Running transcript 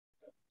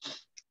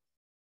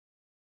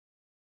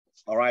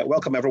All right,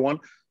 welcome everyone.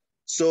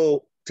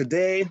 So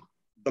today,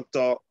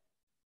 Dr.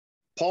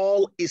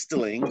 Paul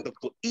Easterling,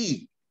 Dr.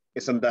 E,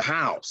 is in the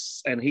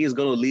house, and he is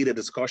going to lead a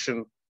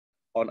discussion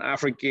on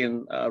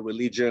African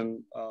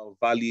religion,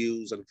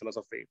 values, and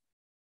philosophy.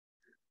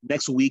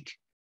 Next week,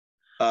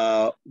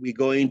 we're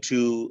going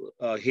to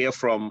hear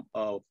from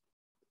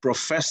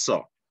Professor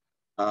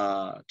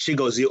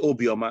Chigozie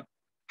Obioma.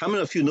 How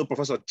many of you know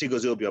Professor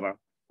Chigozie Obioma?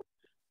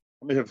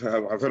 How many have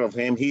heard of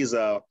him? He's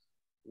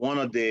one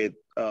of the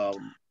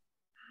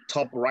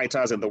top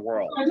writers in the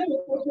world.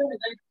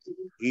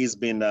 He's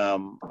been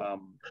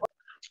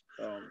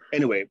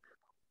anyway.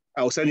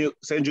 I'll send you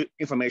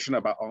information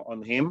about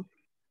on him.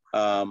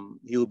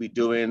 He will be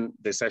doing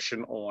the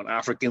session on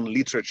African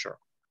literature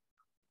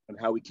and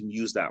how we can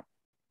use that.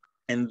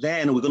 And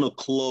then we're going to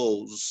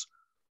close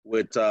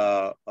with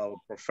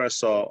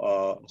Professor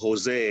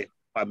Jose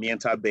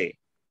Pamienta Bay.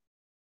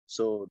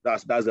 So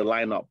that's the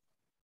lineup.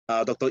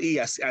 Dr. E,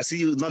 I see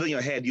you nodding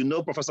your head. You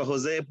know Professor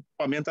Jose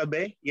Pamienta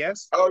Bay?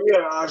 Yes? Oh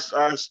yeah,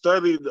 I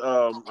studied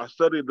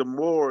the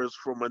Moors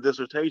for my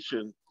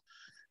dissertation,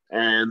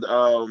 and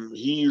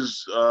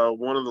he's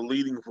one of the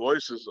leading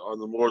voices on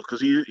the Moors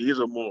because he's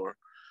a Moor.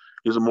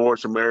 He's a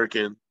Moorish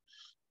American,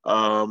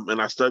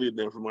 and I studied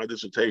them for my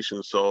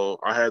dissertation. So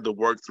I had to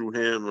work through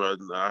him,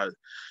 and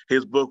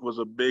his book was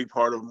a big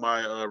part of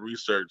my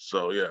research.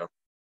 So yeah,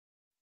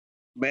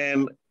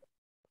 man.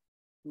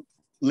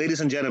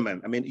 Ladies and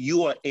gentlemen, I mean,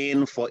 you are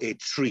in for a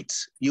treat.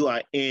 You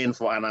are in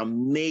for an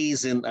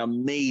amazing,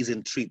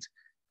 amazing treat.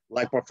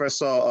 Like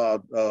Professor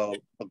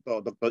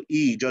Dr.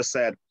 E just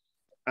said,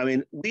 I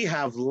mean, we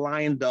have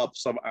lined up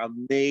some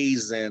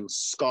amazing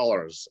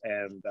scholars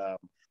and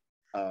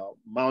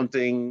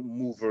mountain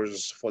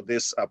movers for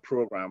this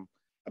program.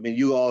 I mean,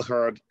 you all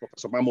heard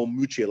Professor Mamo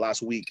Muche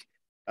last week.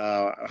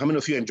 How many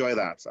of you enjoyed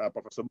that?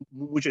 Professor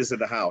Muche is in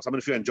the house. How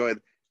many of you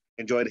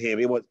enjoyed him?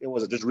 It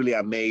was just really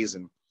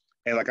amazing.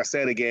 And like I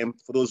said again,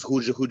 for those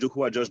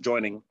who are just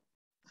joining,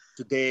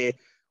 today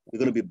we're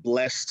going to be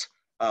blessed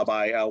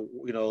by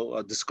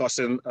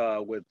discussing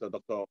with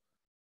Dr.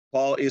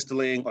 Paul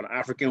Easterling on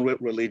African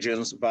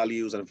religions,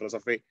 values, and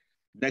philosophy.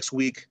 Next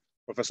week,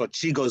 Professor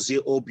Chigozie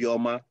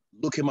Obioma,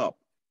 look him up.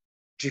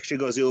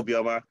 Chigozie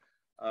Obioma,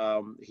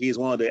 he's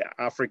one of the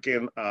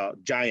African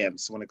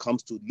giants when it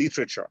comes to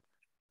literature.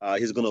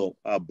 He's going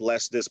to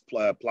bless this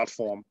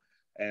platform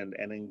and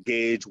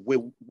engage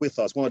with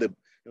us.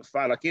 In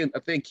fact, I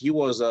think he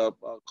was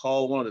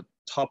called one of the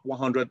top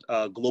 100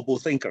 global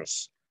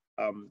thinkers.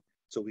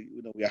 So we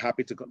are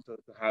happy to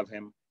have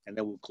him, and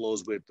then we'll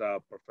close with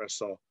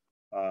Professor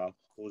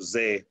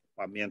Jose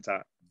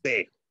Pamienta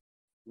Bay.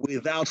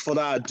 Without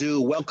further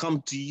ado,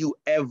 welcome to you,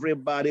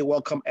 everybody.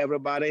 Welcome,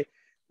 everybody.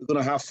 We're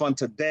going to have fun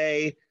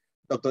today.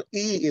 Dr.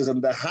 E is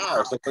in the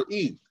house. Dr.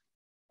 E,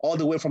 all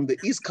the way from the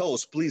East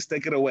Coast. Please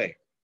take it away.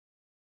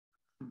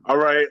 All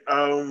right.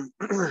 I'm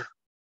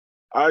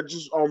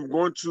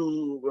going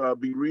to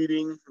be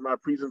reading my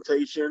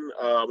presentation.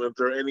 If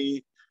there are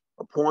any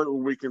point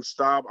where we can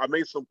stop, I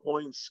made some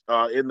points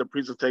in the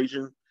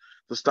presentation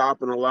to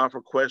stop and allow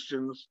for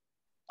questions.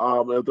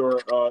 If there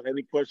are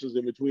any questions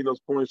in between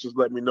those points, just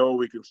let me know.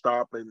 We can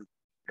stop and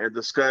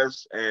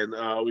discuss, and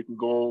we can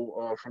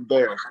go from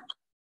there.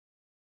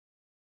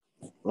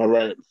 All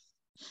right.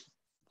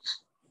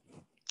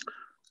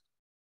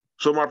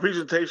 So my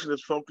presentation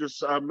is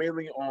focused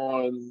mainly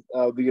on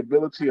the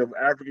ability of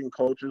African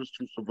cultures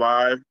to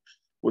survive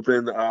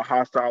within a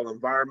hostile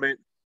environment,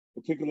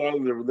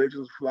 particularly the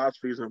religions,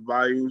 philosophies, and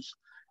values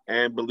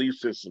and belief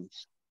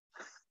systems.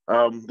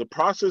 The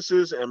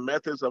processes and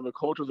methods of a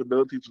culture's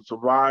ability to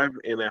survive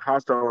in a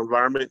hostile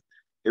environment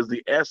is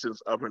the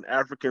essence of an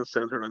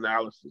African-centered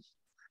analysis.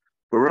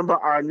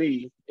 Marimba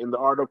Ani, in the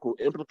article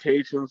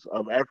Implications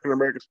of African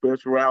American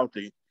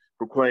Spirituality,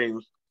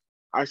 proclaims,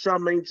 I shall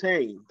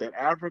maintain that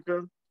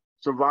Africa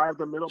survived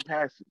the Middle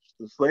Passage,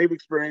 the slave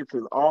experience,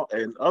 and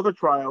other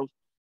trials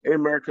in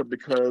America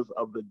because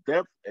of the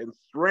depth and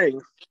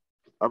strength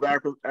of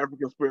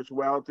African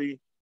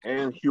spirituality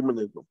and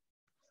humanism.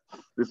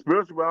 The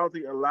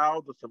spirituality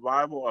allowed the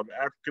survival of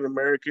African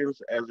Americans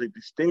as a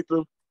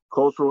distinctive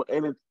cultural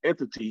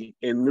entity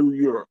in New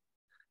Europe,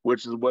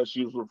 which is what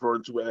she was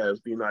referring to as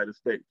the United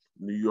States,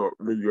 New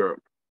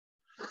Europe.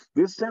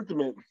 This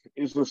sentiment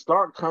is in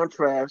stark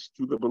contrast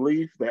to the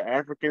belief that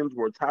Africans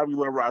were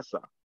tabula rasa,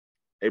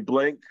 a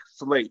blank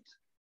slate,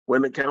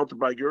 when encountered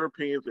by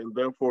Europeans and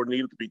therefore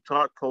needed to be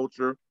taught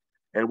culture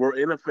and were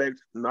in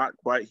effect not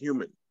quite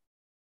human.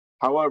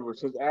 However,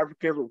 since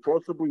Africans were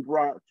forcibly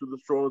brought to the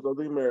shores of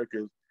the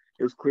Americas,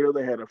 it's clear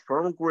they had a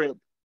firm grip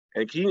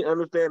and keen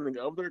understanding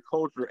of their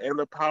culture and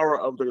the power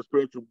of their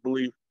spiritual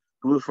belief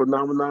through the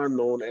phenomenon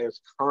known as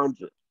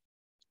conjure.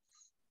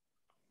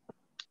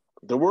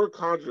 The word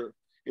conjure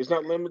is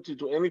not limited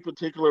to any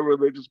particular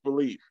religious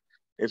belief.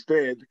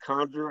 Instead,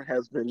 conjure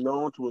has been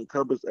known to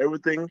encompass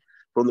everything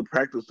from the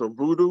practice of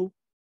voodoo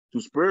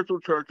to spiritual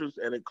churches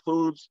and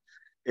includes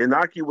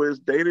innocuous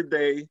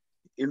day-to-day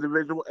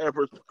individual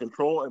efforts to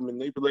control and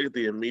manipulate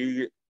the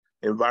immediate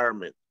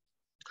environment.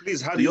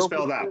 Please, how do you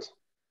spell that?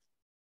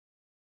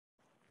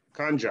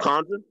 Conjure.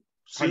 Conjure.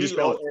 How do you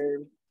spell it?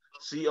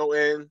 CONJURE.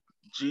 CON.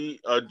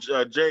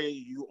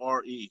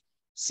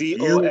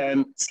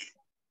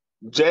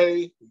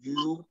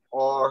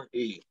 JURE.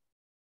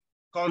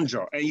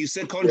 Conjure. And you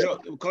said Yeah.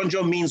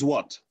 conjure means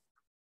what?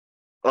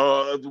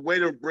 The way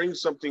to bring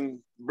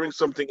something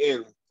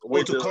in.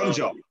 Oh, to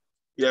conjure.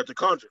 To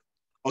conjure.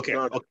 Okay.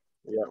 Conjure. Okay.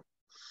 Yeah.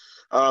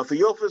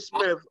 Theophilus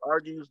Smith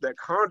argues that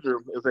conjure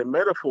is a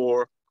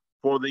metaphor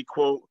for the,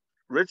 quote,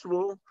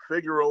 ritual,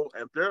 figural,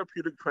 and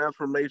therapeutic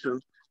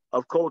transformations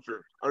of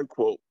culture,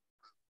 unquote.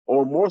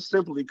 Or more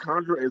simply,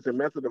 conjure is a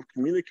method of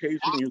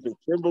communication using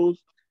symbols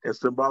and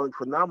symbolic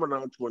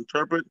phenomena to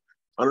interpret,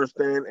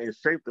 understand, and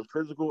shape the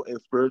physical and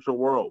spiritual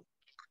world.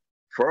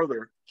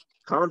 Further,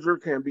 conjure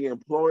can be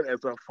employed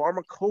as a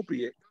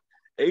pharmacopoeic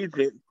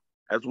agent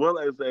as well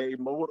as a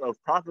mode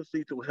of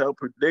prophecy to help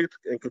predict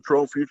and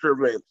control future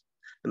events.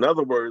 In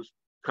other words,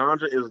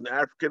 conjure is an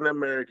African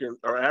American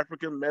or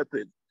African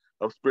method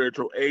of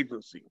spiritual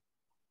agency.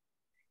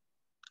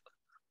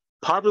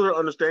 Popular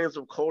understandings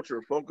of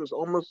culture focus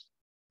almost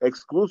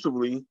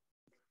exclusively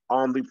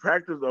on the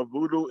practice of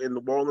voodoo in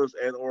New Orleans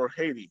and or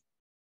Haiti.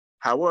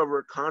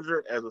 However,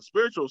 conjure as a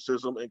spiritual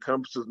system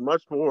encompasses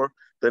much more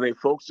than a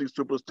folksy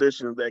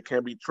superstition that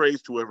can be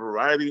traced to a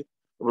variety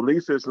of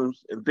belief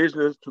systems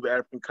indigenous to the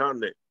African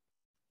continent.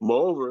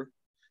 Moreover,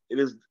 it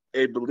is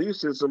a belief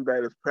system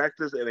that is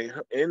practiced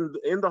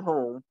in the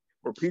home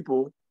where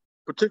people,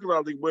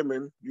 particularly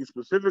women, use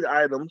specific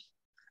items,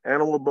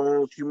 animal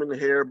bones, human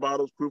hair,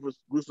 bottles,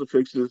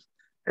 crucifixes,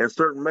 and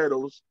certain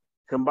metals,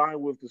 combined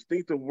with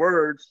distinctive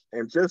words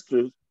and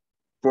gestures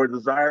for a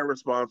desired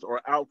response or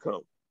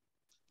outcome.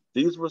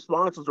 These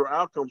responses or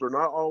outcomes are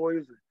not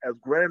always as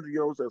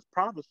grandiose as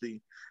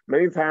prophecy.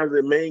 Many times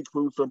it may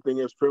include something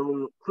as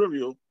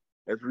trivial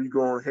as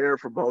regrowing hair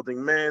for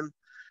balding men,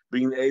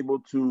 being able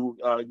to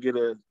get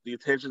the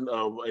attention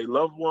of a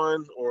loved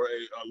one or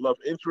a love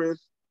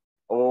interest,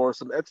 or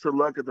some extra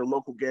luck at the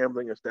local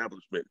gambling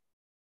establishment.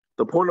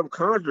 The point of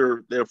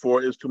conjure,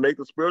 therefore, is to make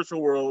the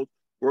spiritual world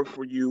work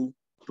for you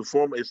to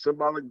form a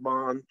symbolic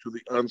bond to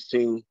the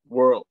unseen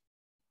world.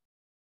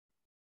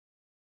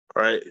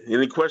 All right.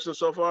 Any questions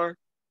so far?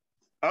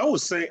 I would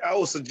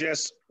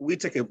suggest we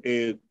take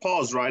a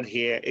pause right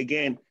here.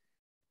 Again,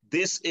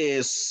 this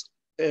is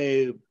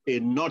a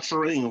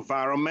nurturing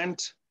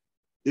environment.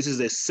 This is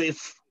a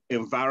safe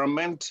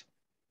environment.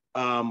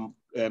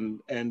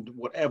 And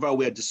whatever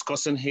we are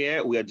discussing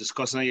here, we are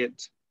discussing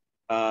it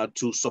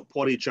to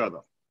support each other.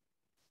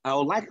 I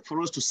would like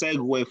for us to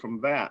segue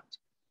from that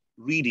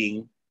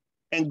reading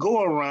and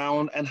go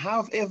around and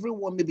have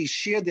everyone maybe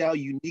share their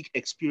unique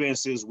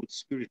experiences with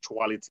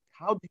spirituality.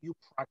 How do you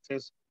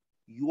practice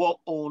your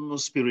own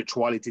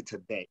spirituality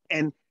today?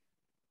 And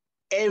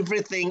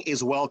everything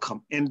is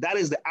welcome. And that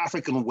is the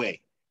African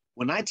way.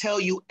 When I tell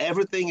you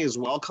everything is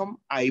welcome,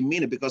 I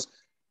mean it, because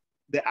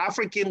the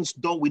Africans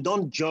we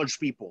don't judge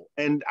people.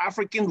 And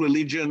African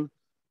religion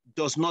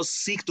does not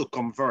seek to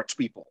convert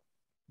people.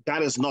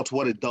 That is not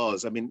what it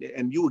does. I mean,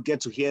 and you will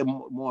get to hear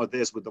more of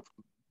this with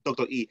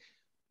Dr. E.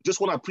 Just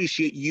want to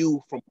appreciate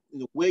you from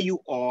where you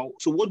are.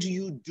 So what do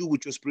you do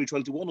with your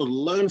spirituality? We want to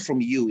learn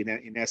from you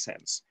in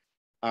essence.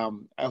 I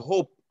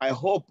hope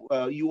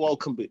you all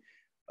can be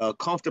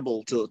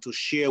comfortable to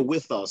share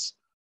with us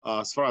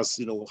as far as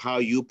how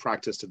you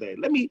practice today.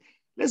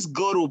 Let's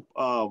go to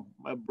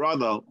my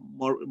brother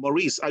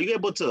Maurice. Are you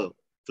able to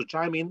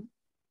chime in?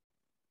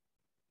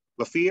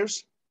 The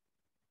fears?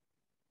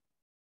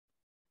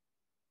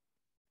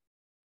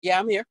 Yeah,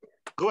 I'm here.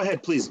 Go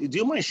ahead, please. Do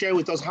you mind sharing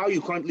with us how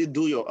you currently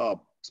do your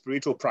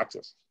spiritual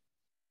practice?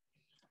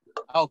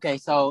 Okay,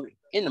 so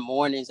in the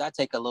mornings, I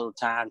take a little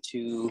time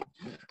to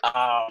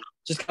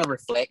just kind of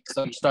reflect.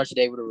 So you start your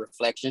day with a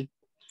reflection.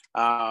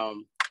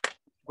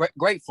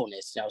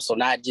 Gratefulness, so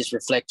not just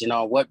reflecting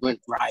on what went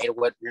right or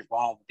what went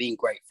wrong, being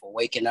grateful,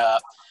 waking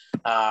up,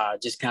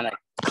 just kind of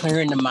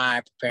clearing the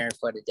mind, preparing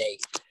for the day.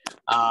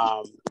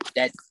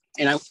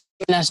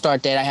 When I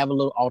start that, I have a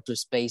little altar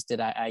space that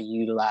I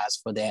utilize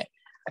for that.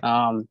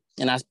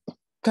 And I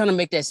kind of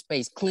make that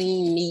space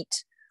clean,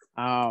 neat,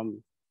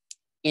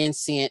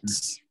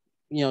 incense,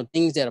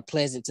 things that are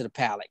pleasant to the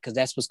palate, because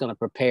that's what's going to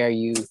prepare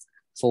you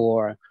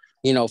for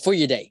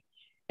your day.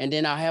 And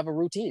then I have a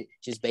routine,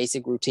 just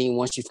basic routine.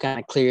 Once you've kind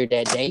of cleared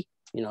that day,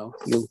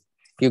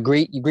 you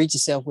greet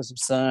yourself with some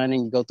sun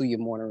and you go through your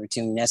morning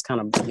routine. That's kind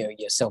of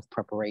your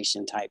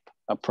self-preparation type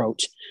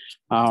approach.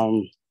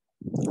 And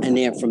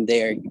then from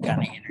there, you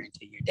kind of enter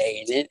into your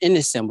day and in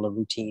a similar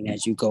routine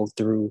as you go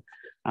through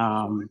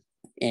and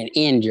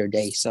end your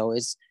day. So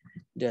it's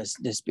the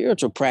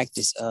spiritual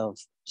practice of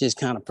just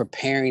kind of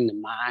preparing the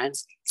mind,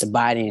 the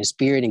body and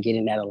spirit, and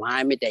getting that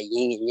alignment, that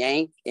yin and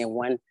yang in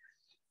one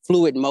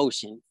fluid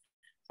motion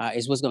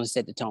is what's going to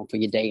set the tone for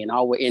your day, and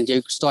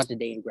you start the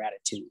day in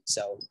gratitude.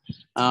 So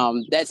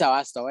that's how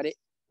I started.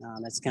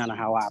 That's kind of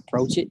how I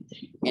approach it,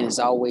 and it's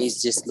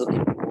always just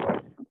looking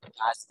for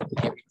positive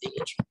everything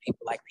and treat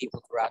people like people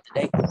throughout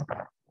the day.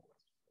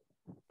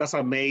 That's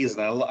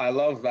amazing. I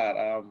love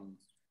that.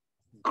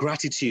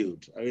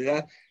 Gratitude. I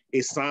mean,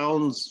 it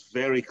sounds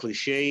very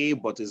cliche,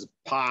 but it's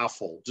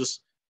powerful.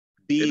 Just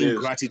being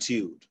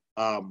gratitude.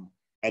 And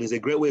it's a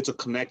great way to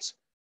connect,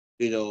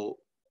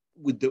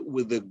 with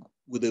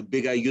the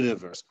bigger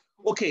universe.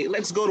 Okay,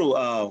 let's go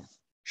to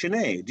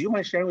Shanae. Do you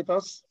mind sharing with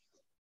us?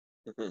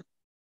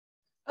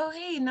 Oh,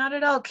 hey, not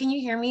at all. Can you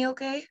hear me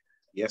okay?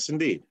 Yes,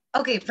 indeed.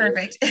 Okay,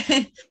 perfect.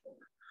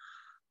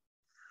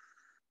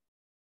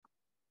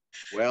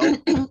 Well,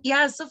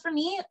 yeah, so for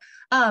me,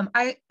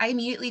 I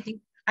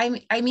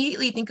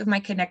immediately think of my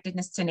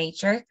connectedness to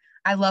nature.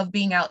 I love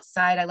being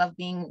outside. I love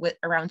being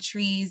around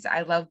trees.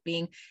 I love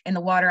being in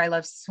the water. I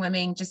love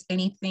swimming. Just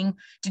anything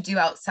to do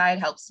outside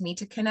helps me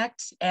to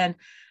connect and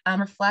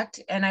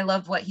reflect. And I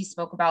love what he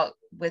spoke about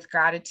with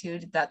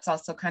gratitude. That's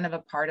also kind of a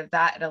part of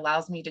that. It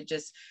allows me to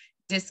just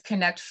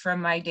disconnect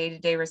from my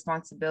day-to-day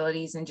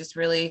responsibilities and just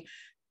really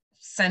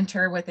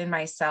center within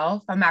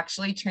myself. I'm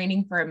actually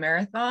training for a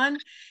marathon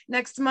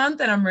next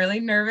month and I'm really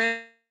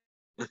nervous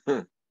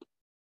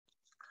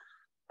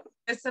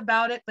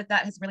about it, but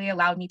that has really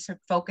allowed me to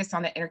focus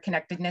on the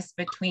interconnectedness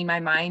between my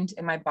mind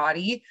and my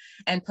body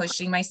and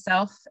pushing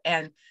myself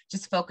and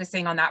just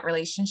focusing on that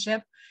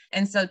relationship.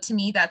 And so to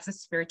me, that's a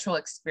spiritual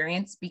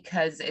experience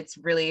because it's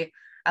really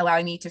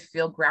allowing me to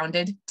feel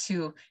grounded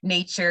to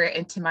nature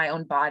and to my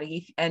own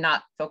body and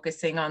not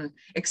focusing on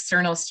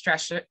external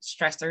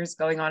stressors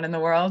going on in the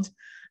world.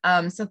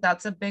 So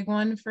that's a big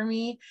one for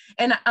me.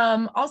 And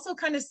also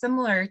kind of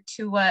similar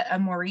to what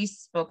Maurice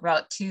spoke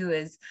about too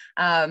is,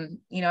 I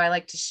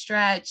like to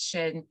stretch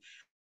and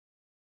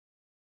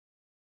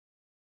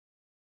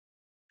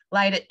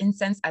light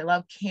incense. I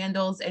love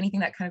candles, anything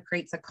that kind of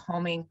creates a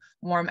calming,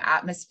 warm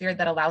atmosphere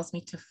that allows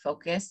me to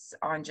focus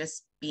on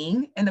just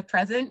being in the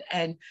present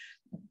and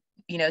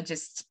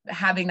just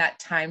having that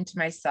time to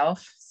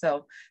myself.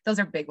 So those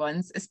are big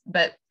ones.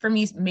 But for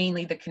me,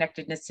 mainly the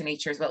connectedness to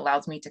nature is what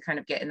allows me to kind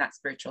of get in that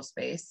spiritual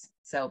space.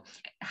 So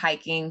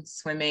hiking,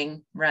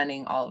 swimming,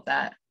 running, all of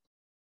that.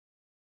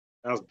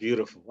 That's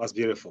beautiful. That's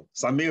beautiful.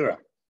 Samira,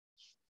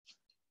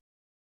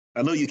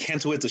 I know you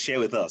can't wait to share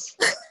with us.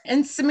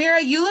 And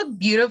Samira, you look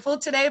beautiful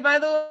today, by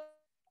the way.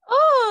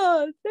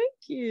 Oh, thank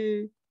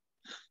you.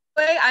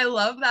 I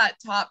love that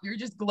top. You're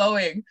just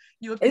glowing.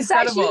 You look it's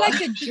incredible.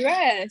 Actually like a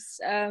dress.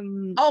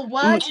 Oh,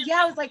 what?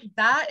 Yeah, I was like,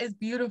 that is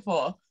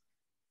beautiful.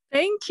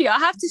 Thank you. I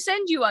have to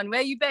send you one. Where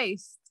are you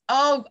based?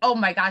 Oh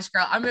my gosh,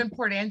 girl. I'm in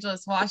Port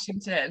Angeles,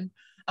 Washington.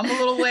 I'm a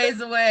little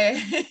ways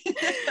away.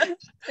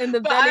 In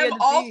the but belly I'm of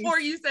the all beast. for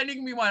you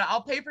sending me one.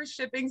 I'll pay for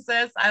shipping,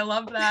 sis. I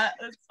love that.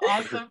 That's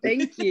awesome.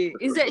 Thank you.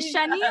 Is it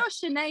Shani or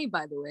Shanae,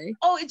 by the way?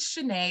 Oh, it's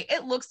Shanae.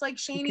 It looks like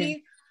Shani.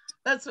 Okay.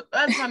 That's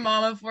my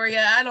mama for you.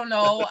 I don't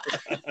know.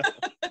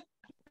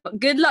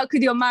 Good luck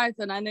with your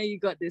marathon. I know you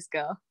got this,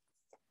 girl.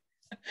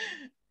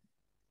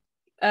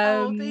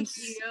 Thank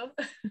you.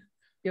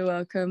 You're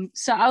welcome.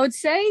 So I would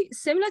say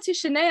similar to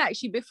Shanae,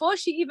 actually, before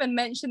she even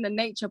mentioned the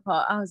nature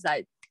part, I was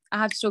like, I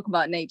have to talk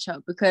about nature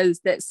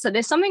because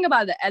there's something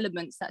about the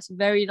elements that's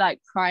very like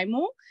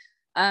primal.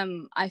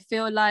 I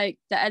feel like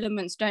the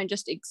elements don't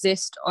just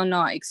exist on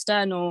our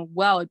external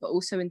world, but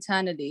also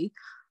internally.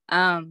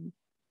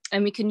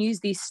 And we can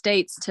use these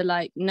states to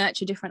like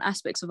nurture different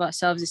aspects of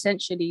ourselves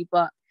essentially.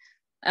 But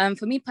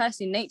for me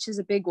personally, nature's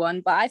a big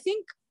one. But I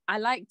think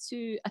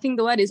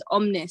the word is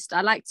omnist.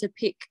 I like to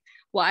pick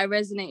what I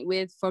resonate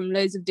with from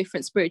loads of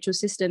different spiritual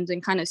systems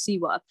and kind of see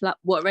what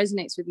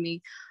resonates with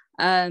me.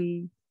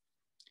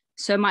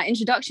 So my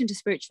introduction to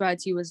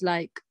spirituality was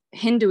like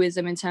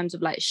Hinduism in terms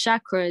of like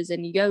chakras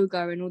and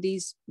yoga and all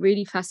these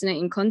really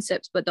fascinating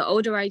concepts. But the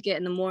older I get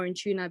and the more in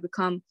tune I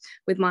become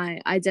with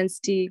my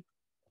identity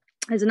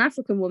as an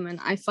African woman,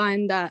 I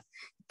find that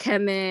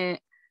Kemet,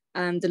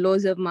 the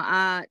laws of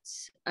Ma'at,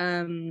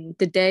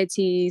 the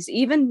deities,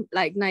 even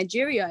like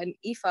Nigeria and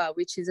Ifa,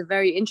 which is a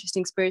very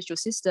interesting spiritual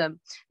system.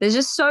 There's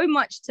just so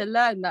much to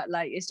learn that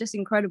like it's just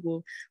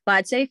incredible. But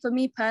I'd say for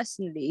me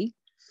personally,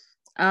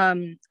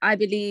 I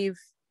believe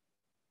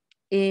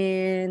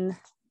in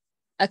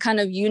a kind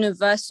of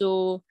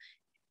universal,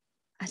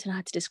 I don't know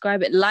how to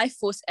describe it, life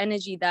force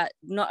energy that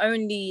not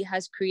only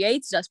has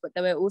created us, but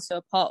that we're also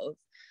a part of.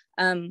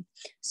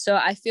 So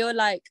I feel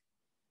like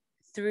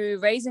through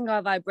raising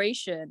our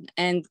vibration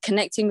and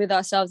connecting with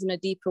ourselves in a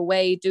deeper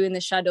way, doing the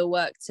shadow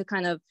work to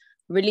kind of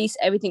release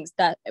everything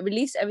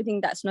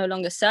that's no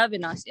longer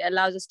serving us, it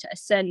allows us to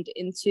ascend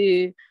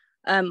into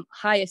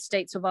higher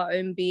states of our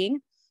own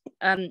being.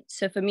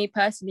 So for me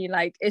personally,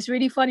 like it's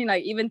really funny,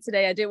 like even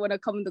today I didn't want to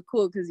come on the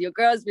call because your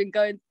girl's been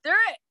going through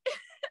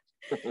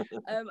it.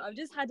 I've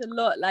just had a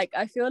lot. Like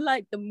I feel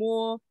like the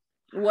more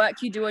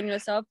work you do on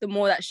yourself, the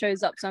more that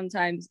shows up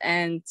sometimes,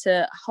 and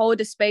to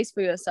hold a space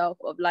for yourself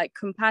of like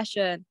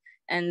compassion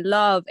and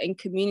love and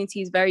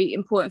community is very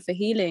important for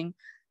healing.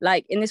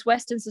 Like in this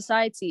Western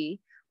society,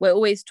 we're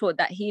always taught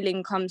that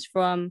healing comes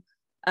from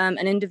an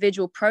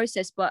individual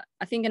process, but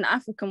I think an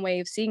African way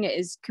of seeing it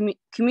is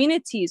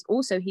community is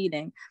also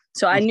healing.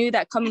 So I knew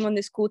that coming on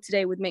this call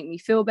today would make me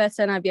feel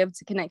better and I'd be able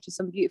to connect with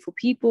some beautiful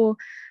people.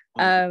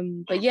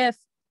 But yeah,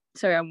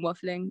 sorry, I'm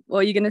waffling. What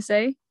are you gonna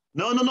say?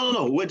 No.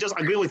 We're just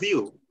agreeing with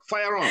you.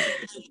 Fire on.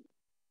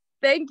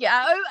 Thank you.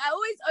 I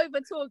always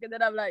over talk and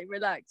then I'm like,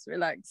 relax.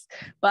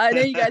 But I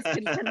know you guys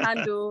can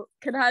handle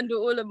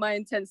all of my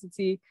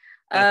intensity.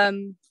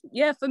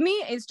 Yeah, for me,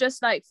 it's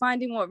just like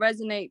finding what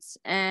resonates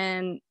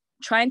and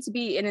trying to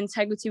be in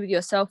integrity with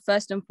yourself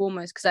first and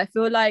foremost. Because I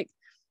feel like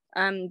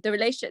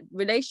the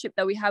relationship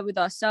that we have with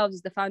ourselves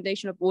is the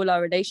foundation of all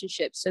our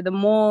relationships. So the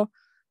more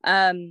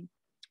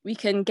we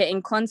can get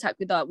in contact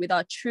with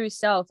our true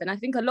self, and I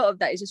think a lot of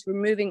that is just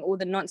removing all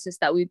the nonsense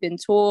that we've been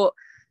taught,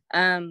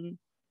 and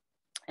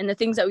the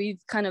things that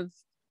we've kind of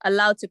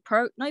allowed to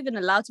not even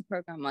allowed to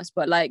program us,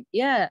 but like,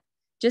 yeah,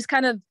 just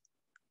kind of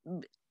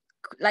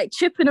like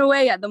chipping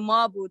away at the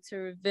marble to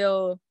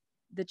reveal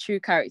the true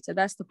character.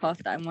 That's the path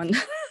that I'm on.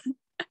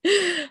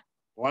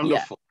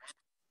 Wonderful. Yeah.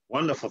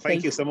 Wonderful.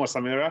 Thank you so much,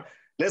 Samira.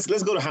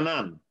 Let's go to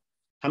Hanan.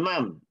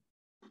 Hanan.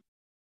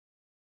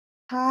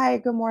 Hi,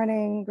 good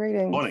morning.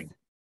 Greetings. Morning.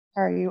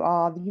 How are you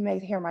all? You may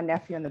hear my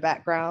nephew in the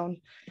background.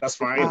 That's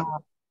fine.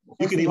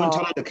 You can even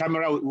turn on the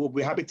camera. We'll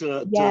be happy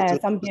to. Yes,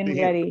 I'm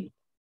getting ready.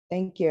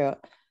 Thank you.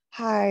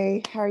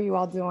 Hi, how are you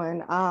all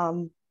doing?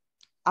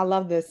 I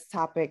love this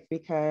topic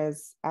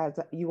because, as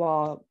you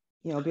all,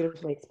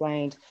 beautifully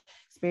explained,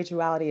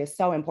 spirituality is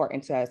so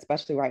important to us,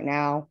 especially right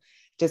now.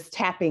 Just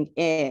tapping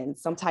in,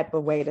 some type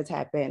of way to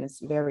tap in is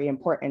very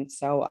important.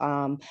 So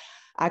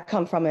I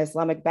come from an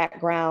Islamic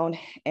background,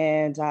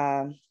 and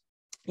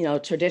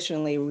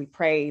traditionally we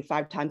pray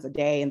 5 times a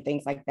day and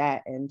things like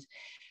that. And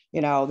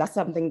that's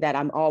something that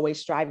I'm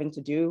always striving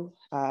to do.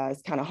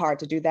 It's kind of hard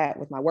to do that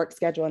with my work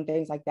schedule and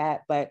things like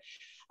that. But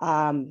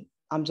I'm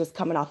just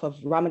coming off of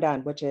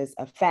Ramadan, which is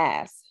a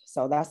fast.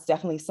 So that's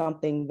definitely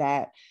something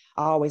that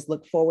I always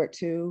look forward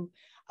to.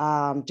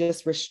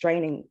 Just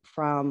refraining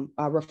from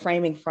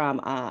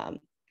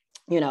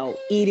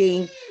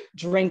eating,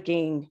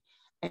 drinking,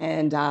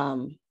 and,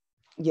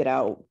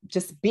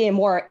 just being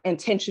more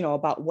intentional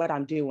about what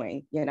I'm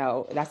doing.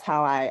 That's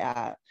how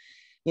I,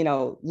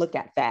 look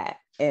at that.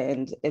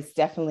 And it's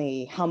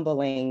definitely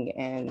humbling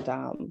and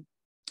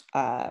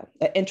an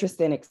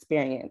interesting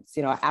experience,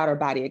 outer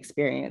body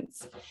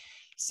experience.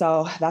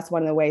 So that's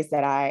one of the ways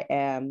that I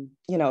am,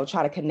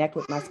 try to connect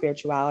with my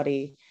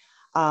spirituality.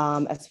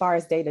 As far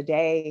as day to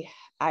day,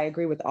 I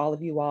agree with all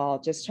of you all,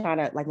 just trying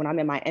to, like, when I'm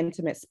in my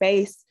intimate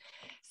space,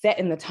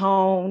 setting the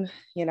tone,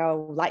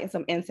 lighting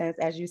some incense,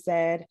 as you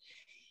said,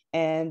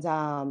 and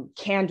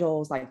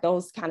candles, like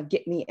those kind of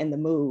get me in the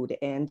mood.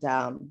 And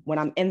when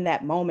I'm in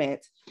that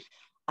moment,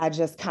 I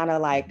just kind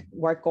of like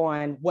work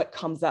on what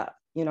comes up,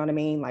 you know what I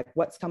mean? Like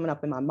what's coming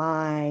up in my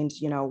mind,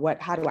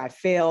 how do I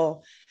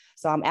feel?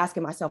 So I'm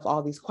asking myself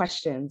all these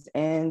questions.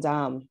 And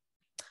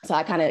so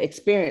I kind of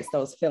experience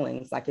those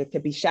feelings. Like it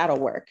could be shadow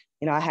work.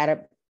 I had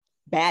a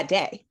bad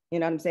day, you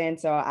know what I'm saying?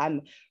 So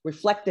I'm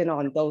reflecting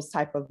on those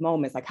type of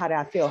moments. Like, how did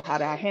I feel? How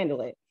did I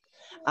handle it?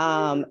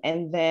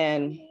 And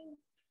then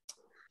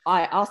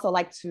I also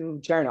like to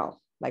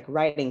journal, like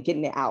writing,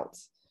 getting it out.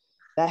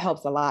 That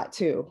helps a lot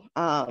too.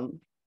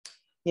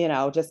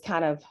 Just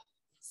kind of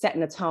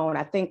setting a tone.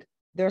 I think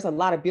there's a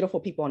lot of beautiful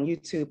people on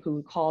YouTube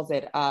who calls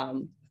it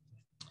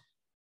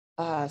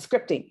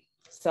scripting.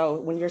 So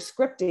when you're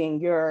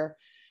scripting, you're,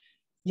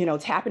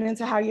 tapping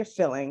into how you're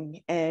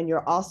feeling, and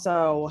you're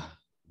also,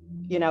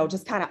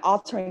 just kind of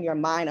altering your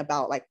mind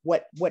about like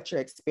what you're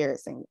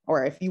experiencing,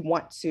 or if you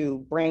want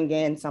to bring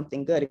in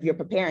something good, if you're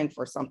preparing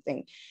for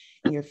something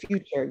in your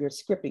future, you're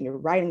scripting, you're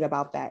writing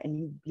about that,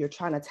 and you're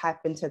trying to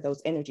tap into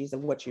those energies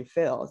of what you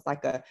feel. It's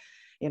like a,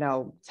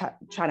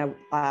 trying to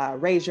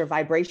raise your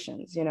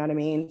vibrations, you know what I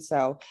mean?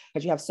 So,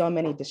 because you have so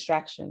many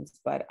distractions,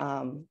 but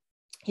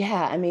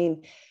yeah, I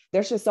mean,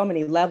 there's just so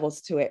many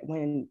levels to it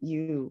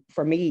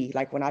for me,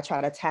 like when I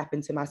try to tap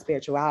into my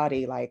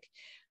spirituality, like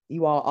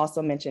you all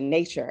also mentioned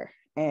nature.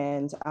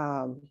 And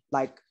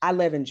like I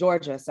live in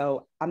Georgia,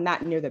 so I'm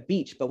not near the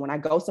beach, but when I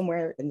go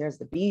somewhere and there's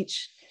the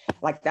beach,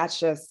 like that's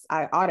just,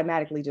 I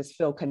automatically just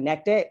feel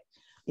connected,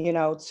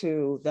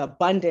 to the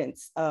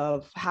abundance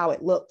of how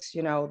it looks,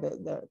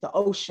 the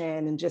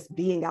ocean, and just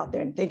being out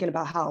there and thinking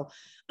about how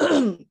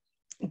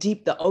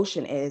deep the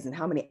ocean is and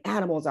how many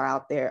animals are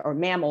out there, or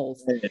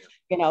mammals,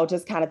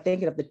 just kind of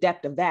thinking of the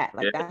depth of that.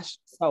 Like that's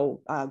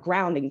so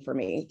grounding for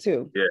me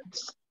too.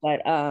 Yes.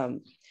 But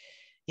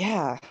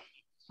yeah,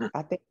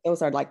 I think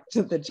those are like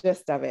the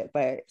gist of it.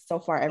 But so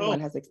far,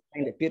 everyone has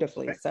explained it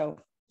beautifully. So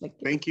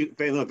thank you.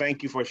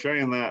 Thank you for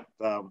sharing that.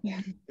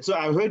 So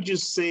I heard you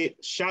say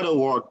shadow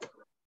work,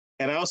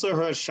 and I also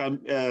heard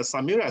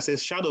Samira say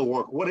shadow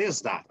work. What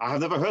is that? I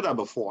have never heard that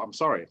before. I'm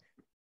sorry.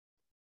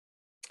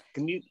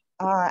 Can you?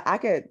 I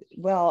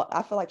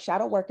feel like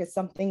shadow work is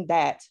something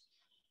that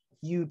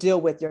you deal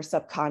with your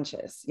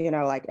subconscious,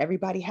 like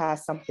everybody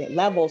has something,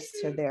 levels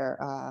to their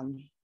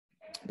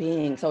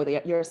being. So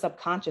your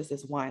subconscious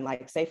is one.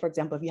 Like, say, for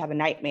example, if you have a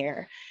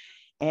nightmare,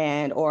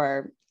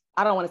 or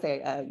I don't want to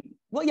say,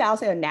 I'll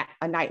say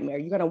a nightmare.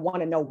 You're going to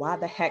want to know why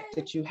the heck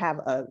did you have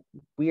a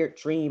weird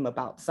dream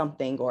about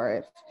something,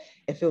 or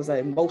if it was an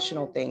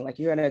emotional thing, like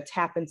you're going to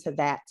tap into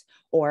that.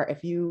 Or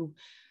if you,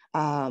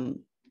 had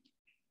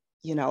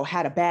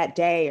a bad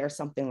day or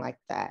something like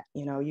that,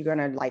 you're going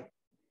to like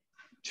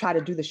try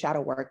to do the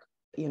shadow work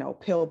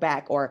peel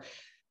back or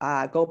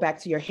go back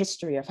to your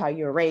history of how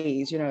you were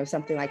raised,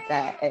 something like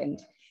that. And,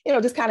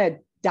 just kind of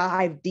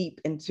dive deep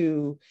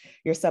into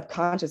your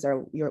subconscious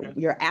or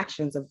your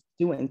actions of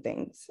doing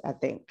things, I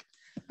think.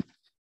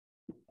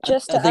 I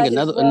think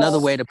another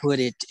way to put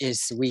it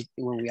is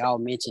when we all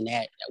mention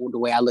that, the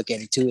way I look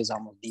at it too is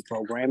almost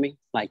deprogramming,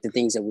 like the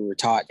things that we were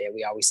taught that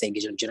we always say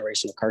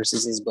generational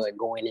curses, but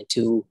going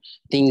into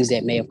things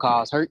that may have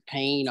caused hurt,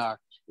 pain, or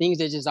things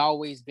that just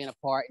always been a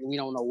part and we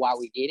don't know why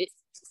we did it.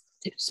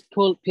 Just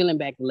peeling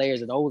back the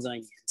layers of those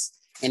onions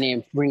and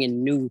then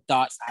bringing new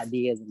thoughts,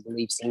 ideas, and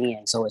beliefs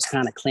in. So it's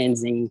kind of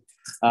cleansing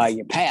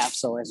your path.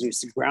 So as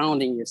you're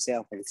grounding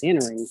yourself and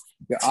centering,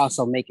 you're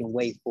also making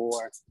way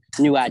for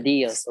new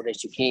ideas so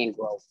that you can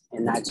grow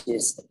and not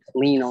just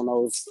lean on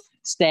those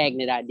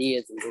stagnant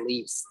ideas and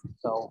beliefs.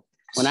 So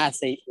when I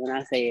say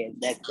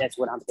it, that's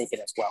what I'm thinking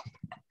as well.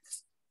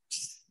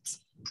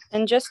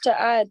 And just to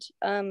add,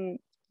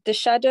 the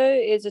shadow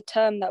is a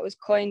term that was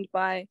coined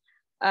by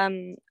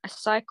a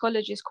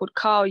psychologist called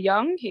Carl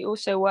Jung. He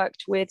also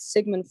worked with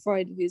Sigmund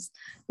Freud, who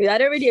I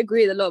don't really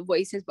agree with a lot of what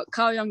he says, but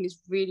Carl Jung is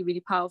really,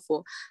 really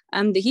powerful.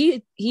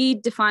 He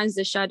defines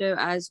the shadow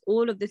as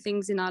all of the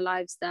things in our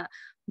lives that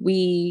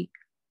we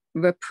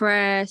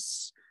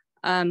repress,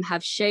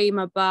 have shame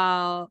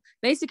about,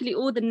 basically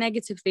all the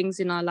negative things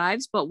in our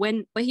lives. But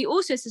he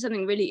also says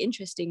something really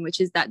interesting,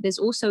 which is that there's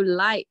also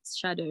light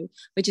shadow,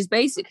 which is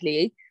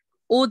basically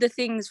all the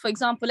things. For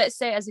example, let's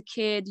say as a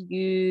kid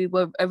you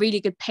were a really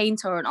good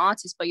painter or an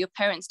artist, but your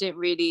parents didn't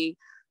really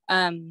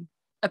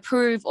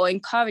approve or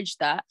encourage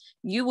that.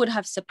 You would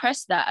have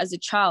suppressed that as a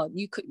child.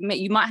 You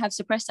might have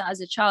suppressed that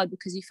as a child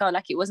because you felt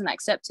like it wasn't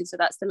accepted. So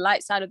that's the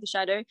light side of the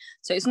shadow.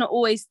 So it's not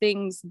always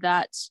things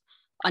that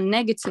are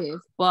negative,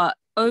 but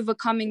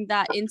overcoming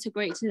that,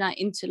 integrating that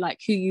into like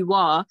who you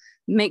are,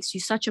 makes you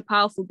such a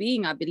powerful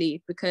being, I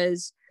believe,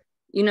 because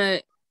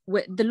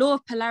with the law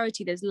of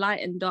polarity, there's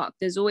light and dark.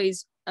 There's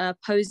always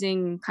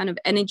opposing kind of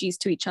energies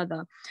to each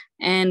other.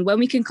 And when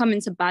we can come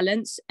into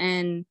balance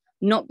and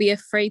not be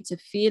afraid to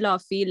feel our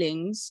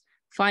feelings,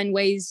 find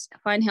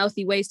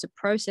healthy ways to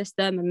process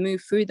them and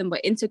move through them. But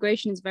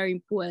integration is very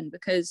important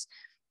because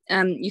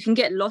you can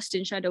get lost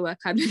in shadow work,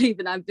 I believe,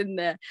 and I've been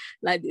there.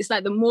 Like, it's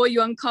like the more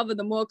you uncover,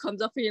 the more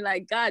comes up and you're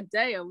like, God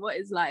damn, what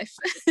is life?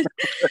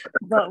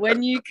 But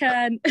when you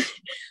can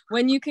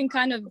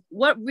kind of,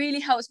 what really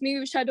helps me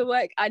with shadow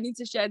work, I need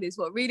to share this,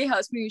 what really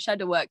helps me with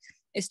shadow work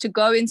is to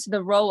go into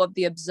the role of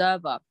the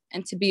observer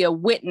and to be a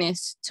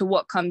witness to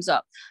what comes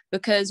up.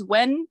 Because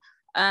when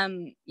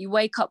you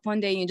wake up one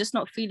day and you're just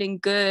not feeling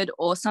good,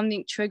 or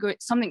something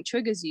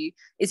triggers you,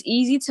 it's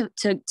easy to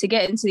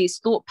get into these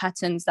thought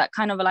patterns that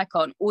kind of are like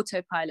on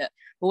autopilot.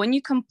 But when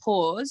you can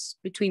pause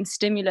between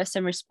stimulus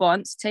and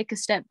response, take a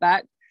step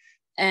back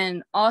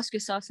and ask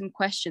yourself some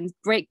questions,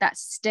 break that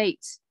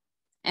state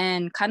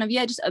and kind of,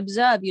 just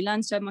observe, you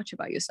learn so much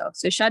about yourself.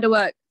 So shadow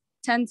work,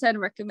 10/10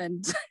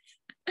 recommend.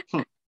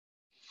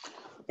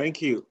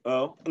 Thank you.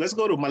 Let's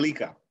go to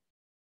Malika.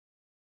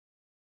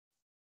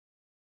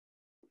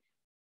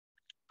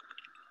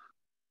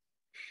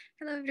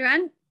 Hello,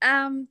 everyone.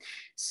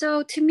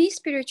 So to me,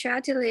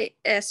 spirituality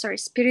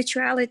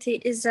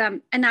is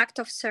an act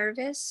of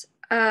service.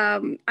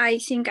 I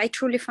think I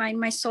truly find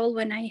my soul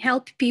when I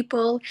help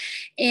people.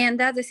 And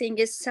the other thing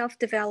is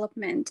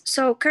self-development.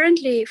 So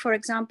currently, for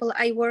example,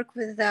 I work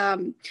with,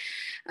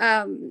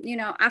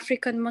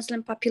 African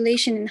Muslim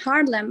population in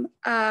Harlem.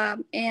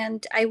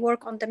 And I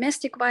work on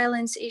domestic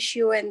violence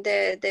issue and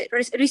the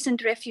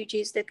recent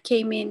refugees that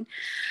came in.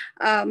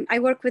 I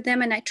work with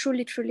them and I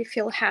truly, truly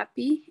feel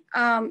happy.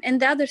 And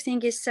the other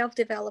thing is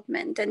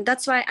self-development. And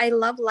that's why I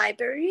love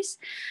libraries.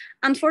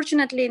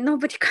 Unfortunately,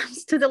 nobody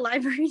comes to the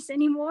libraries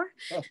anymore.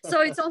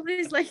 So it's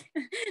always like,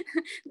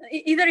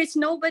 either it's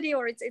nobody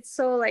or it's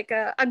so like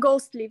a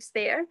ghost lives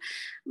there.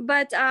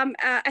 But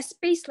a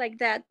space like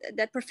that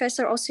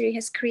Professor Osiri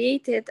has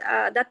created,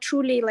 that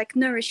truly like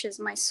nourishes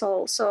my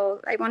soul.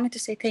 So I wanted to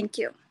say thank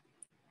you.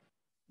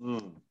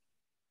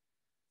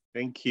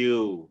 Thank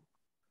you.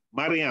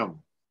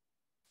 Mariam.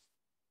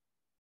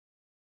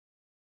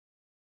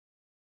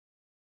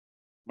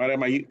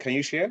 Mariam, can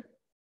you share?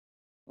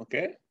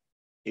 Okay.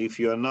 If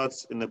you're not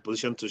in a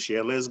position to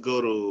share, let's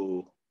go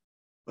to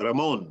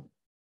Ramon.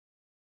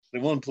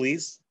 Ramon,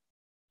 please.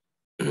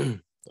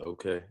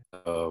 Okay.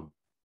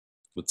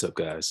 What's up,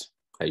 guys?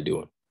 How you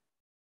doing?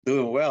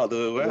 Doing well.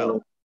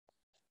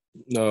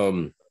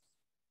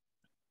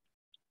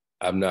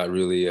 I'm not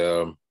really,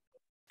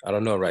 I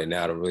don't know right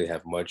now. I don't really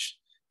have much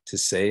to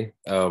say.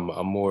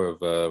 I'm more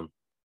of I'm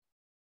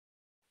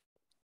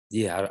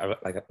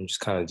just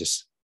kind of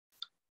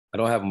I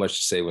don't have much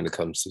to say when it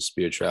comes to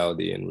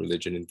spirituality and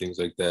religion and things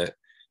like that.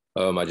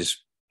 I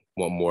just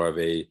want more of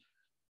a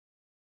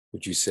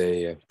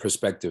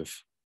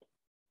perspective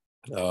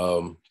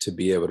to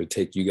be able to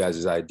take you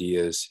guys'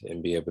 ideas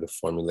and be able to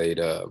formulate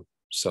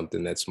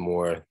something that's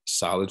more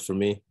solid for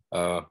me.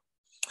 When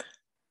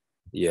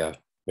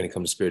it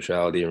comes to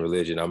spirituality and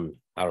religion,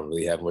 I don't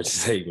really have much to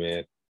say,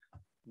 man.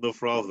 No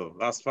problem.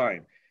 That's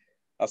fine.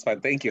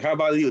 Thank you. How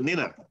about you,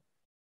 Nina?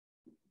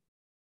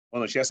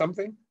 Want to share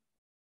something?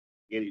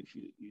 Yeah,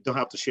 you don't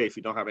have to share if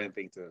you don't have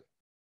anything to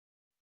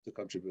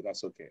contribute.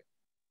 That's okay.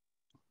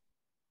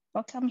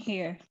 Welcome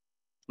here.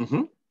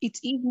 Mm-hmm. It's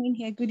evening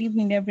here. Good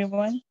evening,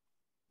 everyone.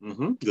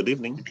 Mm-hmm. Good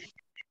evening.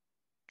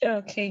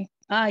 Okay.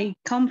 I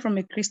come from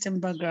a Christian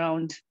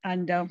background,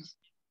 and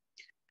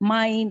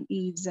mine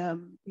is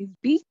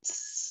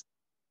beats.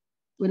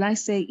 Will I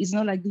say it's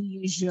not like the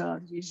usual,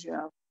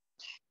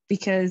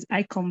 because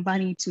I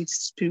combine it with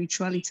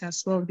spirituality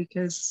as well,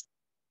 because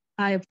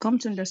I have come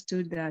to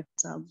understand that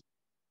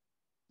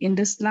in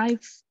this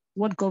life,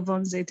 what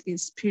governs it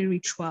is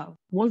spiritual.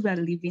 What we are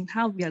living,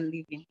 how we are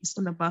living, it's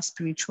all about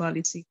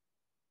spirituality.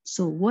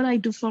 So what I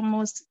do for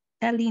most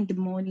early in the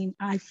morning,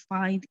 I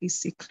find a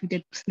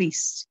secluded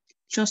place,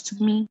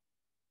 just me,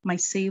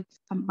 myself,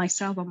 and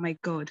my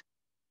God,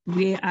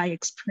 where I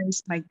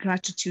express my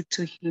gratitude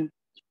to Him.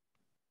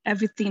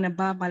 Everything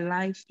about my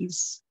life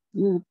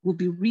will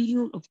be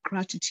real of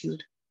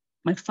gratitude.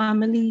 My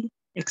family,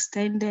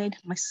 extended,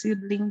 my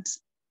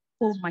siblings,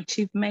 all my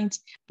achievements,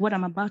 what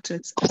I'm about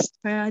to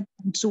aspire,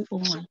 and so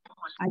on.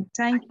 I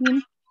thank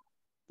Him.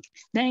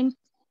 Then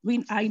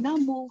when I now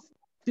move,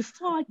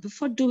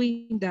 before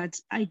doing that,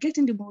 I get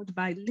in the mode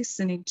by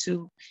listening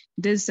to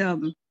this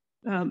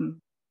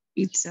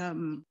it's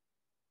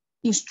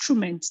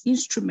instruments,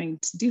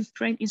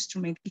 different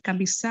instruments. It can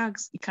be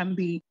sax, it can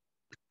be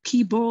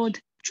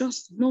keyboard,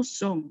 just no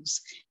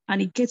songs.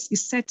 And it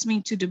sets me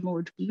into the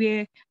mode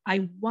where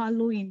I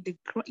wallow in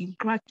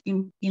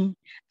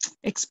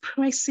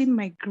expressing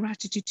my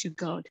gratitude to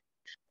God.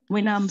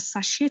 When I'm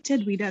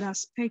satiated with that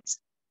aspect,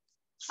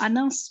 I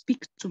now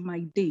speak to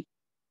my day.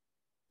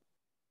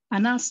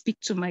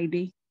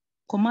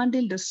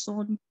 Commanding the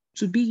sun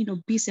to be in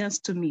obedience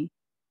to me,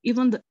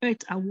 even the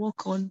earth I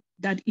walk on,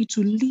 that it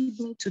will lead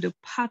me to the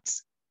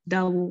paths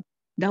I will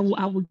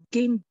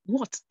gain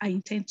what I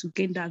intend to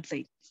gain that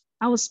day.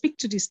 I will speak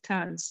to the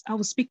stars, I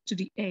will speak to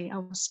the air, I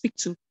will speak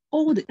to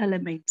all the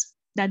elements,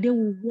 that they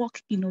will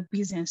walk in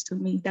obedience to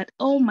me, that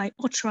all my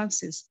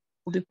utterances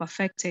will be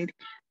perfected.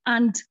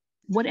 And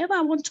whatever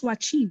I want to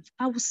achieve,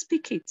 I will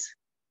speak it,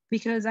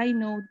 because I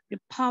know the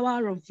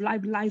power of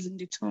life lies in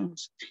the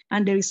tongues,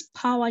 and there is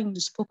power in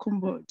the spoken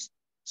words.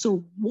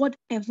 So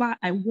whatever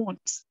I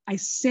want, I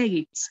say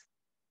it.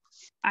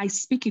 I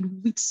speak it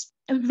with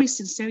every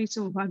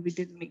sincerity of heart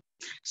within me.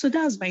 So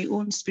that's my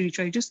own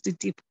spirituality, just the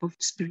depth of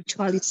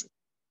spirituality.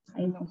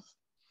 I know.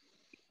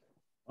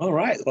 All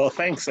right. Well,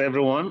 thanks,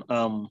 everyone.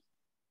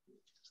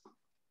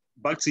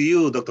 Back to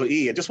you, Dr.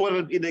 E. I just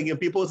wanted to get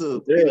people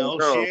to,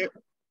 share.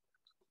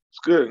 It's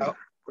good. I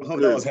hope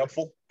that was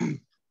helpful.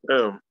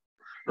 Yeah.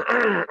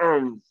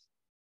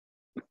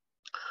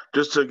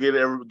 Just to give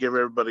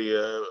everybody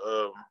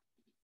to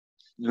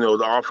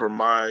offer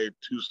my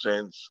 2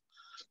 cents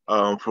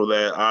for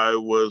that. I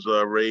was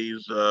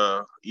raised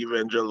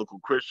evangelical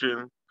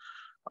Christian.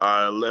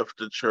 I left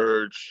the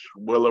church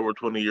well over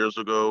 20 years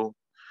ago,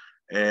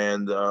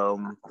 and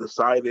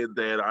decided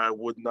that I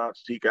would not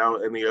seek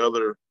out any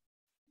other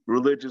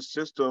religious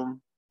system,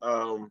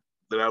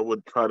 that I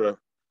would try to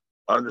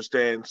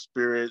understand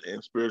spirit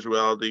and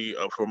spirituality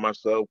for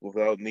myself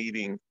without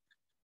needing,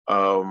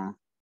 for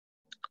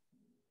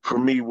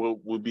me,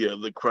 what would be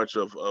the crutch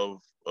of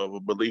a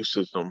belief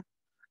system.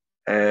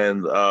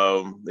 And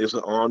it's an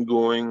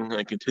ongoing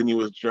and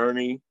continuous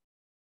journey.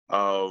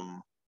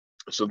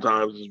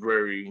 Sometimes it's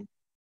very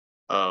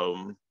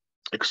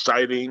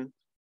exciting,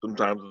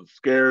 sometimes it's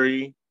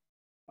scary,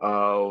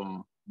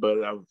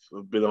 but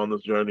I've been on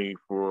this journey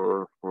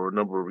for a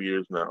number of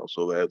years now,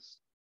 so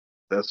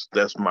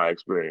that's my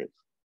experience.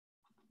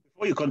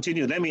 Before you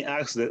continue, let me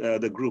ask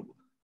the group.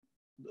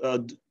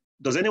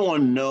 Does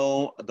anyone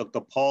know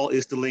Dr. Paul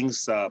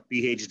Easterling's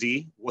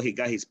PhD, what he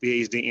got his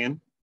PhD in?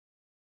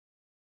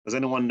 Does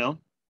anyone know?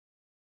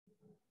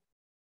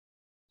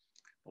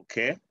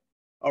 Okay.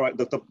 All right,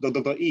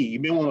 Dr. E, you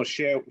may want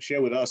to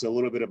share with us a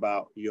little bit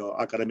about your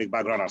academic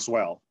background as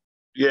well.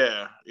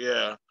 Yeah.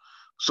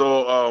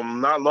 So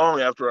not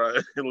long after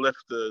I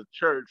left the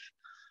church,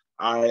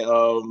 I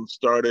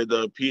started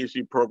a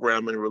PhD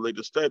program in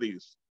religious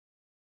studies.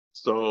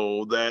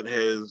 So that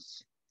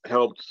has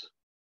helped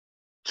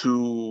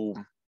to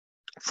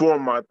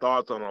form my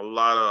thoughts on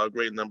a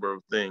great number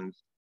of things.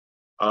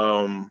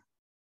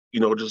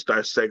 Just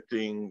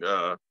dissecting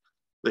the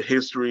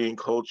history and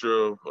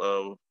culture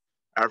of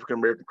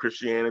African-American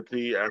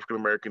Christianity,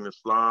 African-American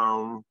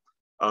Islam,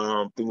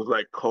 things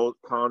like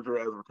conjure,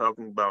 as we're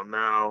talking about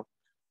now.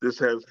 This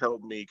has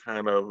helped me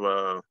kind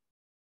of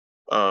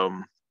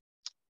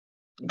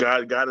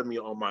guided me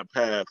on my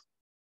path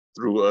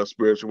through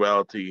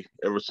spirituality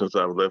ever since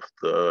I left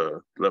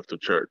the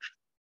church.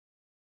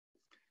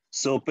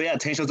 So pay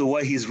attention to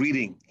what he's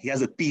reading. He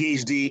has a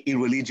PhD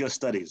in religious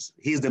studies.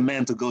 He's the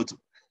man to go to.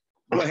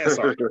 Go ahead,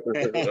 sir.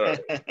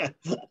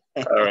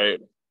 All right.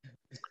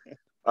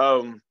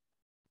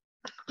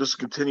 Just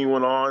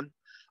continuing on.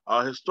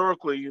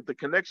 Historically, the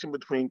connection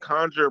between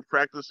conjure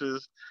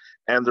practices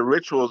and the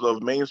rituals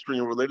of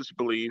mainstream religious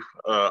belief,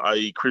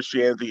 i.e.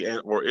 Christianity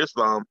or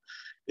Islam,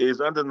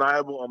 is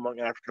undeniable among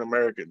African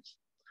Americans.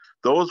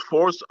 Those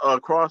forced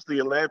across the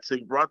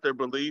Atlantic brought their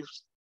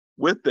beliefs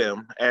with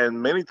them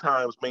and many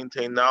times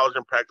maintained knowledge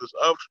and practice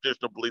of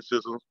traditional belief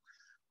systems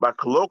by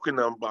cloaking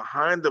them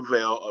behind the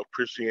veil of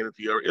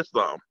Christianity or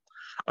Islam.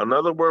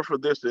 Another word for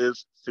this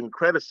is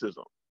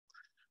syncretism.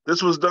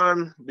 This was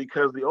done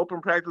because the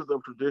open practice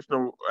of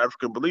traditional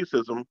African belief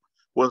system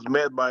was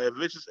met by a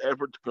vicious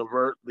effort to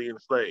convert the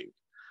enslaved.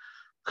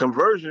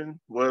 Conversion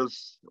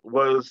was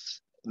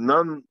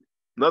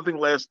nothing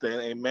less than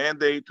a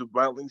mandate to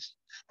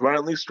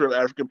violently strip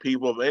African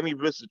people of any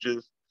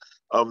vestiges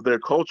of their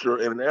culture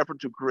in an effort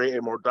to create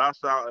a more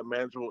docile and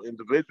manageable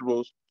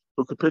individuals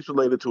who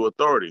capitulated to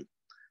authority.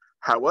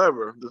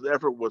 However, this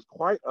effort was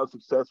quite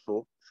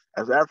unsuccessful,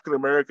 as African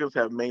Americans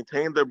have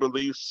maintained their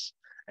beliefs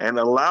and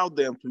allowed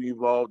them to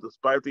evolve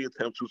despite the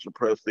attempt to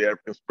suppress the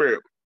African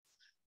spirit.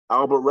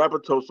 Albert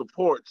Rapato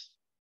supports,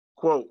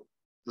 quote,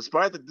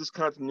 despite the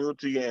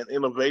discontinuity and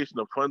innovation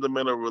of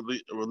fundamental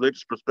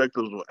religious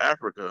perspectives of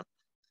Africa,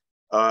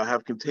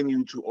 have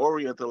continued to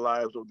orient the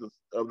lives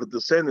of the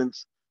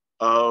descendants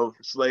of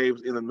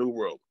slaves in the New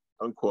World,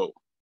 unquote.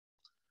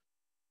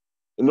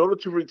 In order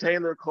to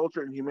retain their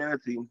culture and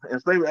humanity,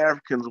 enslaved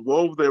Africans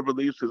wove their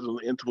belief system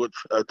into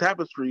a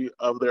tapestry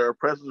of their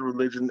oppressors'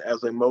 religion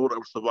as a mode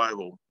of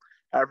survival.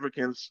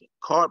 Africans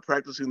caught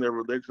practicing their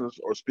religions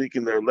or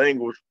speaking their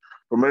language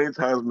were many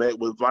times met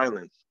with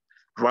violence.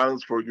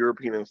 Violence for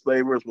European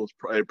enslavers was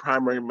a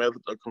primary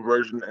method of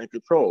conversion and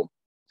control.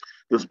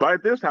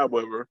 Despite this,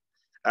 however,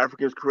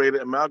 Africans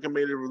created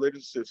amalgamated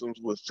religious systems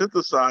which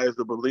synthesized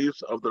the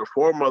beliefs of their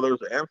foremothers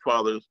and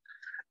fathers,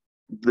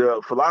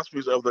 the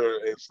philosophies of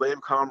their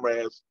enslaved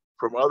comrades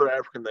from other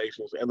African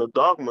nations, and the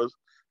dogmas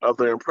of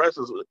their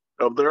oppressors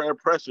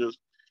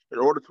in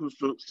order to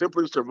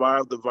simply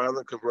survive the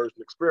violent conversion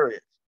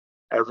experience.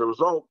 As a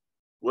result,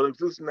 what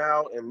exists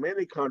now in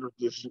many conjure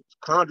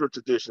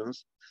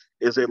traditions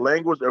is a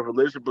language of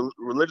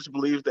religious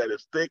belief that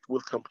is thick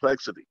with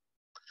complexity.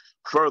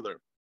 Further,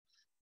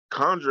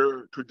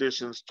 conjure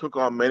traditions took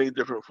on many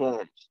different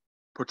forms.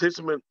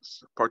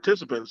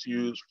 Participants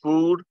used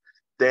food,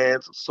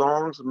 dance,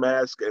 songs,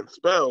 masks, and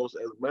spells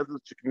as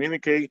methods to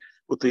communicate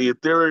with the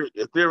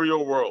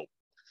ethereal world.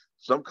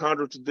 Some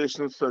conjure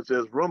traditions, such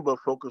as Rumba,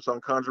 focus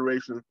on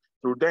conjuration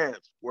through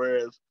dance,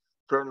 whereas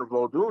certain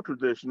Vodou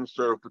traditions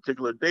serve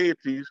particular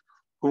deities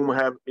whom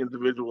have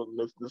individual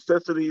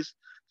necessities,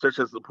 such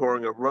as the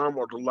pouring of rum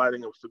or the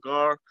lighting of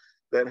cigar,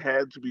 that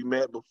had to be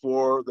met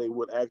before they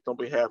would act on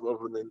behalf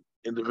of an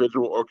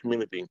individual or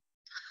community.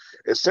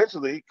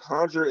 Essentially,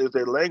 conjure is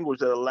a language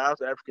that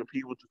allows African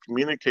people to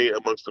communicate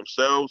amongst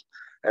themselves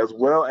as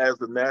well as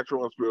the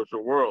natural and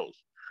spiritual worlds.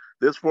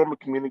 This form of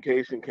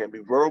communication can be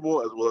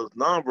verbal as well as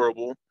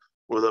nonverbal,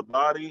 where the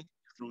body,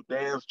 through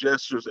dance,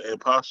 gestures,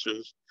 and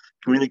postures,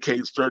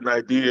 communicates certain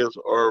ideas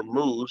or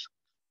moods,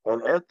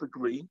 and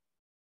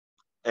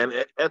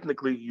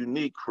ethnically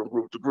unique from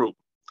group to group.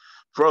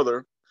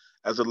 Further,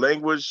 as a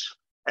language,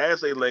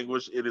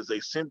 it is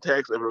a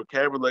syntax and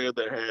vocabulary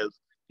that has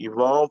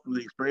evolved through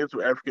the experience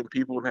of African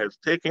people and has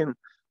taken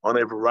on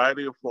a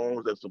variety of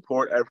forms that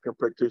support African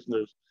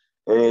practitioners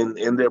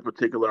in their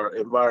particular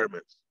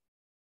environments.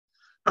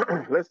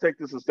 Let's take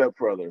this a step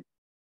further.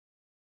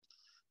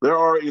 There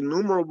are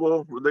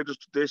innumerable religious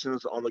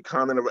traditions on the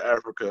continent of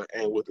Africa,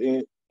 and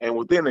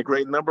within a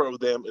great number of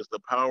them is the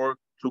power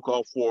to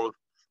call forth,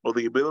 or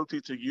the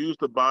ability to use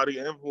the body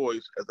and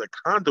voice as a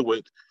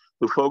conduit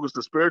to focus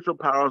the spiritual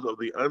powers of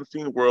the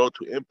unseen world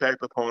to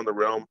impact upon the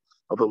realm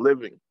of the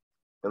living.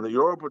 In the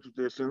Yoruba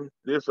tradition,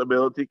 this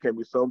ability can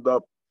be summed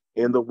up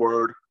in the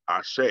word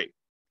Ashe.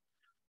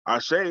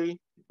 Ashe,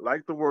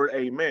 like the word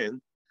Amen,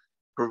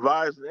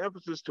 provides an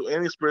emphasis to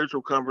any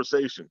spiritual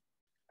conversation.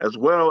 As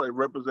well, it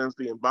represents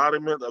the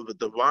embodiment of the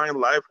divine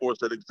life force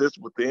that exists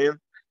within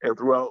and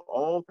throughout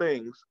all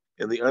things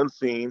in the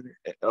unseen,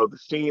 of the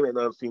seen and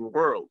unseen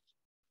worlds.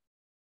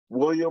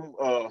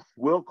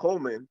 Will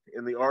Coleman,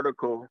 in the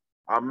article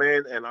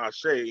Amen and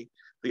Ashe,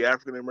 the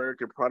African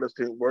American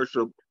Protestant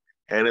worship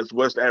and its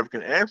West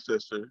African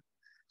ancestor,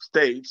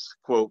 states,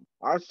 quote,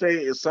 Ashe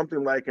is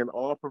something like an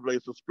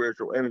all-pervasive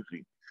spiritual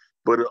energy,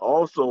 but it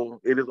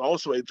is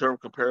also a term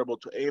comparable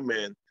to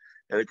Amen,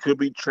 and it could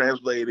be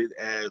translated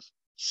as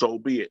so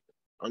be it,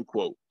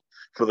 unquote.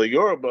 For the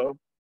Yoruba,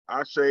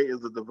 Ashe is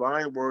the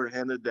divine word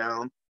handed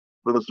down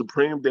from the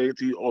supreme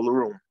deity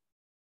Olorum.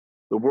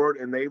 The word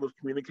enables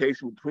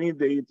communication between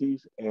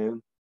deities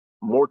and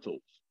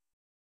mortals.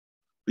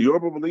 The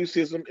Yoruba belief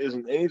system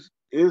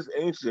is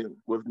ancient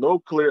with no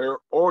clear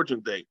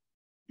origin date.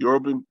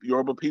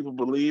 Yoruba people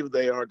believe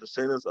they are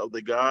descendants of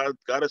the gods,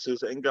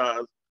 goddesses, and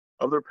gods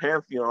of their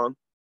pantheon,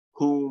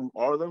 whom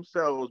are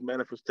themselves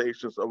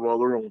manifestations of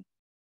Olorum.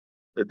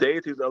 The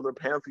deities of their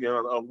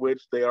pantheon, of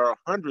which there are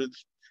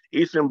hundreds,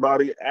 each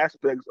embody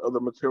aspects of the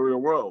material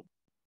world.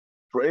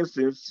 For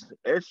instance,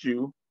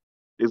 Eshu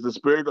is the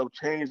spirit of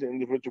change and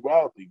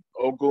individuality.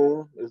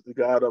 Ogun is the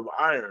god of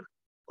iron.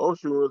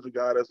 Oshun is the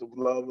goddess of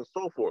love, and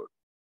so forth.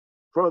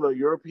 Further,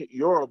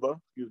 Yoruba,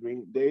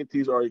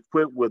 deities are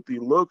equipped with the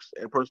looks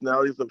and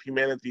personalities of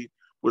humanity,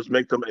 which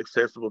make them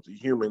accessible to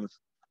humans,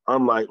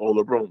 unlike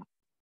Olorum.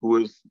 who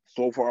is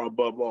so far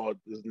above all,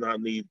 does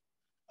not need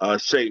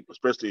shape,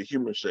 especially a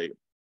human shape.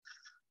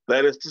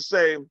 That is to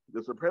say,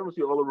 the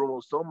supremacy of Olarum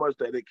is so much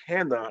that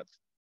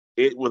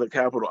it with a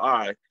capital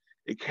I,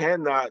 it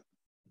cannot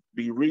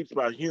be reached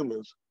by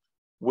humans,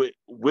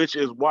 which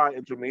is why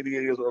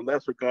intermediaries or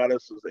lesser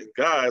goddesses and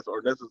gods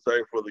are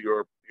necessary for the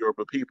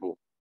Yoruba people.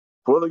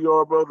 For the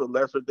Yoruba, the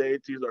lesser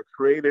deities are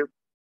created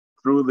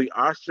through the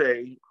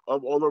Ashe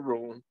of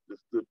Olarum,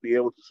 just to be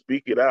able to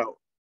speak it out,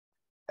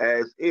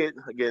 as it,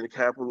 again,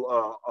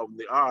 capital of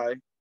the I,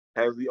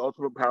 has the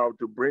ultimate power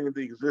to bring into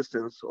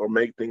existence or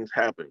make things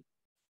happen.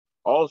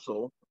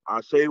 Also,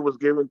 Ashe was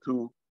given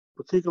to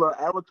particular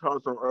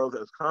avatars on Earth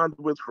as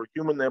conduits for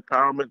human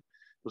empowerment,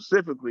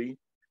 specifically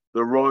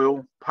the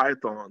royal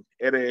python,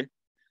 Ere,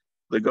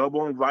 the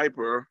Gabon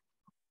viper.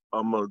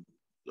 I'm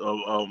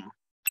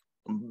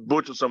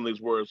butcher some of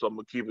these words, so I'm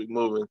gonna keep it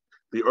moving.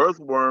 The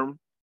earthworm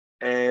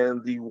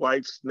and the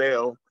white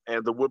snail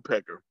and the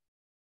woodpecker.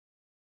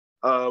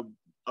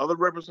 Other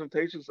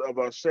representations of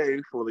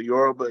Ashe for the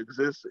Yoruba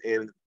exist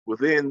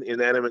within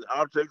inanimate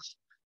objects,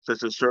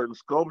 such as certain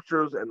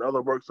sculptures and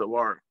other works of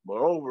art.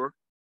 Moreover,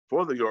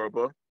 for the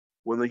Yoruba,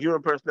 when the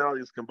human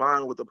personality is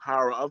combined with the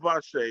power of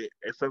Ashe,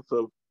 a sense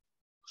of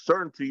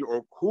certainty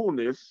or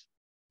coolness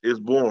is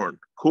born.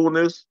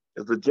 Coolness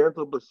is the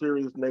gentle but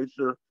serious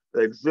nature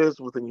that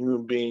exists within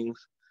human beings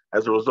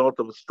as a result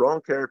of a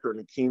strong character and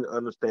a keen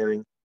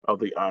understanding of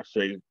the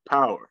Ashe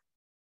power.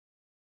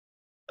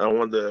 I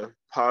wanted to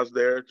pause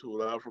there to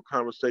allow for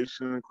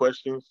conversation and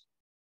questions.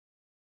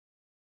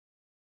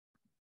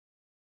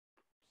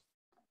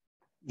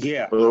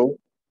 Yeah. Hello?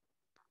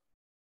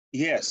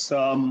 Yes.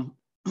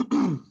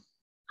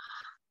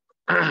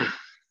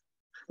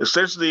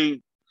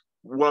 Essentially,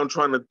 what I'm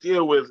trying to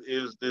deal with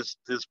is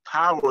this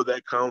power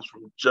that comes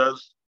from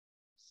just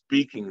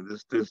speaking,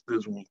 this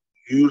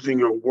using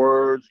your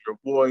words, your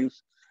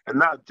voice, and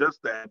not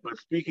just that, but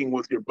speaking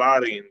with your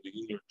body and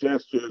your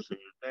gestures and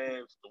your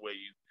dance, the way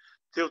you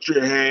tilt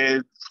your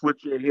head,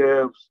 switch your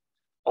hips.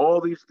 All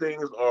these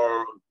things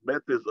are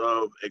methods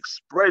of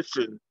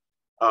expression,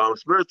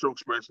 spiritual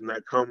expression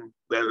that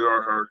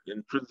are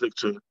intrinsic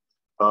to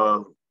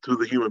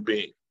the human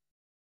being.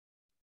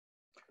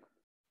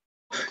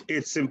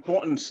 It's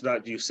important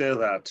that you say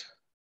that,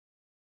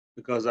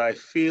 because I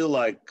feel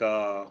like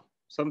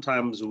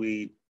sometimes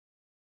we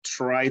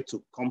try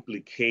to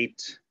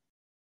complicate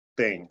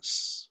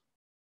things.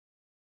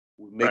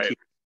 We make it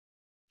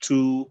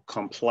too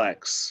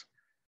complex.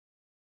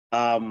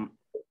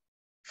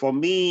 For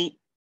me,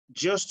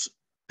 just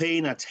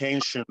paying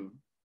attention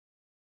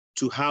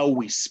to how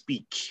we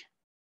speak.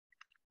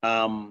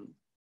 And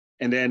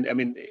then, I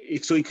mean,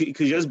 it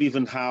could just be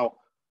even how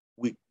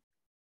we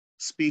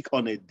speak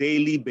on a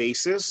daily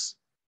basis.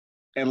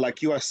 And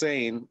like you are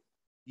saying,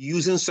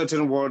 using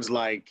certain words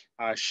like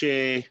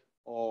ashe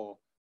or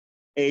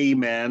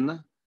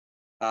amen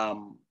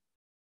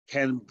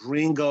can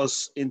bring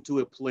us into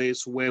a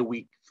place where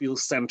we feel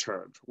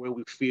centered, where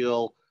we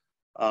feel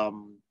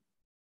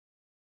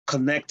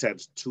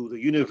connected to the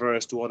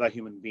universe, to other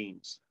human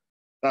beings.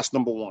 That's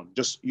number one,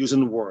 just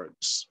using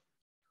words.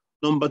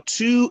 Number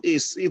two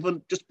is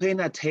even just paying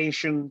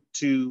attention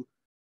to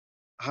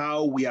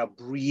how we are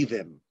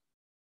breathing.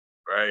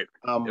 Right.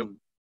 Yep.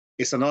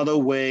 It's another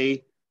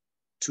way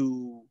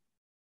to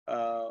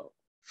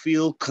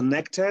feel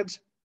connected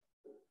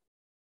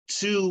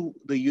to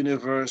the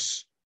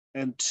universe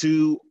and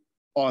to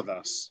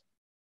others.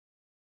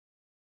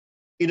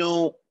 You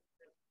know,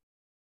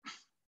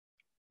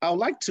 I would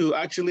like to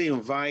actually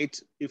invite,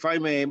 if I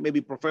may,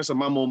 maybe Professor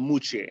Mamo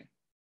Muche,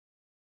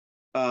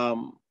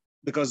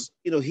 because,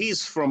 you know,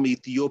 he's from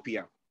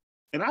Ethiopia.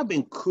 And I've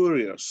been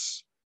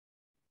curious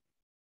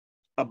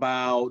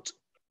about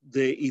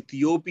the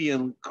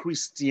Ethiopian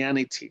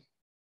Christianity.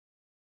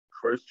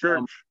 First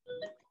church.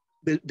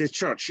 The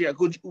church, yeah.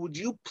 Would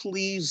you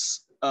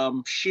please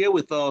share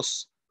with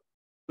us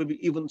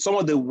maybe even some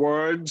of the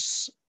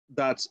words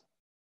that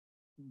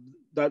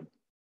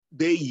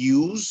they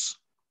use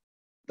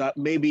that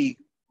may be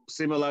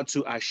similar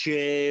to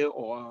ashe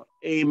or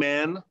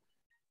amen,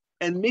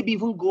 and maybe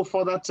even go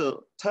further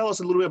to tell us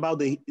a little bit about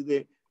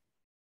the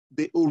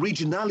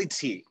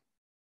originality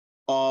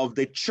of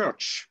the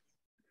church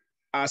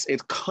as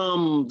it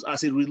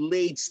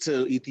relates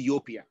to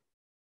Ethiopia.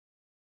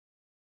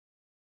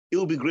 It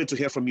would be great to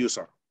hear from you,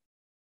 sir.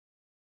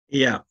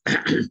 Yeah,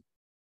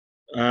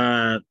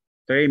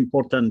 very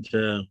important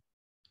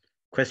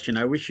question.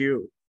 I wish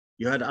you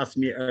had asked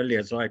me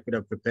earlier so I could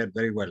have prepared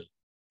very well.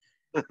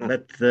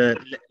 But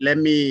let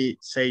me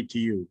say to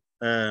you,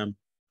 in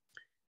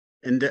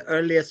the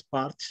earliest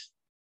part,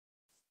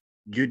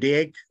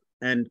 Judaic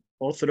and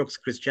Orthodox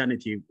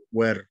Christianity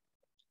were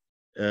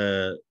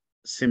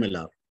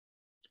similar,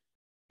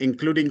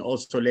 including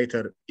also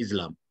later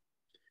Islam.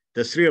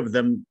 The three of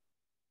them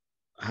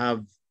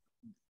have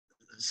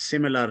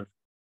similar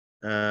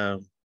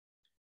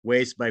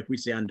ways by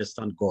which they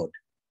understand God.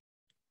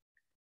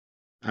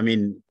 I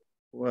mean,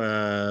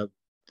 there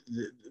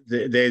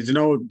is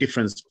no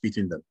difference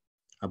between them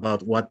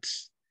about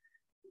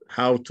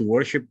how to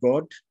worship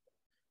God,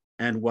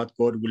 and what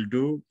God will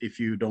do if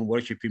you don't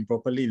worship him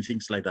properly and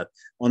things like that.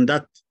 On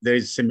that, there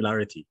is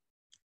similarity.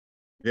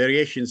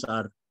 Variations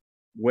are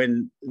when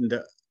in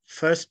the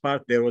first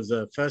part, there was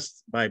a first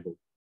Bible,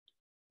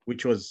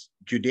 which was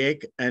Judaic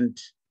and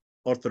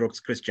Orthodox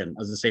Christian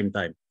at the same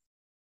time.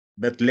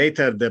 But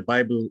later the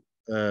Bible,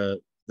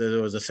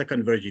 there was a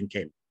second version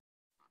came,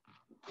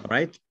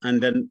 right?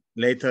 And then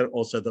later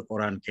also the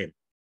Quran came,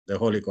 the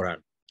Holy Quran.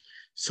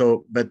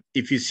 So, but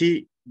if you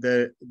see,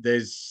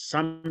 there's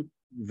some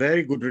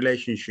very good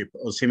relationship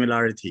or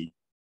similarity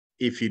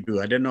if you do.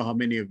 I don't know how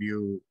many of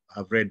you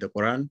have read the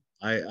Quran.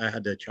 I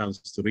had a chance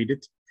to read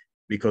it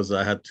because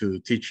I had to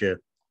teach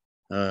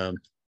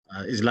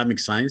Islamic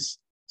science,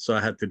 so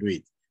I had to do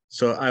it.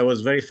 So I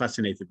was very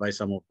fascinated by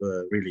some of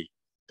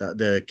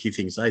the key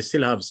things. I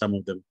still have some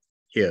of them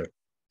here.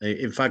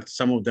 In fact,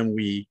 some of them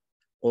we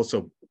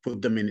also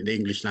put them in the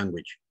English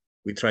language.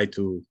 We try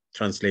to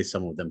translate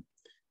some of them,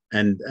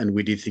 and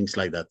we did things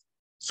like that.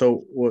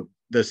 So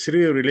the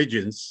three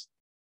religions,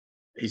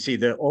 you see,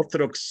 the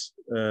Orthodox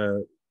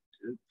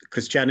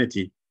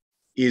Christianity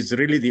is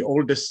really the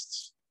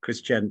oldest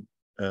Christian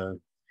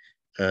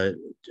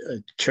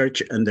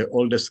church and the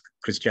oldest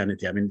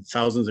Christianity. I mean,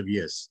 thousands of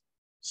years.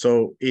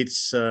 So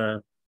it's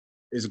got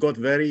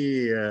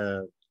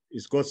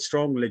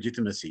strong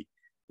legitimacy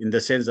in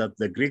the sense that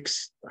the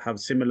Greeks have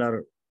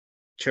similar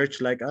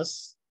church like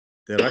us.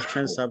 The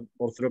Russians have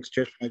Orthodox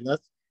church like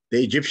that.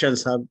 The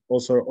Egyptians have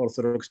also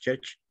Orthodox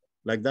church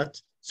like that.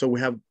 So we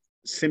have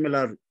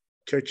similar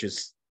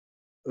churches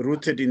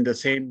rooted in the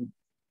same,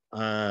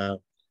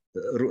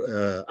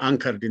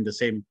 anchored in the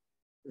same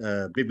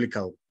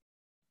biblical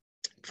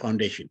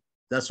foundation.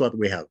 That's what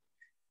we have.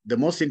 The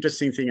most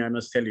interesting thing I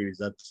must tell you is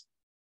that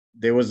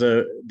there was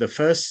the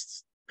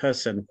first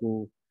person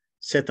who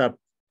set up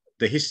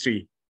the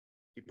history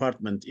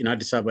department in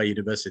Addis Ababa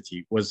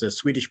University was a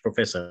Swedish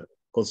professor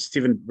called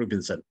Stephen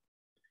Rubinson.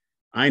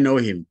 I know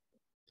him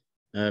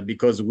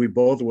because we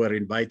both were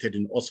invited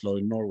in Oslo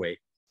in Norway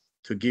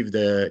to give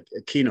the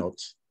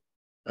keynote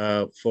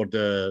for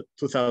the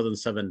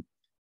 2007,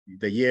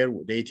 the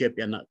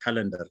Ethiopian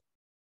calendar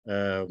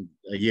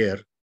year,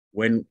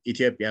 when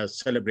Ethiopia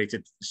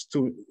celebrated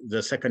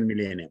the second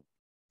millennium.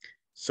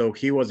 So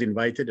he was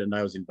invited and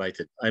I was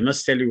invited. I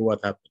must tell you what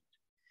happened.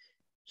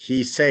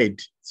 He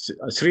said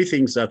three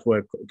things that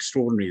were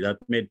extraordinary that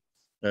made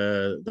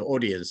the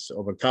audience,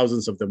 over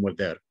thousands of them were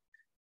there.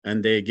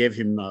 And they gave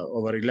him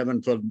over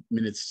 11, 12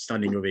 minutes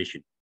standing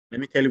ovation.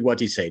 Let me tell you what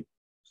he said.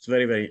 It's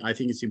very, very, I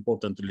think it's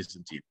important to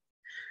listen to him.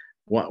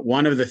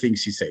 One of the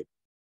things he said,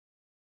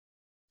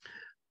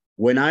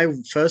 when I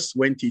first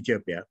went to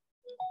Ethiopia,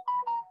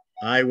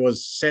 I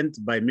was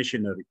sent by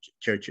missionary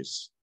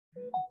churches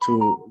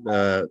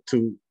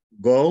to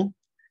go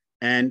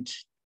and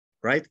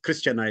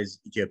Christianize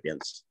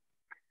Ethiopians.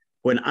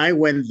 When I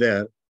went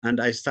there and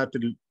I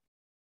started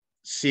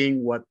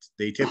seeing what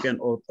the Ethiopian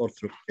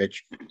Orthodox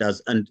Church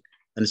does and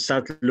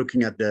started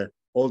looking at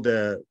all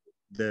the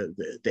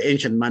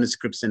ancient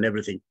manuscripts and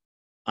everything,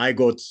 I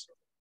got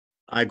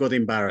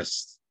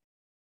embarrassed.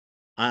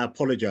 I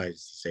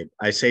apologized.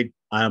 I said,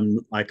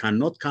 I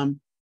cannot come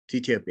to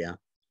Ethiopia,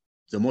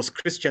 the most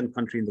Christian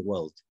country in the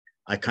world.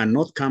 I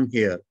cannot come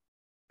here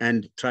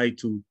and try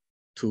to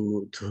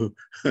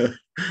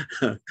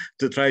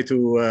try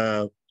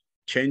to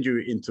change you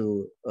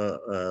into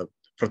a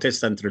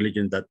Protestant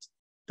religion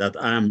that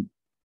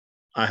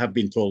I have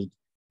been told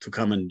to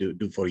come and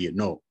do for you.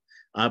 No,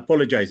 I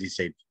apologize, he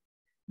said.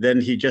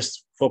 Then he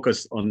just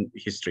focused on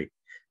history.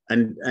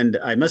 And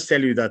I must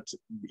tell you that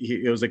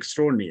it was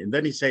extraordinary. And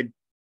then he said,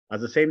 at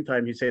the same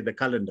time, he said the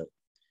calendar,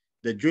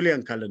 the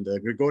Julian calendar,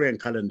 the Gregorian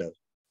calendar,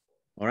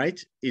 all right,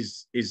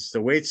 is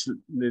the way it's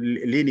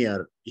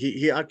linear.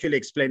 He actually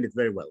explained it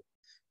very well.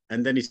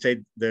 And then he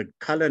said the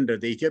calendar,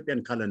 the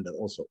Ethiopian calendar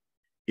also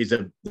is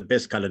the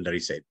best calendar, he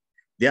said.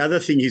 The other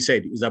thing he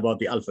said is about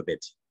the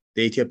alphabet,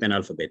 the Ethiopian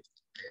alphabet.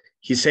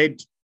 He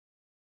said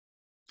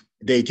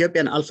the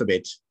Ethiopian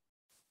alphabet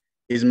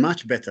is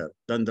much better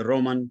than the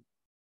Roman,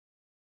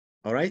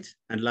 all right,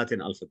 and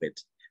Latin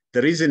alphabet.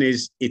 The reason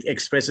is it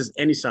expresses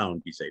any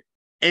sound, he said,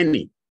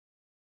 any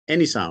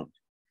sound.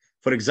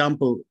 For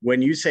example,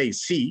 when you say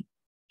C,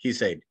 he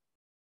said,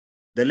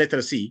 the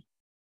letter C,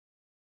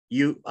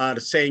 you are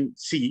saying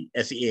C,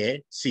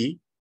 S-E-A, C,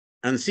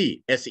 and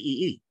C,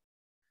 S-E-E.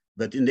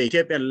 But in the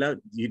Ethiopian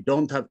language, you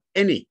don't have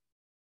any.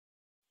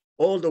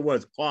 All the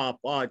words, pa,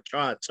 pa,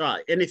 cha, cha,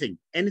 anything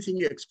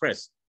you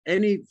express,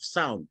 any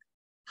sound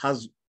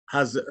has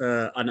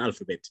an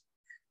alphabet.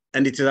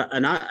 And it is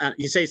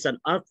he says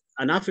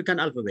an African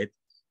alphabet.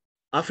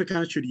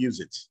 Africans should use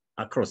it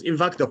across. In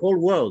fact, the whole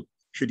world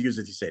should use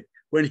it, he said.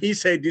 When he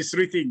said these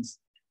three things,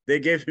 they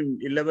gave him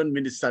 11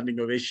 minutes standing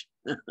ovation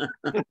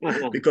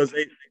because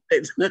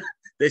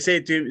they say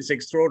to him, it's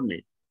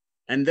extraordinary.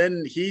 And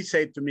then he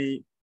said to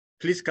me,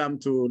 please come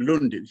to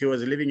Lund. He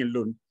was living in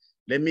Lund.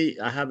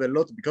 I have a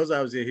lot, because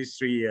I was a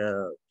history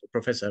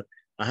professor,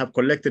 I have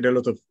collected a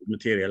lot of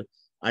material.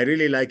 I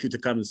really like you to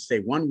come and stay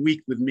 1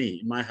 week with me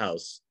in my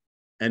house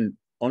and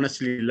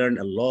honestly learned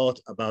a lot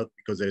about,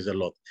 because there is a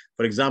lot.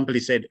 For example, he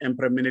said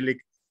Emperor Menelik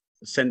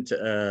sent,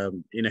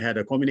 had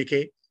a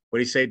communique where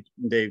he said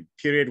in the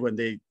period when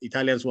the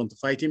Italians want to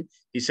fight him,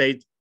 he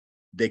said,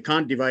 they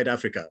can't divide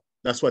Africa.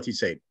 That's what he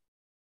said.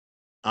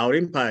 Our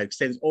empire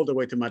extends all the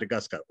way to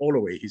Madagascar, all the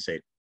way, he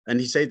said. And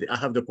he said, I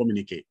have the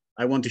communique.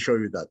 I want to show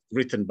you that,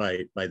 written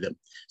by them.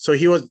 So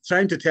he was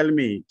trying to tell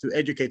me, to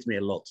educate me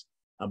a lot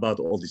about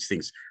all these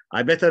things.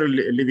 I better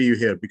leave you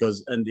here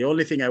because, and the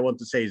only thing I want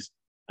to say is,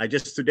 I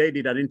just today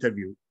did an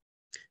interview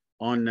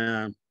on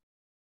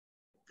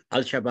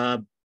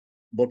Al-Shabaab,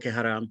 Boko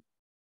Haram,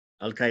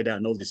 Al-Qaeda,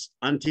 and all this.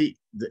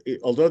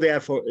 Although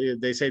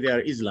they say they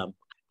are Islam,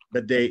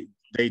 but they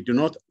do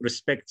not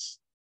respect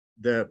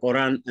the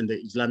Quran and the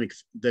Islamic,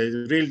 they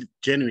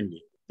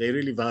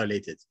really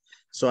violate it.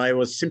 So I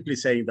was simply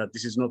saying that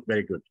this is not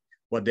very good,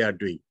 what they are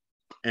doing.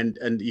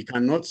 And you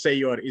cannot say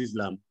you are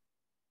Islam,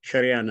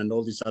 Sharia, and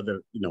all this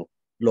other,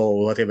 law,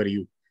 whatever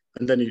and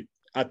then you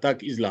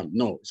attack Islam.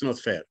 No, it's not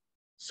fair.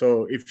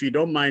 So if you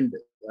don't mind,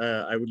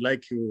 I would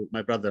like you,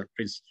 my brother,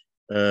 Prince,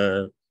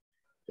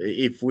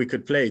 if we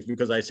could play it,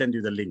 because I send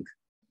you the link.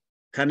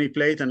 Can you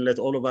play it and let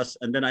all of us,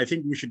 and then I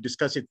think we should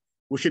discuss it.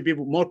 We should be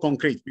more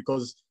concrete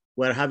because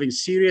we're having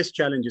serious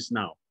challenges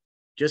now.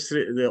 Just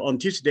on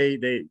Tuesday,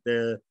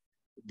 the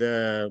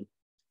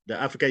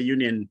Africa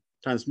Union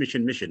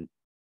transmission mission,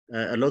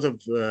 a lot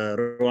of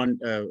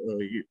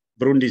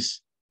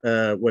Burundis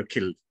were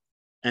killed,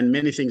 and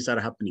many things are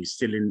happening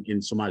still in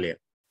Somalia.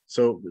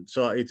 So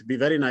it'd be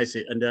very nice.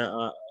 And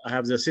I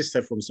have the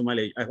sister from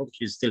Somalia. I hope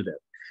she's still there.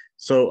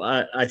 So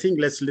I think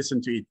let's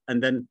listen to it,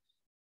 and then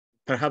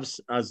perhaps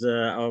as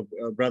our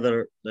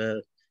brother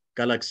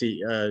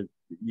Galaxy,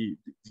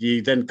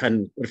 you then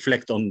can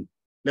reflect on.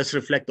 Let's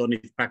reflect on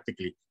it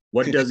practically.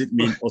 What does it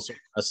mean also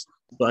as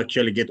to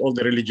actually get all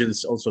the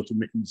religions also to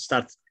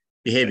start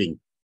behaving?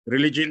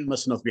 Religion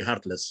must not be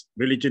heartless.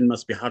 Religion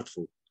must be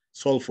heartful,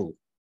 soulful.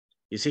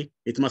 You see,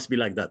 it must be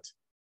like that.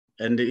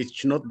 And it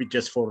should not be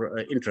just for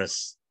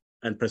interests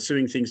and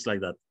pursuing things like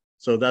that.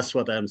 So that's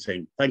what I'm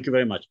saying. Thank you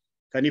very much.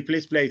 Can you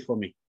please play it for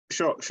me?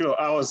 Sure.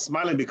 I was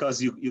smiling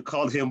because you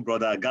called him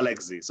Brother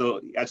Galaxy.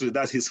 So actually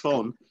that's his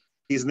phone.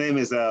 His name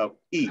is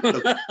E.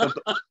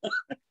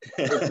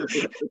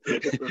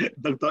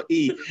 Dr.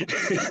 E.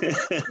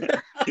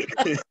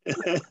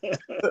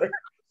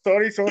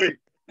 Sorry.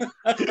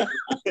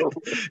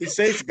 It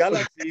says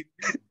Galaxy.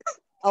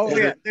 Oh,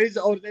 yeah, there's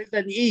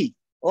an E.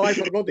 Oh, I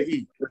forgot the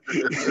E.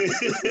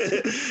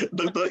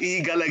 Dr.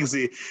 E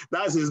Galaxy.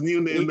 That's his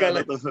new name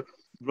now,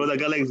 Brother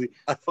Galaxy.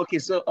 Okay,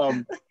 so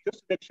just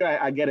to make sure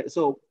I get it.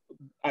 So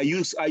are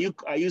you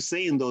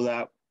saying though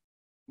that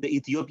the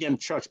Ethiopian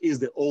church is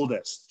the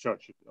oldest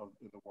church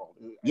in the world?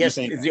 Yes,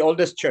 it's the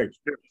oldest church.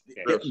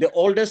 Okay. The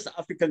oldest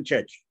African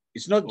church.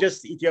 It's not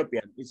just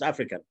Ethiopian, it's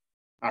African.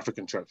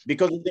 African church.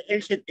 Because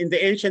in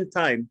the ancient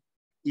time,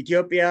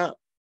 Ethiopia,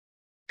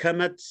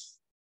 Kemet,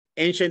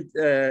 ancient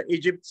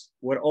Egypt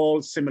were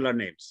all similar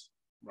names.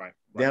 Right.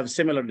 They have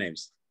similar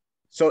names.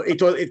 So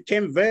it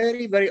came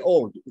very, very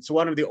old. It's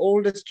one of the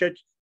oldest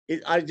church.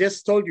 I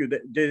just told you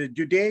that the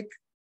Judaic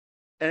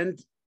and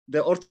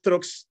the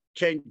Orthodox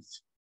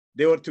changed.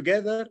 They were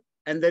together,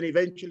 and then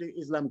eventually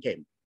Islam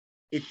came.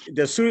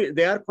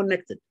 They are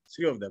connected,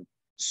 three of them.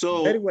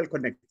 So very well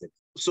connected.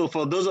 So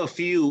for those of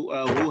you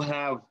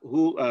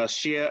who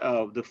share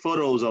the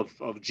photos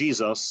of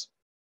Jesus,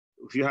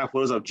 if you have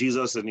photos of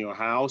Jesus in your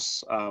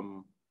house,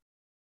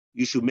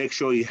 you should make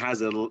sure he has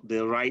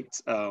the right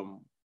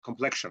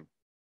complexion.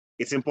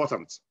 It's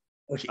important.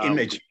 Okay,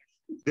 image.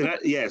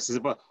 Yes, it's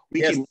important.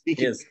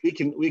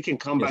 We can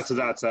come back to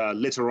that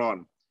later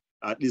on.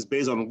 At least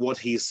based on what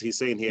he's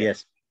saying here.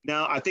 Yes.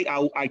 Now, I think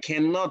I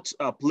cannot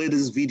play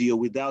this video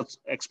without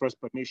express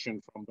permission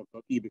from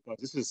Dr. E, because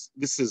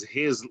this is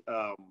his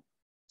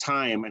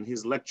time and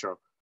his lecture.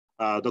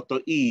 Dr.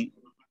 E,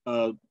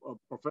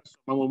 Professor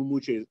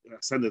Mamumuche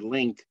sent a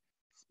link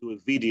to a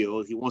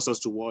video he wants us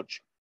to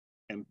watch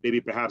and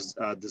maybe perhaps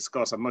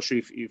discuss. I'm not sure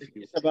if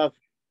it's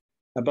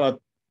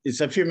about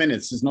it's a few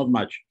minutes. It's not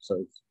much.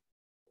 So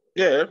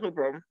yeah, no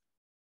problem.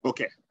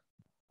 Okay.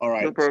 All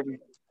right. No problem.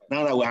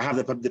 Now that I have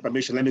the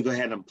permission, let me go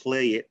ahead and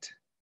play it.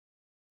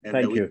 And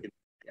thank you.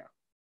 Yeah.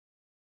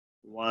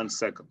 1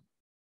 second.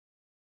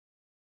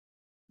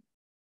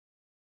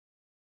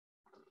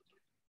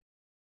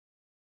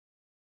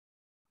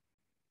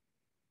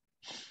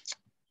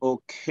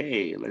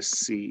 Okay, let's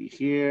see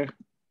here.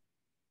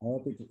 I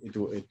hope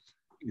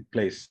it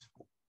plays.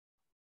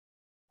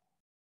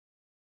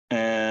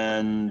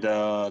 And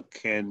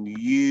can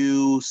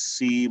you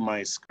see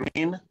my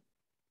screen?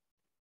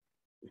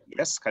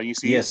 Yes, can you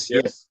see it?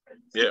 Yes.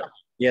 Yeah.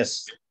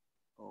 Yes.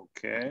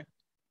 Okay.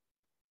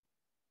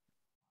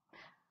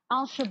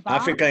 Al-Shabaab,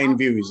 Africa in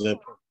View is a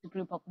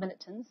group of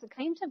militants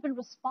claimed to have been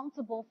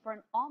responsible for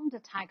an armed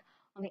attack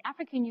on the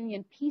African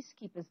Union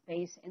peacekeepers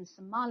base in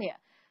Somalia.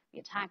 The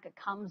attack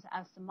comes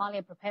as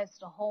Somalia prepares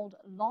to hold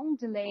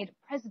long-delayed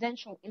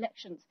presidential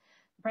elections.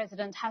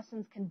 President has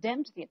since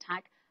condemned the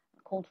attack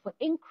and called for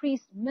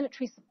increased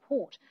military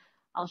support.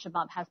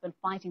 Al-Shabaab has been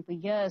fighting for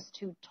years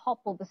to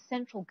topple the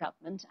central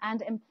government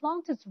and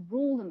implant its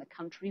rule in the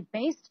country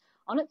based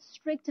on its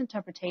strict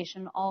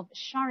interpretation of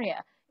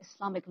Sharia,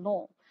 Islamic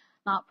law.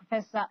 Now,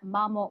 Professor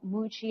Mamo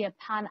Muchi, a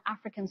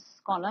Pan-African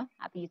scholar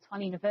at the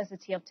Tshwane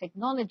University of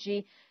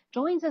Technology,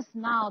 joins us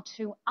now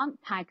to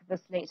unpack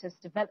this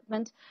latest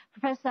development.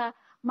 Professor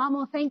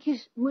Mamo,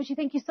 Muchi,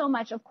 thank you so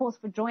much, of course,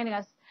 for joining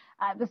us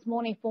this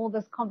morning for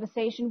this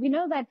conversation. We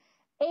know that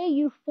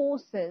AU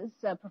forces,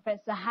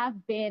 Professor,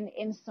 have been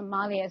in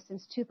Somalia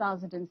since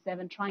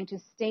 2007, trying to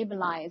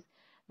stabilize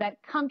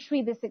that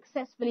country. They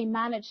successfully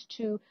managed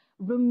to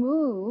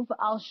remove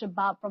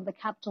Al-Shabaab from the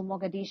capital,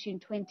 Mogadishu, in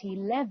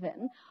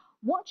 2011.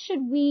 What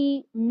should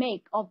we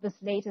make of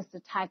this latest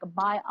attack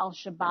by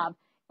Al-Shabaab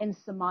in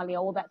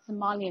Somalia, or that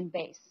Somalian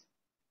base?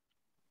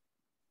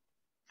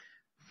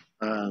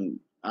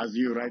 As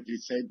you rightly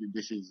said,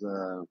 this is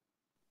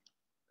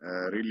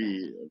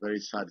really a very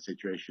sad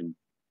situation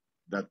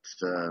that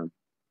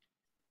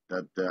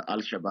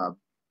Al-Shabaab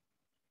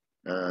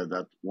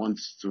that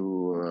wants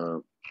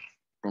to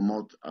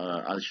promote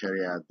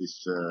Al-Sharia,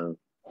 this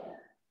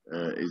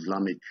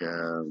Islamic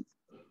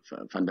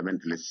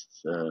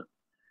fundamentalist,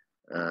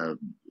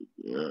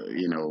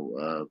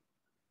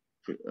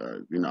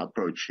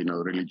 approach,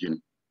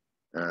 religion.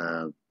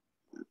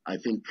 I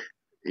think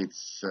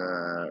it's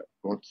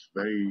got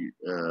very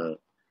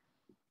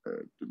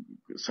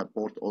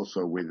support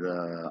also with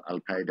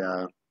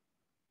Al-Qaeda,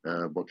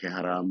 Boko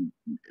Haram.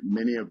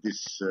 Many of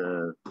these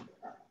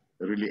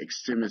really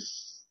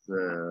extremist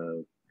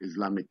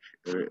Islamic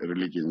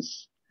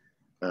religions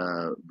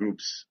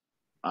groups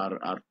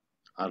are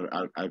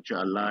actually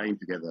allying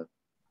together,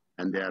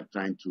 and they are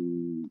trying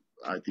to.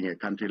 I think a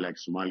country like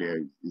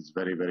Somalia is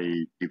very,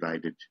 very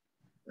divided.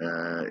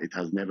 It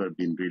has never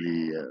been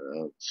really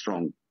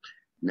strong,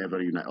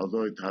 never united.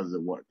 Although it has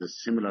the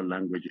similar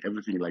language,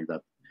 everything like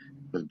that,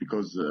 but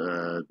because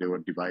they were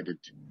divided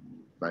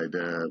by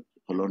the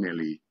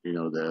colonially,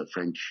 the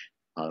French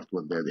part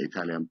was there, the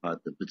Italian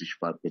part, the British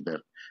part was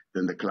there,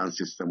 then the clan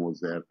system was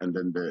there, and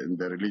then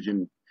the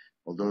religion,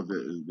 although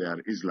they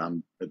are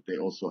Islam, but they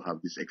also have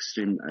these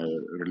extreme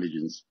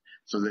religions.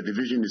 So the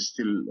division is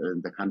still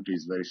in the country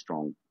is very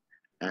strong,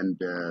 and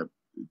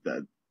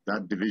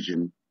that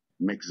division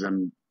makes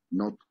them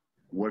not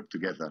work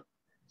together.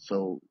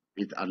 So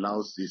it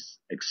allows these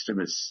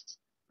extremists,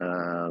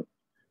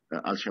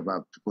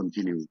 Al-Shabaab, to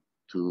continue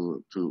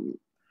to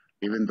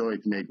even though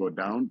it may go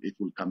down, it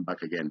will come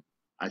back again.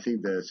 I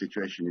think the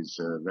situation is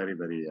very,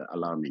 very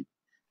alarming.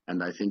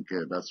 And I think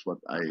that's what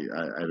I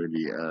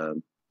really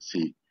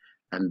see.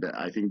 And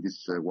I think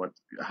this what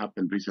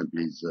happened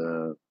recently is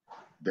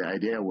the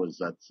idea was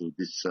that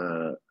this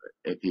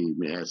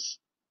APMS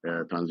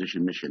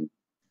transition mission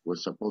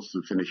was supposed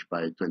to finish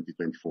by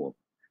 2024.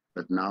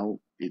 But now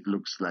it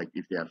looks like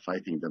if they are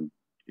fighting them,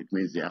 it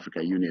means the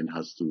African Union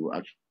has to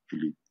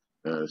actually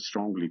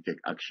strongly take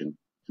action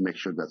to make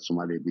sure that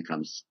Somalia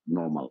becomes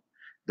normal.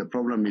 The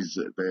problem is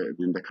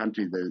in the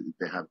country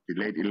they have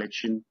delayed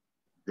election.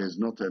 There's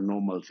not a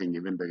normal thing.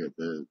 Even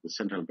the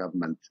central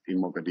government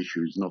in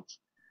Mogadishu is not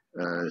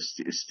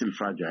is still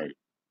fragile.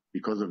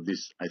 Because of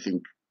this, I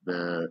think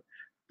the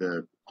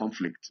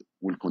conflict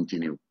will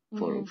continue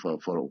for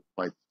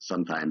quite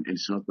some time.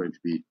 It's not going to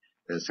be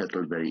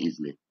settled very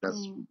easily.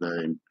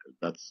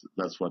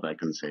 That's what I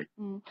can say.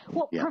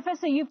 Well, yeah.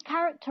 Professor, you've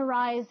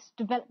characterized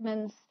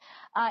developments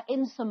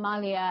in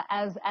Somalia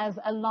as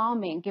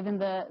alarming, given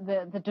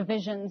the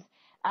divisions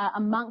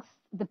amongst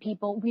the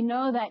people. We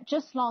know that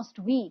just last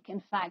week,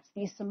 in fact,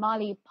 the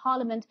Somali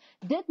parliament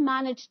did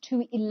manage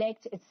to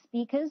elect its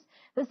speakers.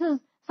 This is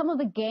some of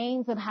the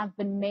gains that have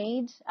been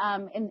made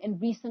in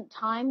recent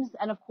times.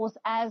 And of course,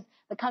 as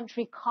the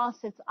country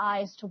casts its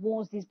eyes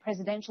towards these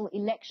presidential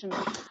elections,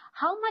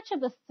 how much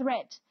of a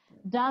threat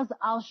does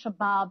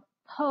Al-Shabaab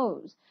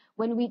pose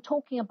when we're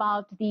talking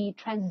about the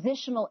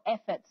transitional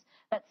efforts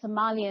that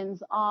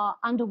Somalians are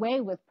underway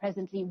with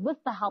presently with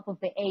the help of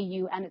the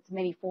AU and its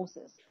many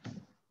forces?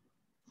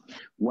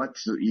 What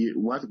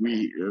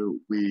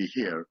we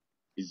hear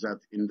is that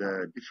in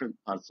the different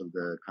parts of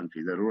the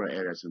country, the rural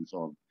areas and so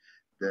on,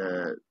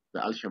 the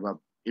Al-Shabaab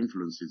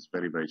influence is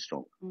very, very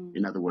strong.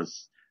 In other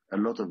words, a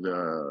lot of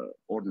the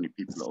ordinary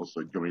people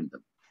also join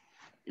them.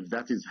 If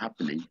that is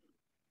happening,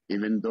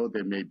 even though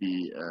there may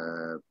be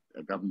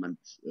a government,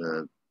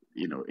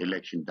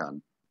 election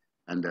done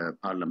and a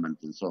parliament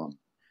and so on,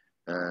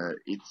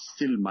 it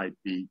still might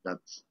be that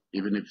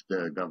even if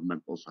the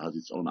government also has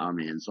its own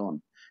army and so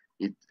on,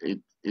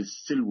 it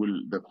still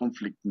will, the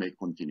conflict may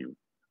continue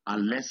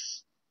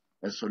unless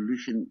a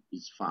solution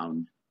is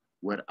found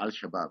where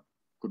Al-Shabaab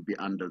could be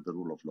under the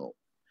rule of law.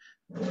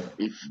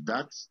 If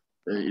that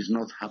is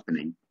not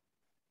happening,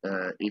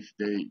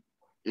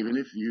 even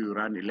if you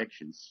run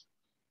elections,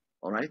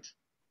 all right,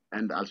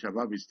 and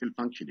Al-Shabaab is still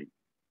functioning,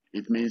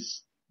 it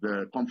means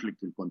the conflict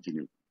will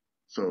continue.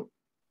 So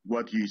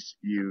what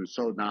you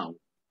saw now,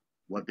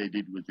 what they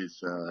did with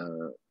this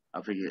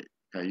African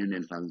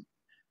Union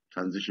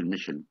transition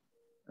mission,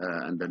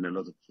 and then a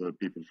lot of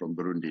people from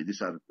Burundi,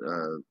 these are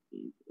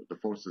the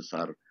forces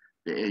are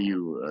The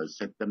AU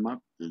set them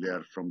up. They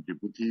are from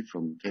Djibouti,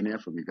 from Kenya,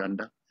 from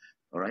Uganda,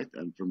 all right,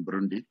 and from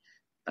Burundi.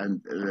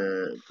 And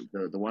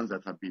the ones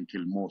that have been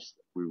killed most,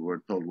 we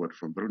were told, were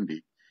from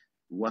Burundi.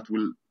 What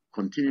will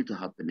continue to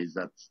happen is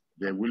that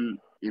there will,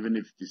 even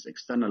if this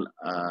external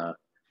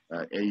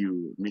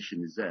AU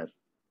mission is there,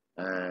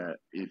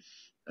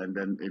 and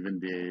then even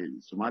the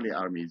Somali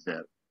army is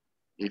there,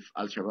 if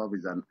Al-Shabaab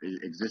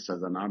exists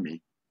as an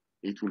army,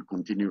 it will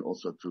continue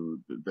also to,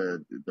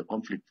 the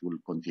conflict will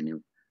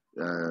continue.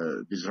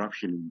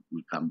 Disruption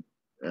will come,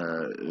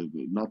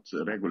 not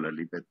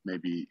regularly, but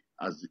maybe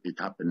as it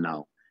happened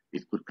now,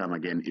 it could come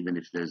again, even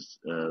if there's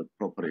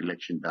proper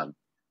election done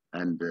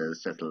and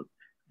settled.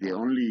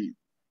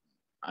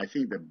 I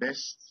think the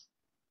best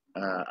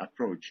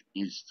approach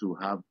is to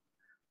have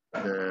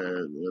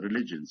the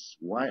religions.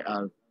 Why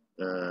are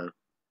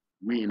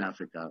we in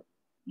Africa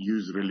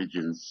use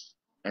religions,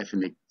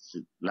 ethnic,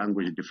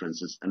 language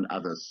differences, and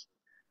others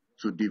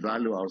to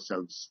devalue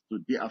ourselves, to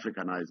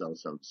de-Africanize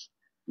ourselves?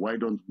 Why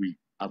don't we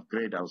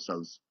upgrade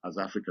ourselves as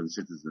African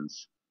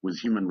citizens with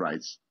human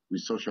rights,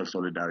 with social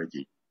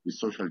solidarity, with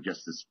social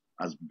justice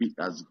as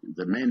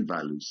the main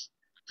values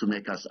to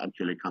make us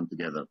actually come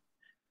together?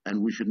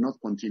 And we should not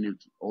continue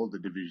all the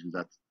divisions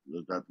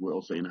that were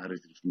also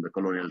inherited from the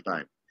colonial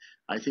time.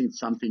 I think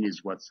something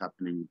is what's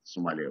happening with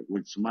Somalia.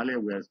 With Somalia,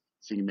 we are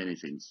seeing many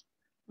things.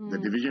 The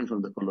division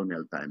from the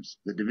colonial times,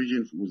 the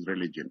division with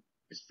religion,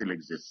 it still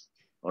exists.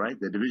 All right,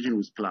 the division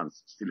with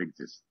clans still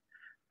exists,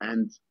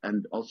 and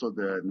also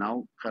the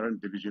now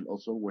current division.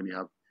 Also, when you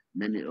have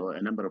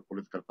a number of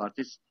political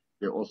parties,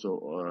 they also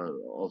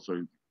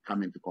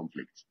come into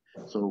conflict.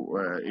 So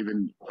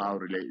even power,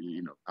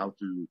 how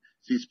to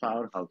seize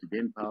power, how to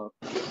gain power,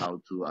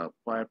 how to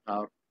acquire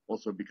power,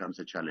 also becomes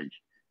a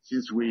challenge.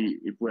 Since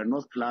if we're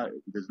not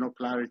there's no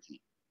clarity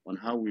on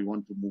how we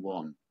want to move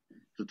on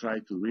to try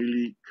to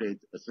really create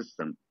a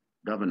system,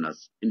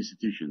 governance,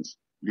 institutions,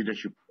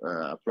 leadership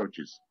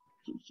approaches,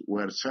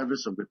 where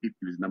service of the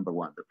people is number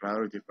one, the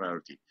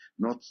priority,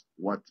 not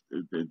what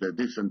the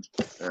different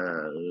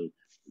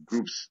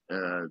groups,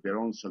 their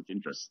own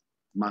self-interest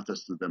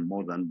matters to them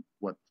more than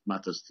what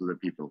matters to the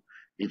people.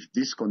 If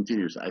this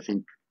continues, I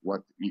think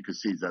what you could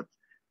see is that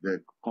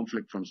the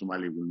conflict from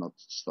Somalia will not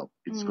stop.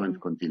 It's going to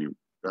continue.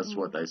 That's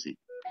what I see.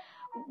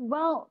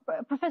 Well,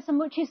 Professor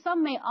Muchi,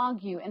 some may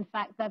argue, in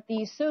fact, that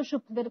the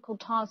social-political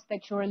task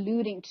that you're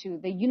alluding to,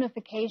 the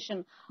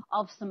unification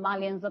of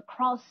Somalians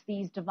across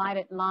these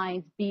divided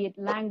lines, be it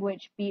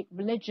language, be it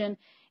religion,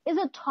 is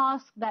a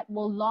task that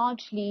will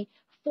largely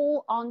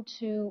fall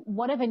onto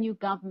whatever new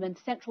government,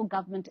 central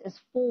government is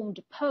formed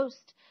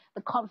post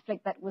the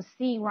conflict that we're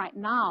seeing right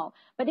now.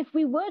 But if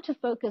we were to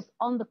focus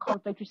on the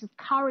conflict, which is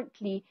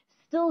currently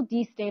still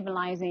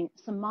destabilizing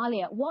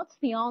Somalia, what's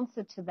the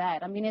answer to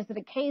that? I mean, is it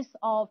a case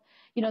of,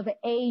 the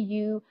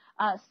AU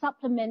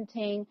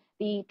supplementing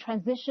the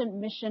transition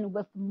mission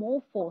with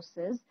more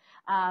forces,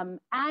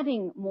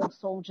 adding more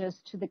soldiers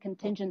to the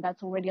contingent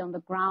that's already on the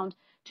ground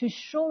to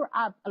shore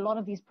up a lot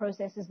of these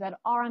processes that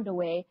are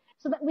underway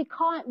so that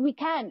we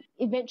can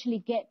eventually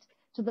get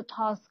to the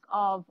task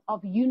of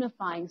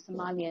unifying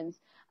Somalians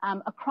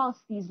across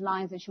these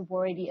lines that you've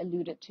already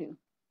alluded to?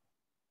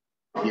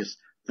 Yes,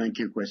 thank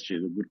you.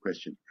 Good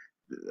question.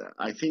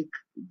 I think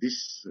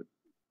this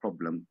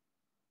problem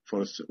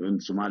in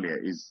Somalia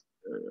is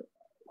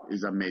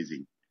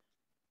amazing.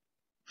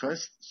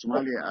 First,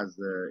 Somalia,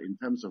 in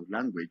terms of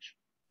language,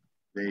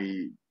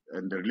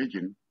 and the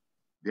religion,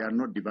 they are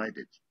not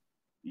divided.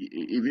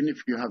 Even if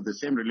you have the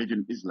same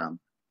religion, Islam,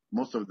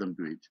 most of them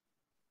do it.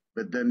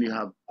 But then you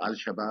have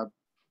Al-Shabaab,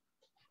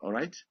 all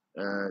right,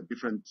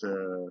 different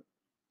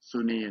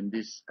Sunni and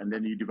this, and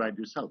then you divide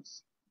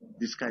yourselves.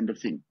 This kind of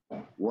thing.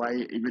 Why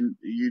even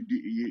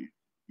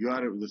you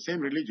are the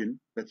same religion,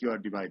 but you are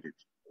divided.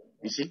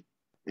 You see,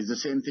 it's the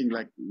same thing.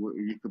 Like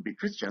you could be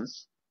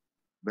Christians,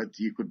 but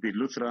you could be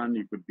Lutheran,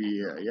 you could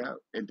be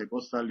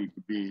Pentecostal, you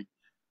could be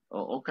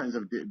all kinds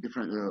of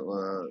different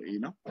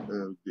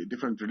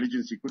different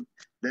religions.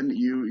 Then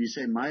you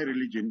say my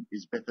religion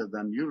is better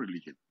than your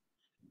religion.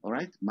 All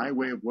right, my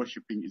way of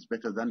worshiping is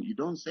better than. You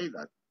don't say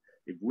that.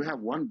 If we have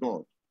one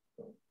God,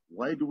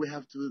 why do we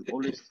have to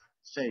always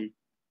say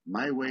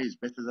my way is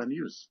better than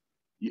yours?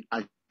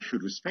 I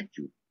should respect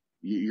you,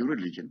 your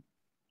religion.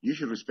 You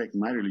should respect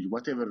my religion,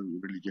 whatever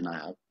religion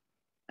I have.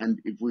 And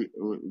if we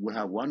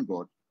have one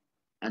God,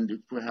 and if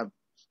we have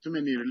too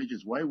many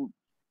religions, why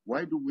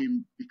do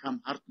we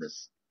become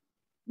heartless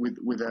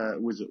with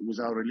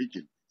our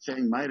religion,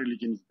 saying my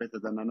religion is better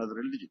than another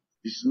religion?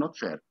 This is not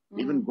fair.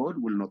 Even God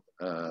will not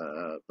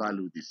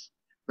value this.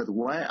 But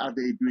why are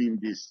they doing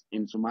this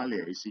in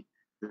Somalia? You see,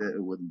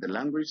 the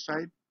language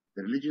side,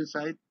 the religion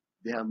side,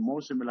 they have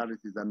more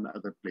similarities than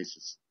other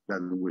places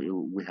than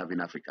we have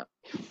in Africa.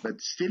 But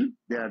still,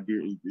 there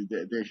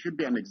should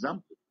be an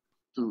example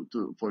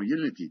for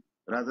unity.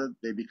 Rather,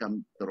 they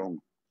become the wrong.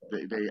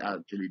 They are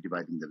actually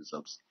dividing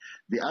themselves.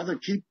 The other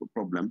key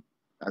problem,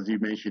 as you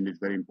mentioned, is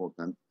very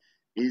important,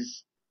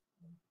 is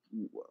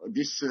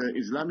this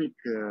Islamic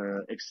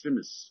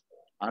extremists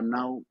are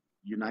now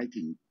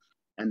uniting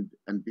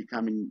and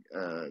becoming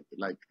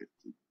like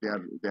they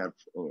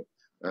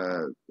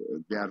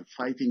are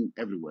fighting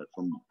everywhere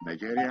from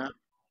Nigeria,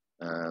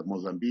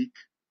 Mozambique.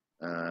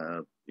 They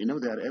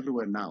are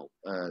everywhere now.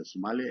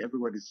 Somalia,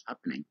 everywhere is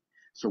happening.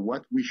 So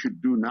what we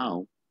should do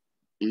now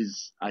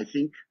is, I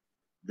think,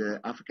 the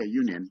Africa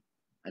Union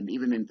and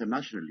even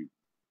internationally,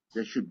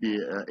 there should be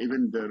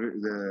even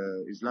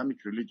the Islamic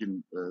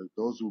religion,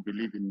 those who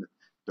believe in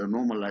the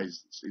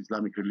normalized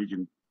Islamic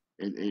religion,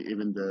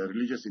 even the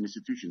religious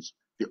institutions,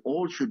 they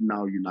all should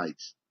now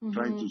unite,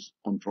 trying to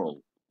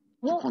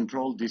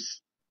control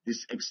this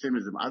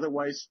extremism.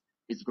 Otherwise,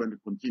 it's going to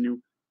continue.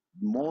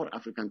 More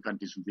African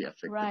countries will be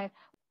affected. Right.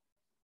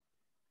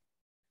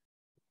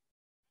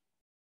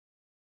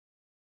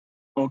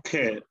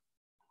 Okay.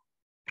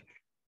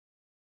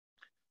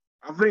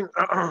 I think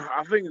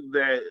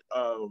that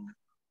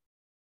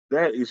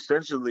that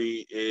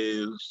essentially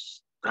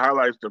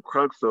highlights the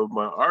crux of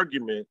my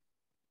argument.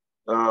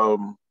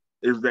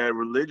 Is that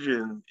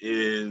religion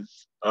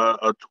is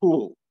a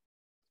tool.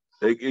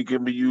 It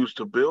can be used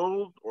to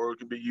build, or it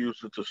can be used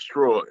to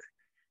destroy.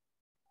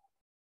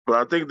 But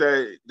I think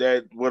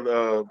that what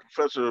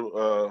Professor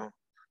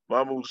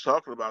Mahmoud's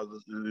talking about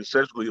is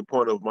essentially the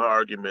point of my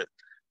argument,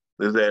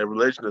 is that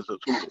religion is a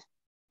tool.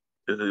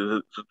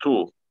 It's a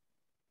tool.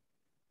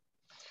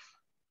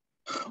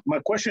 My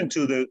question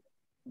to the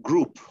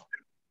group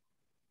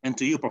and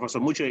to you,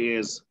 Professor Muche,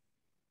 is,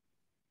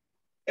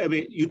 I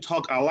mean,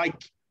 I like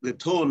the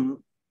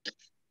tone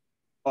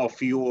of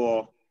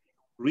your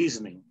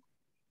reasoning.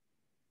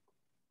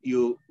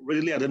 You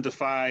really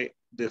identify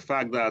the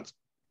fact that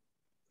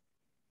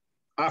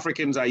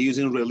Africans are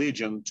using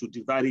religion to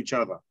divide each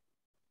other.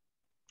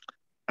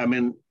 I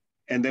mean,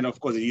 and then of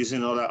course they're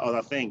using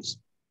other things.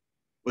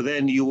 But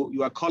then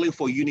you are calling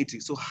for unity.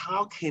 So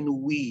how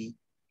can we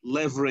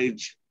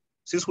leverage,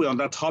 since we're on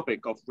that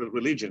topic of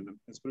religion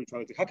and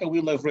spirituality, how can we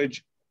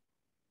leverage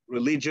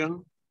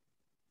religion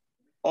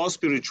or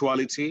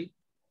spirituality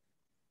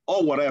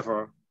or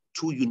whatever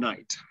to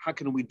unite? How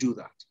can we do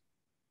that?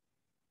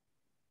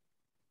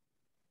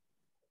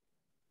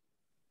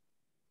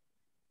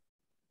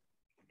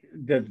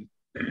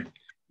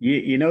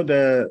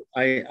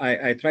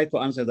 I tried to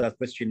answer that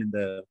question in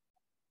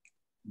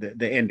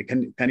the end.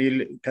 Can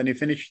you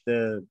finish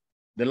the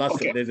last?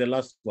 Okay. There's the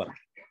last one.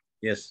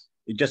 Yes,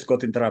 it just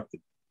got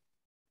interrupted.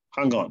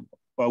 Hang on,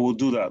 but we'll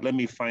do that. Let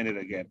me find it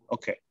again.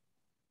 Okay.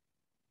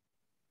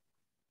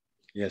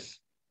 Yes.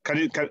 Can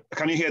you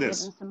hear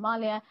this? In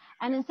Somalia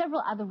and in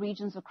several other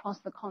regions across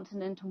the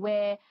continent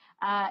where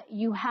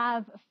you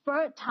have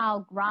fertile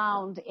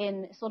ground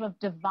in sort of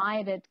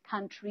divided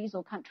countries,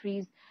 or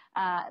countries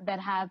that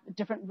have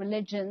different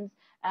religions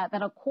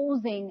that are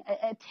causing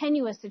a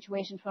tenuous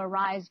situation to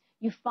arise,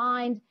 you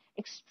find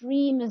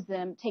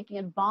extremism taking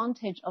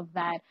advantage of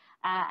that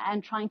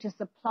and trying to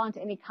supplant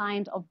any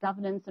kind of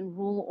governance and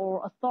rule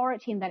or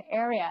authority in that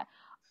area.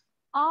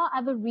 Are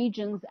other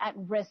regions at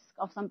risk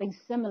of something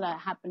similar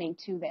happening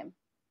to them?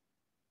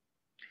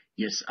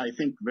 Yes, I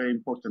think very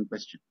important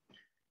question.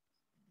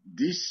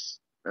 This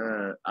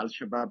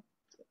Al-Shabaab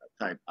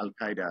type,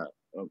 Al-Qaeda,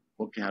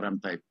 Boko Haram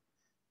type,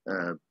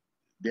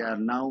 they are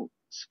now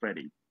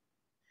spreading.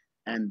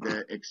 And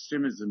the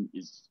extremism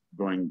is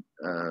going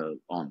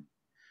on.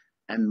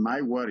 And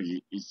my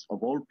worry is,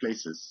 of all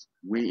places,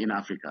 we in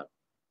Africa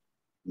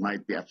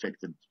might be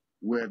affected.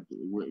 We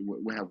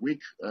have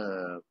weak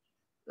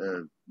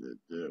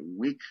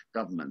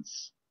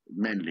governments,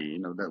 mainly,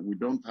 that we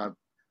don't have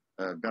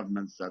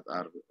governments that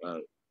are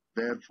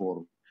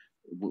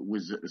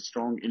with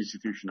strong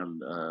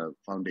institutional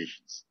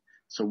foundations.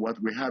 So what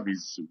we have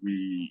is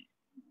we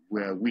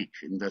are weak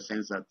in the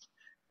sense that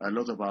a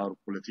lot of our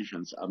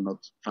politicians are not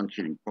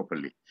functioning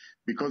properly.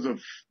 Because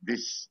of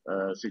this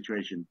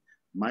situation,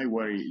 my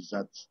worry is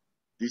that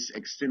these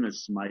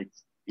extremists might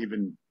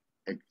even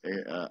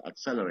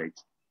accelerate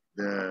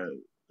the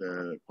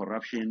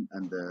corruption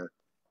and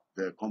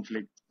the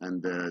conflict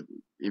and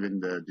even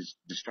the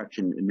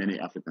destruction in many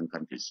African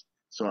countries.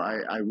 So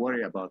I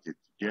worry about it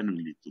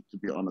genuinely, to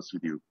be honest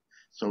with you.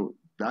 So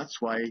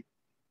that's why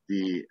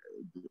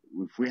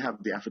if we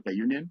have the Africa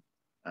Union,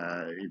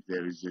 if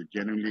there is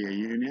genuinely a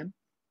union,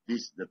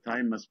 this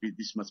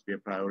must be a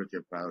priority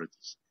of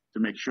priorities, to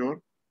make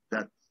sure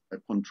that a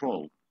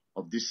control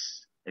of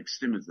this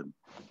extremism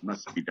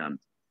must be done.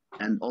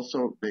 And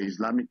also the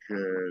Islamic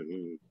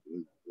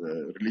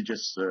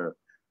religious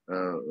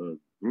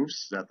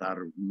groups that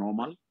are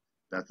normal,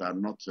 that are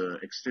not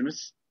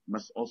extremists,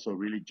 must also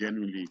really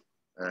genuinely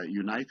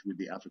unite with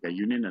the Africa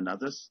Union and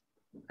others,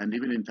 and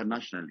even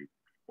internationally,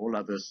 all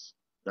others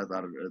that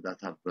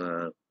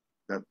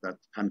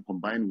can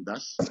combine with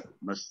us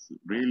must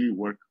really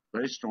work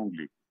very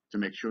strongly to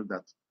make sure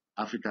that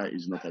Africa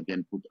is not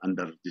again put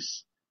under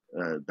this,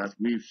 that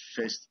we've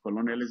faced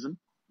colonialism,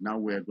 now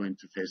we are going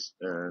to face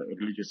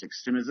religious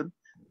extremism,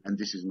 and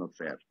this is not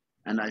fair.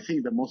 And I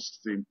think the most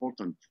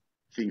important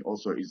thing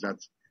also is that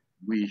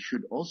we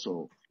should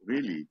also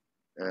really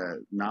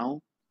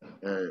now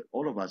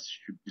all of us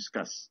should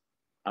discuss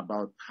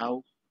about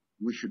how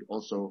we should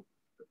also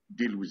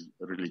deal with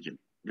religion.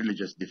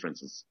 religious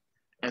differences,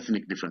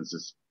 ethnic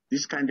differences.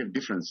 These kind of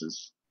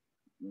differences,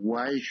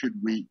 why should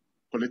we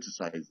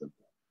politicize them?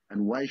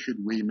 And why should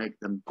we make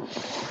them,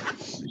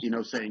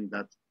 saying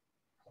that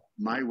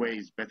my way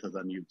is better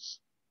than yours?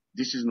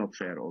 This is not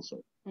fair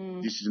also.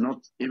 This is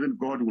not, even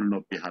God will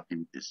not be happy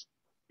with this,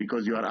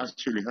 because you are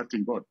actually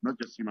hurting God, not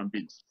just human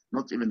beings,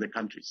 not even the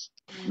countries,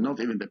 not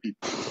even the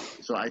people.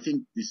 So I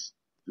think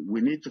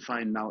we need to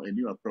find now a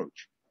new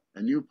approach,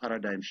 a new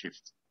paradigm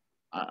shift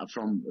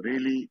from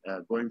really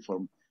going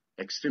from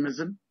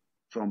extremism,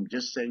 from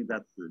just saying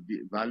that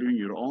valuing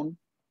your own,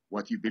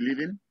 what you believe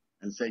in,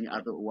 and saying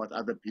what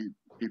other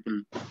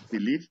people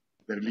believe,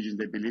 the religion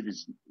they believe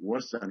is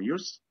worse than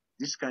yours.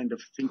 This kind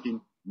of thinking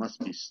must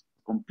be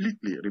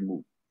completely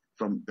removed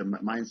from the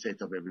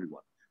mindset of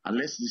everyone.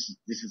 Unless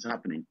this is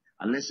happening,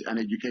 unless an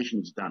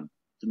education is done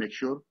to make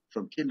sure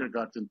from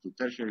kindergarten to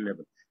tertiary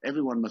level,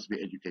 everyone must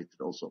be educated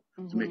also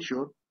to make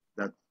sure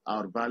that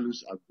our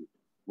values are good.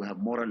 We have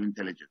moral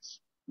intelligence,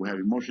 we have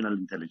emotional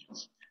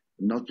intelligence,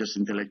 not just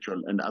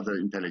intellectual and other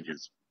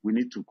intelligence. We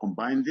need to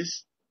combine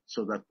this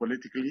so that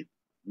politically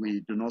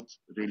we do not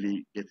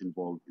really get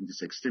involved in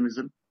this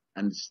extremism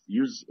and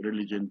use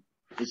religion.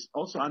 It's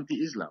also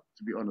anti-Islam,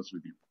 to be honest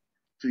with you.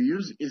 To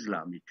use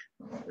Islamic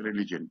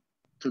religion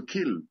to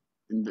kill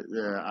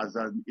as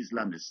an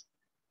Islamist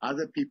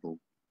other people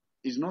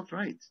is not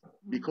right,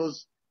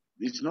 because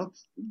it's not,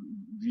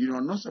 you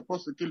are not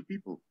supposed to kill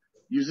people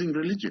using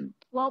religion.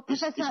 Well,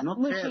 Professor it's not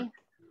Muchi, fair.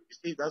 You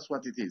see, that's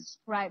what it is.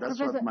 Right. That's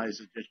Professor, what my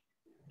suggestion.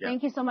 Yeah.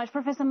 Thank you so much.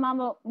 Professor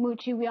Mamo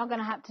Muchi, we are going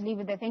to have to leave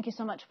it there. Thank you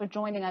so much for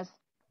joining us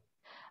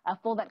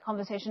for that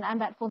conversation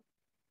and that for.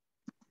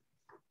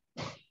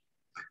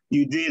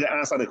 You did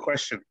answer the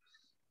question,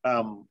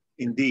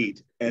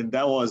 indeed, and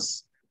that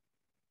was,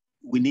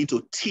 we need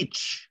to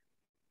teach.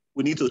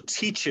 We need to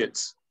teach it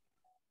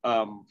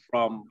from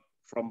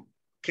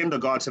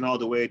kindergarten all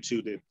the way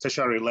to the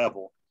tertiary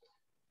level.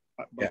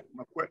 Yeah.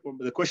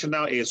 The question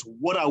now is,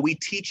 what are we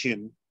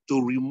teaching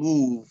to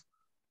remove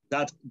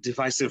that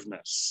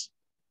divisiveness?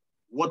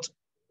 What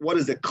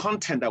is the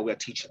content that we're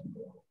teaching,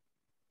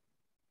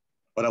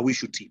 or that we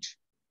should teach?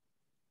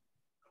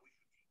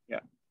 Yeah.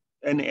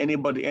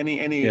 Anybody?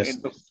 Yes.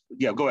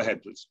 Yeah. Go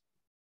ahead, please.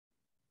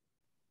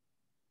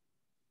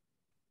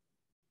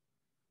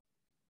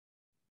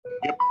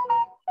 Yep.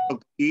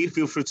 E,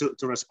 feel free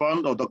to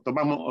respond, or Dr.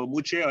 Mamo or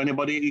Muche, or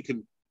anybody. You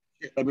can.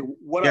 I mean,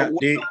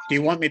 do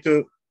you want me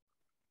to?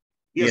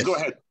 Yes, go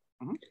ahead.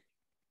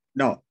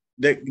 No,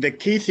 the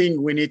key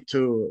thing we need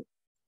to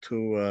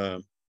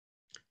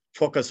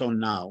focus on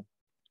now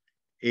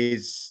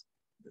is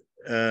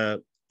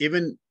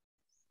even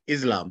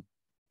Islam,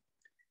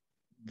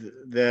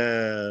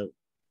 their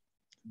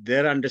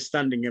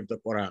understanding of the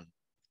Quran.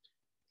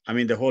 I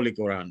mean, the Holy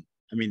Quran.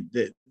 I mean,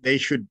 they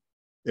should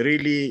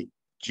really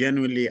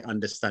genuinely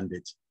understand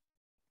it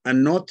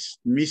and not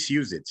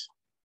misuse it.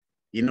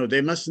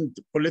 They mustn't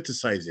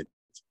politicize it.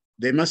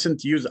 They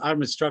mustn't use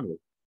armed struggle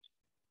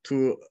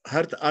to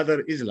hurt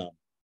other Islam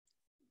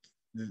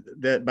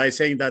by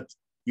saying that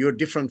you're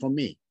different from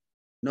me.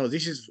 No,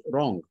 this is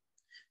wrong.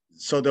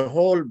 So the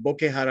whole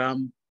Boko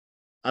Haram,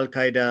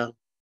 Al-Qaeda,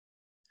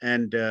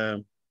 and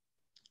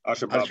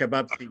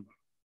Al-Shabaab thing,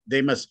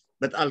 they must.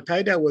 But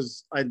Al-Qaeda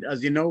was,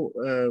 as you know,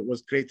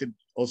 was created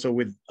also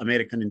with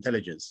American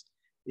intelligence.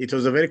 It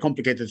was a very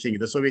complicated thing.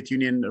 The Soviet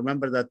Union,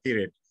 remember that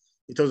period?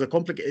 It was a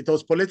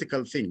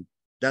political thing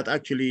that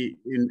actually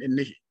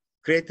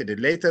created it.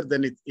 Later,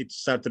 then it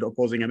started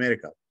opposing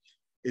America.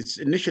 It's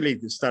initially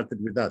started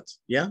with that,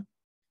 yeah?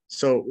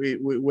 So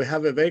we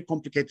have a very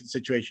complicated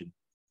situation.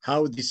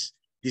 How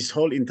this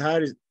whole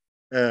entire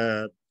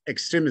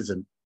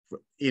extremism,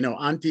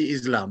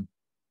 anti-Islam,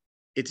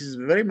 it is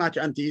very much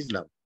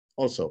anti-Islam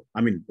also.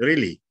 I mean,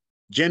 really,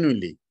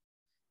 genuinely.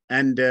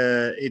 And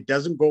it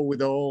doesn't go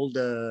with all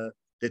the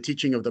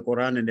teaching of the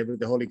Quran and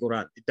the Holy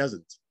Quran. It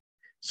doesn't.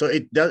 So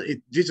it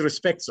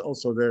disrespects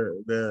also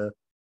the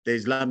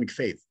Islamic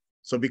faith.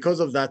 So because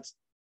of that,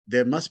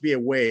 there must be a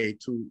way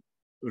to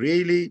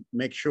really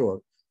make sure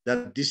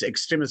that these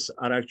extremists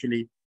are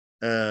actually,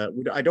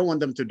 I don't want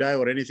them to die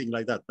or anything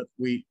like that, but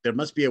there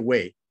must be a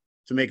way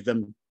to make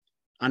them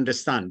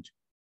understand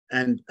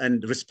and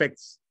respect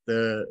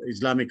the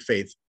Islamic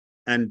faith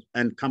and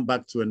come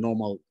back to a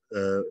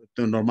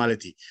to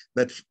normality.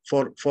 But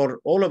for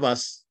all of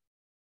us,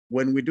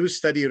 when we do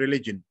study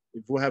religion,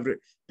 if we have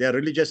there are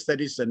religious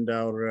studies, and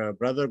our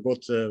brother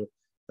got a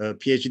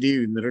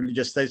PhD in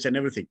religious studies and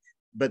everything,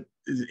 but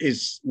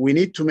we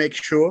need to make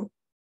sure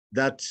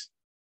that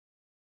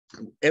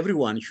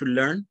everyone should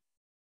learn,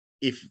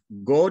 if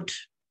God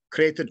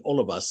created all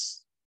of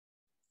us,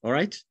 all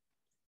right,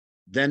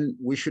 then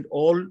we should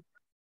all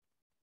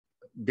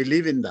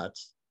believe in that.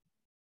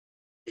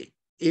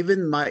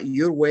 Even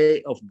your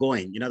way of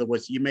going, in other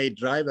words, you may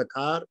drive a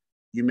car,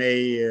 you may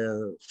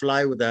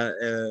fly with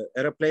an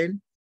airplane,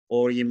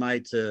 or you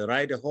might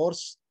ride a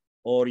horse,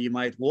 or you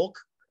might walk,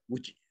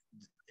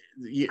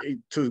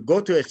 to go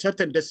to a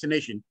certain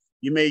destination,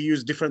 you may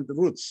use different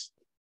routes.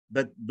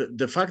 But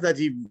the fact that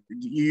you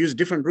use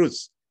different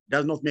routes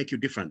does not make you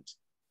different.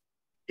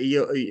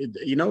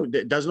 you know,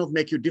 that does not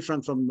make you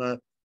different from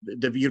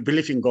your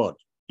belief in God.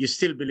 You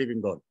still believe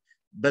in God.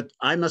 But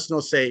I must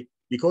not say,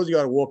 because you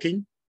are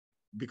walking,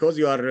 because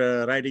you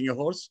are riding a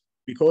horse,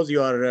 because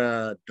you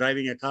are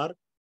driving a car,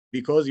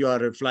 because you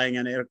are flying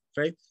an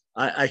aircraft,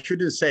 I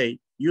shouldn't say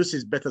yours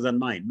is better than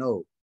mine.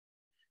 No,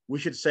 we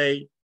should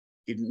say,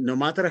 no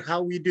matter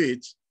how we do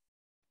it,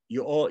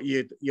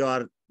 you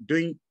are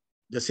doing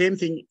the same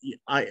thing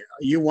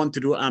you want to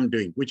do, I'm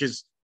doing, which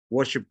is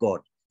worship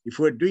God. If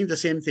we're doing the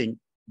same thing,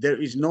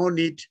 there is no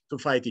need to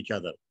fight each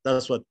other.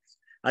 That's what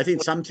I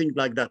think. Something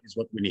like that is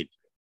what we need.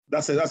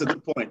 That's a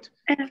good point.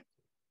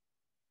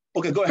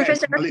 Okay, go ahead.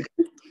 Professor,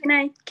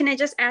 can I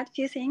just add a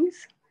few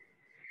things?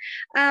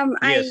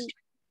 Yes.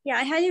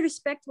 I highly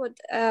respect what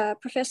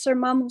Professor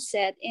Mamu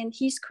said, and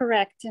he's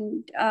correct.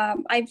 And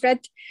I've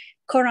read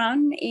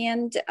Quran,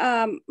 and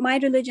my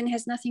religion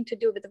has nothing to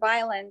do with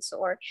violence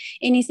or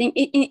anything.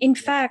 In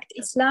fact,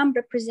 Islam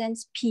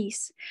represents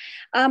peace.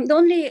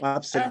 The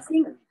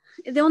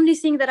only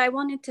thing that I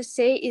wanted to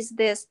say is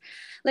this: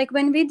 like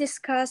when we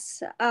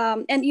discuss,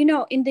 and you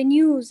know, in the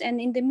news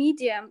and in the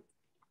media,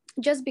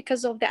 just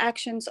because of the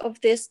actions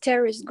of this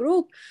terrorist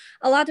group,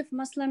 a lot of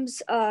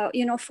Muslims,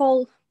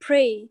 fall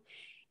prey,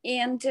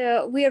 and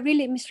we are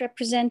really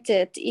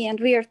misrepresented, and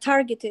we are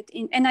targeted.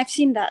 And I've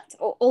seen that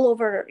all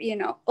over,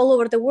 all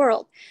over the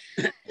world.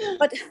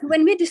 But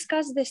when we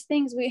discuss these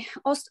things, we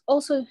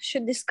also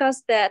should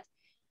discuss that,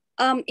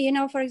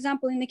 for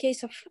example, in the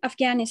case of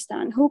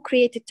Afghanistan, who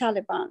created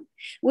Taliban?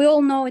 We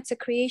all know it's a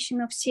creation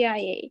of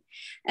CIA.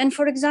 And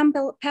for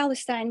example,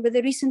 Palestine, with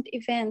the recent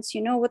events,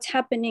 what's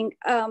happening,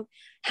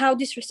 how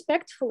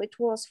disrespectful it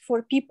was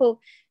for people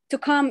to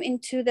come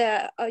into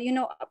the,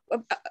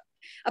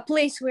 a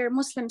place where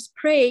Muslims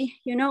pray,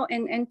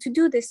 and to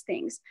do these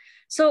things.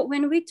 So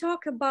when we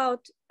talk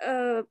about,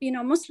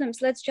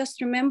 Muslims, let's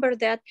just remember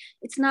that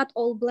it's not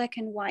all black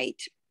and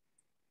white.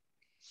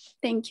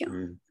 Thank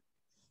you.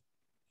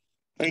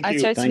 I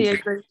totally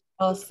agree.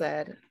 Well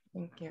said.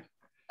 Thank you.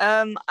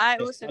 I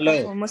also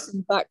come from a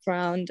Muslim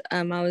background.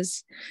 And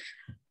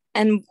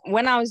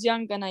when I was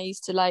younger and I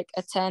used to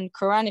attend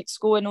Quranic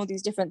school and all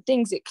these different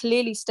things, it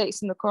clearly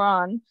states in the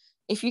Quran,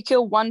 if you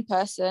kill one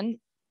person,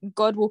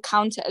 God will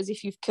count it as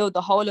if you've killed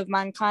the whole of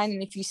mankind.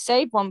 And if you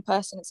save one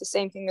person, it's the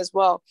same thing as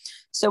well.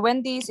 So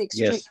when these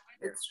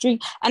extreme,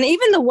 and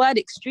even the word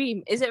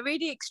extreme, is it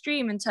really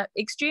extreme?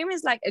 Extreme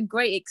is like a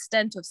great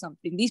extent of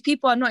something. These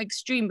people are not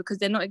extreme because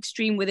they're not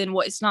extreme within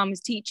what Islam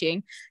is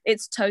teaching.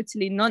 It's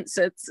totally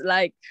nonsense.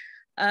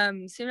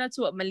 Similar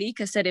to what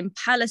Malika said in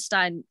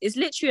Palestine, is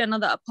literally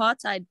another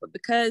apartheid, but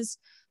because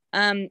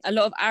a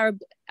lot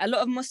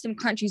of Muslim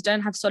countries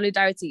don't have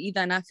solidarity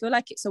either. And I feel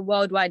like it's a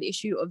worldwide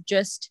issue of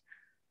just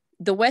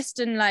the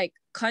Western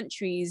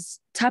countries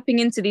tapping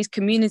into these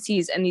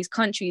communities and these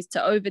countries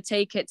to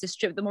overtake it, to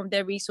strip them of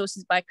their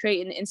resources by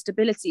creating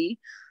instability.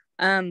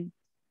 I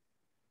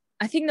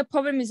think the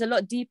problem is a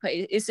lot deeper.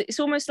 It's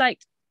almost like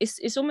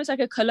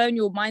a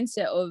colonial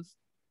mindset of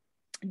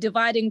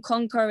divide and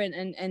conquer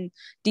and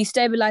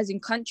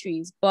destabilizing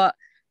countries. But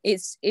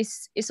it's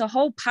a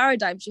whole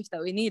paradigm shift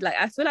that we need.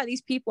 I feel like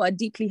these people are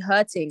deeply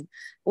hurting.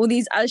 All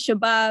these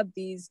Al-Shabaab,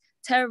 these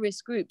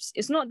terrorist groups,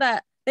 it's not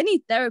that they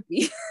need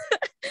therapy.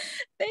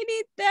 They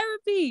need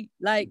therapy.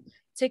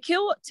 To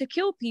kill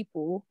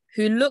people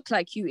who look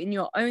like you in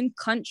your own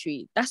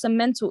country, that's a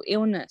mental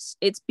illness.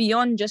 It's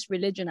beyond just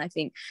religion. I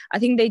think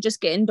they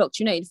just get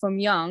indoctrinated from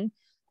young.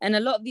 And a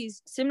lot of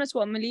these, similar to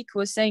what Malika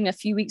was saying a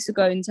few weeks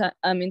ago in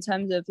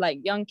terms of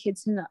young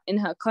kids in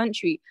her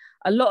country,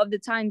 a lot of the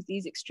times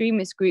these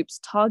extremist groups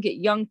target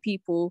young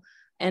people,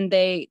 and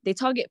they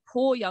target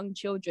poor young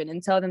children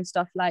and tell them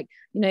stuff like,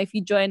 if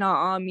you join our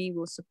army,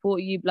 we'll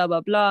support you, blah, blah,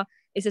 blah.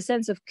 It's a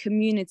sense of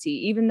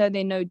community, even though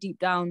they know deep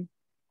down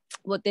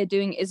what they're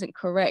doing isn't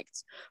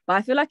correct. But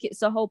I feel like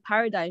it's a whole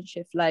paradigm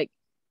shift.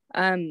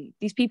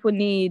 These people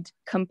need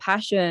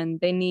compassion.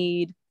 They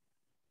need,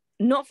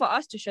 not for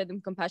us to show them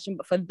compassion,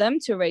 but for them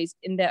to raise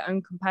in their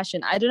own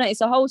compassion. I don't know.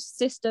 It's a whole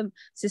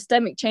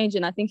systemic change,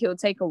 and I think it will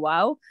take a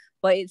while,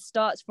 but it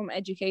starts from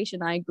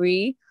education. I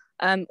agree.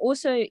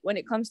 Also, when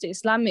it comes to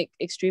Islamic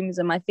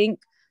extremism, I think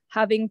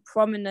having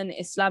prominent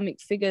Islamic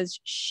figures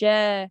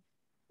share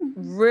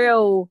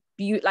real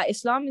beauty.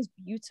 Islam is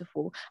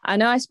beautiful. I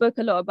know I spoke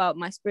a lot about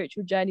my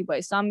spiritual journey, but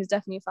Islam is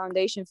definitely a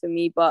foundation for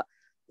me. But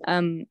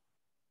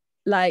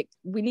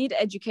we need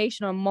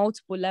education on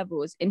multiple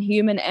levels, in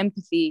human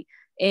empathy,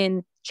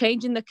 in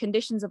changing the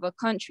conditions of a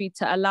country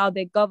to allow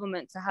their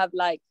government to have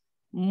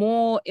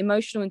more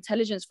emotional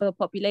intelligence for the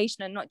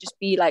population, and not just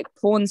be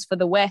pawns for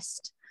the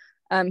West,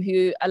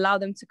 who allow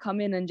them to come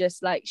in and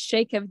just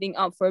shake everything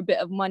up for a bit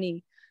of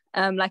money.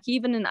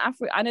 Even in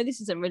Africa, I know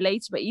this isn't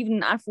related, but even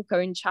in Africa,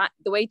 in China,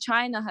 the way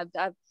China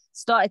have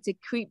started to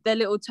creep their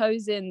little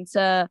toes in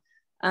to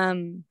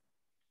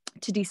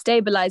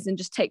destabilize and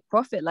just take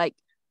profit.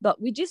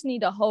 But we just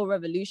need a whole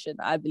revolution,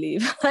 I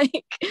believe.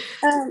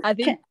 I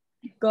think.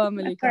 Go on,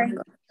 Malika.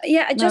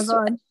 Yeah, I just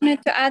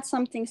wanted to add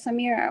something,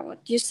 Samira,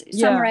 what you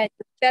summarized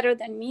better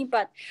than me,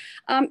 but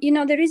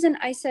the reason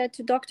I said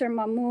to Dr.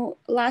 Mamou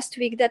last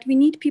week that we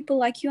need people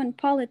like you in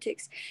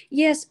politics.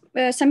 Yes,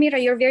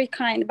 Samira, you're very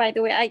kind, by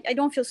the way. I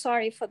don't feel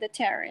sorry for the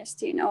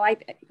terrorists.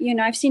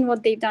 I've seen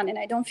what they've done, and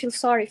I don't feel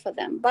sorry for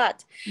them.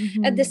 But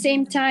at the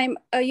same time,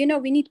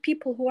 we need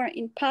people who are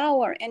in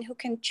power and who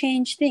can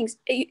change things.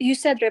 You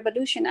said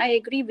revolution. I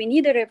agree. We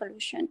need a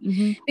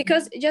revolution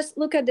because just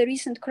look at the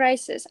recent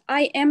crisis.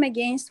 I am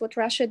against what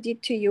Russia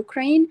did to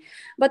Ukraine,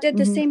 but at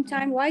the same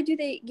time, why do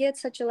they get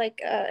such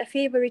a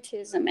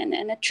favoritism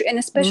and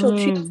a special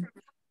treatment?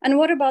 And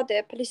what about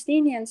the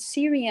Palestinians,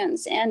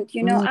 Syrians, and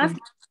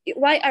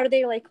why are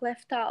they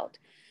left out?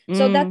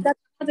 So that's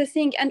another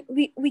thing, and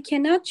we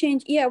cannot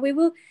change. Yeah, we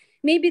will.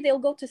 Maybe they'll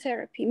go to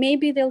therapy.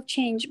 Maybe they'll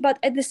change. But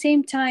at the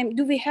same time,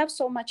 do we have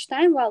so much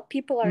time while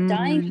people are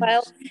dying,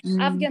 while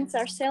Afghans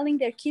are selling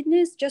their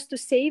kidneys just to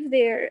save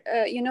their,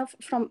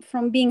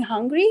 from being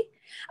hungry?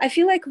 I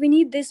feel like we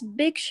need this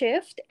big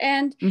shift.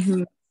 And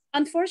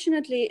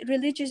unfortunately,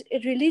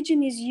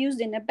 religion is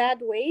used in a bad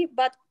way,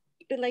 but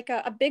like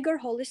a bigger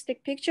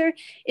holistic picture,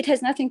 it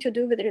has nothing to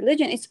do with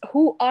religion. It's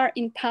who are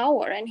in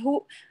power and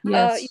who,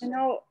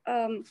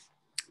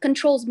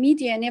 controls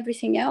media and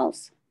everything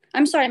else.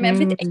 I'm sorry, I'm a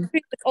bit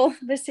angry with all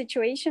this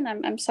situation.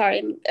 I'm sorry,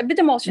 I'm a bit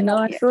emotional.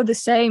 No, I feel the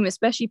same,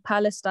 especially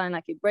Palestine.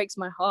 Like, it breaks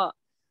my heart.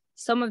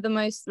 Some of the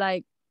most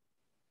I've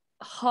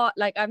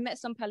met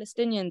some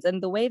Palestinians,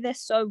 and the way they're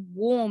so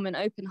warm and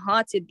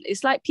open-hearted,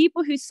 it's like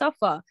people who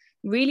suffer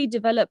really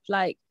develop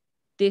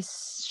this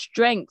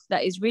strength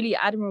that is really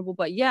admirable.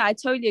 But yeah, I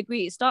totally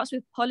agree. It starts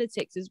with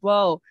politics as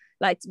well.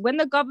 Like, when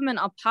the government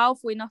are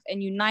powerful enough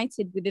and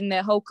united within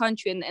their whole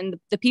country, and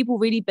the people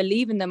really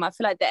believe in them, I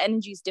feel like the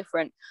energy is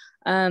different.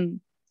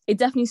 It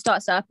definitely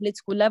starts at a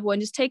political level,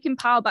 and just taking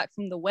power back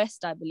from the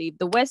West. I believe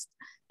the West,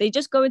 they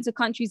just go into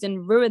countries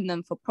and ruin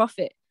them for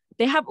profit.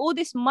 They have all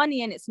this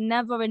money and it's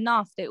never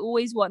enough. They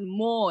always want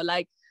more.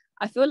 Like,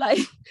 I feel like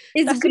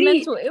it's that's greed. a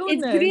mental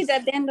illness. It's greed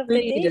at the end of the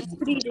day. It's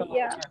greed,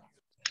 yeah.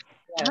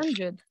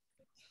 100.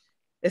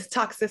 It's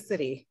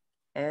toxicity,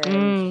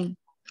 and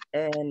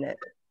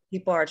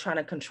people are trying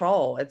to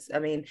control. It's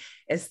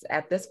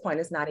at this point,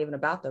 it's not even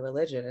about the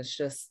religion. It's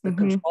just the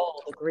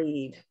control, the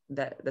greed,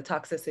 the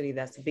toxicity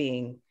that's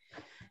being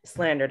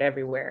slandered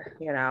everywhere,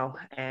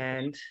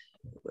 and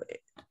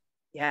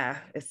yeah,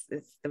 it's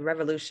the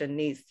revolution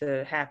needs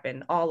to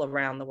happen all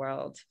around the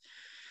world,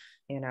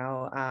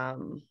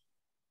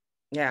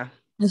 yeah.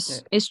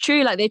 It's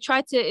true. Like, they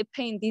try to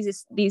paint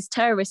these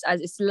terrorists as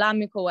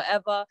Islamic or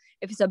whatever.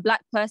 If it's a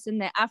black person,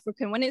 they're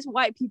African. When it's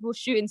white people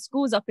shooting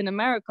schools up in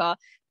America,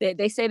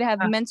 they say they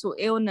have mental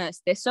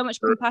illness. There's so much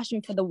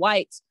compassion for the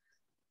white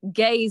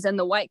gays and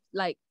the white,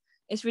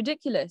 it's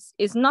ridiculous.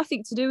 It's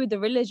nothing to do with the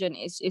religion.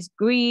 It's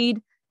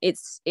greed.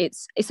 It's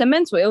a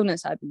mental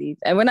illness, I believe.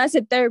 And when I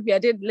said therapy, I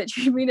did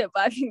literally mean it,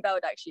 but I think that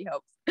would actually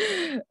help.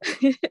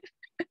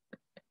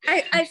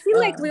 I feel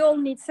like we all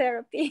need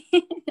therapy.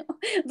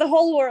 The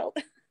whole world.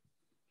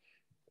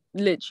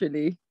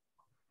 Literally.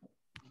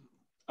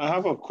 I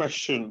have a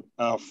question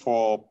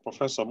for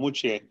Professor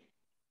Muche.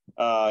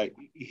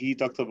 He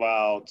talked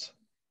about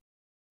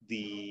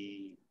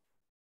the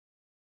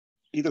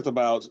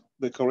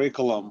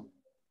curriculum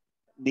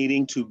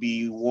needing to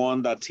be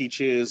one that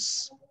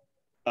teaches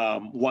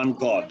one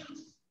God,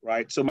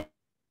 right? So my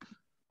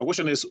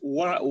question is,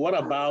 what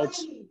about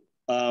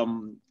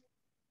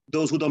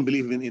those who don't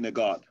believe in a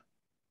God?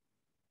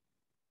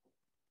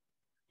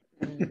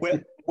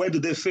 Where do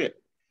they fit?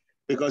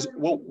 Because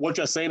what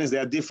you're saying is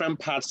there are different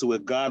paths to a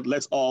God.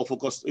 Let's all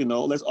focus,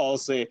 let's all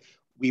say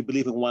we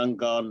believe in one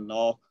God and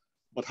all.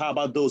 But how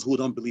about those who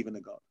don't believe in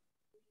a God?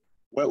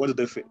 Where do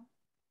they fit?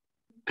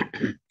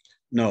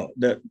 No,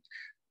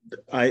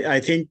 I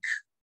think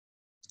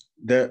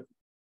the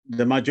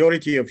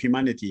majority of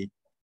humanity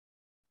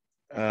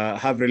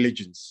have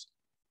religions.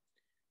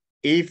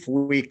 If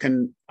we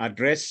can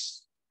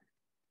address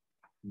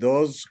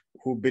those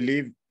who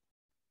believe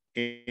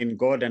in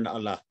God and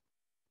Allah,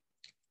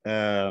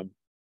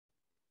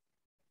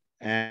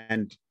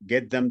 and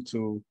get them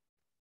to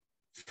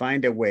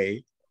find a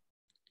way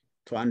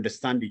to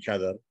understand each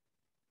other,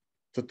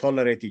 to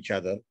tolerate each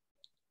other,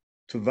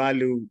 to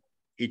value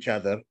each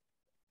other,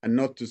 and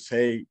not to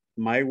say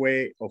my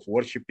way of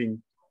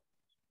worshiping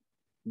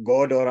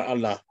God or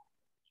Allah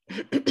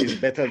is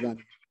better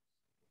than,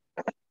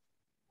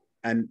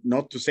 and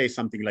not to say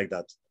something like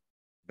that,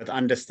 but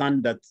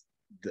understand that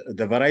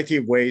the variety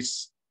of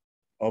ways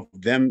of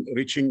them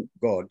reaching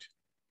God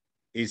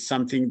is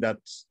something that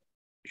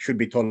should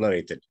be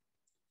tolerated.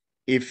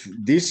 If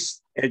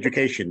this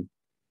education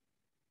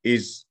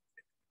is,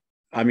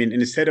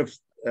 instead of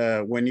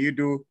when you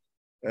do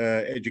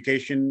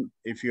education,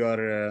 if you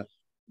are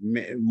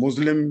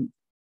Muslim,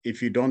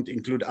 if you don't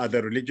include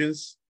other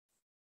religions,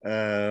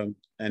 and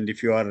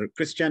if you are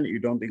Christian, you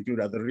don't include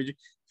other religions.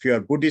 If you are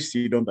Buddhist,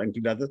 you don't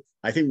include others.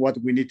 I think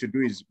what we need to do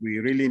is we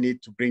really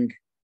need to bring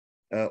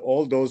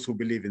all those who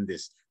believe in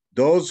this.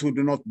 Those who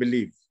do not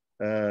believe,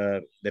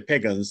 the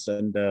pagans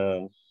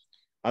and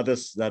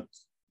others that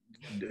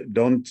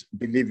don't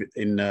believe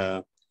in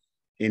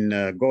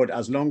God,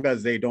 as long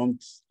as they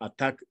don't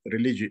attack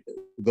religion,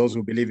 those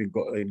who believe in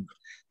God,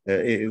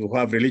 who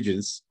have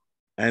religions,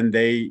 and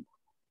they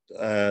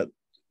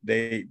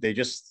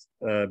just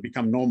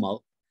become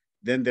normal,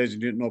 then there's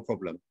no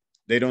problem.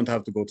 They don't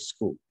have to go to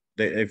school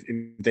if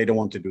they don't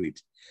want to do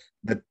it.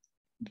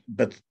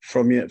 But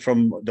from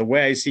the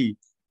way I see,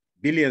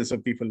 billions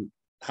of people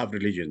have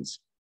religions,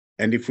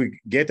 and if we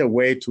get a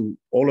way to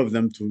all of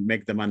them to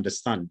make them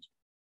understand,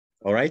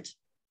 all right,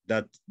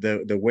 that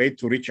the way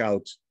to reach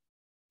out,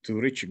 to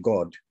reach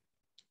God,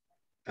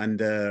 and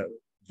the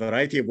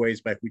variety of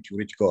ways by which we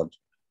reach God,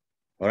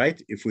 all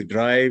right, if we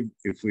drive,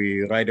 if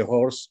we ride a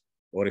horse,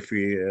 or if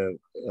we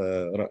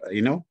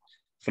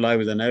fly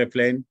with an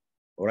airplane,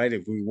 all right,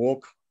 if we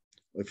walk,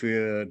 if we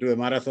do a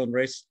marathon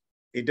race,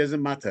 it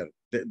doesn't matter.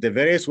 The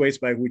various ways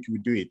by which we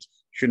do it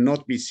should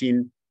not be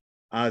seen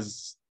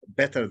as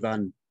better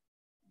than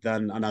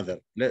another.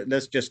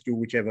 Let's just do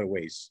whichever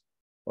ways,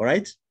 all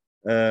right?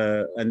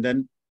 And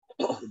then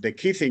the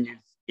key thing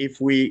is,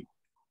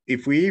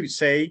 if we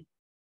say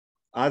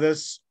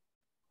others,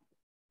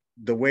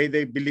 the way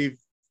they believe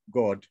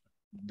God,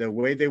 the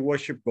way they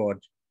worship God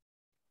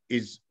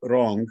is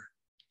wrong,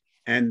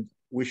 and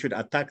we should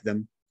attack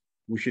them,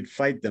 we should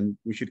fight them,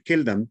 we should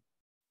kill them,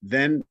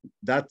 then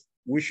that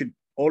we should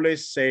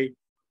always say,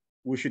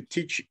 we should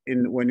teach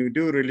when we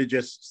do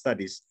religious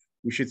studies,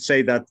 we should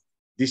say that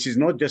this is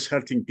not just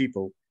hurting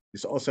people,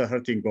 it's also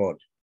hurting God.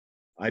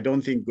 I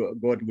don't think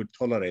God would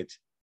tolerate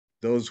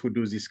those who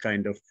do this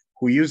kind of,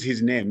 who use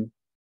his name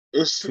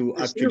to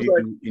actually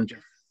do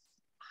injustice.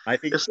 I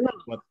think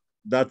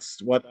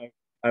that's what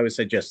I would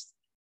suggest.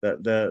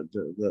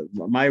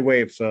 My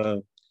way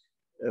of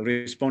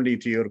responding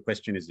to your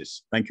question is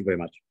this. Thank you very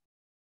much.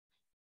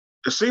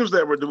 It seems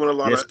that we're doing a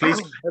lot of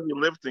heavy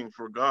lifting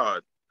for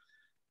God.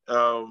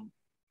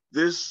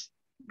 This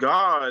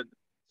God,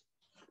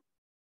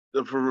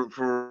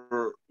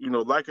 for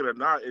like it or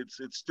not,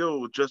 it's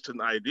still just an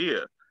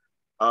idea,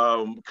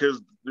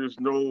 because there's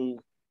no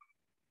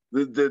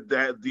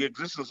the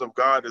existence of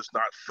God is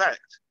not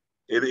fact.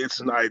 It's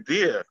an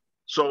idea.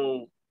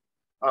 So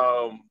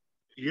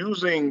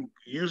using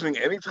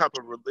any type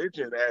of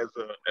religion as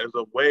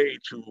a way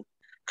to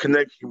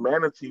connect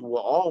humanity will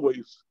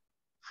always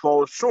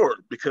fall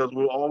short, because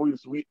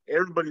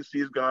everybody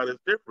sees God as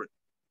different.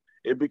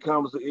 It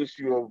becomes the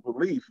issue of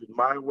belief,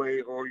 my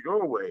way or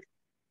your way.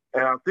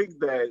 And I think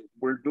that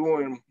we're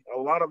doing a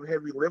lot of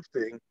heavy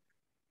lifting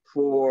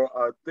for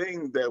a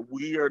thing that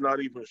we are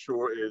not even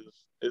sure is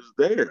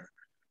there.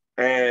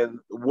 And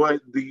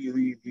what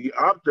the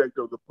object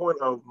of the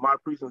point of my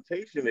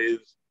presentation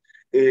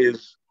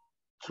is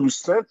to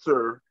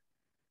center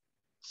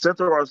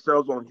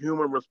ourselves on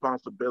human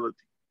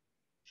responsibility.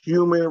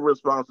 Human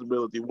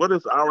responsibility. What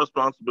is our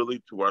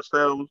responsibility to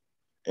ourselves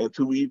and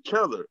to each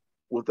other,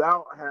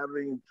 without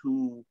having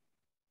to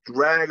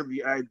drag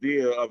the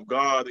idea of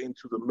God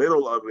into the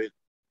middle of it,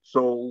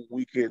 so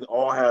we can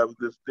all have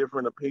this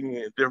different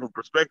opinion and different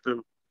perspective,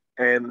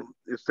 and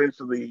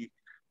essentially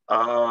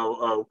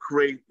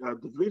create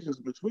divisions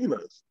between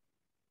us.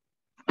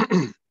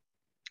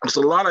 It's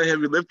a lot of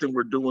heavy lifting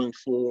we're doing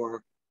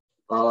for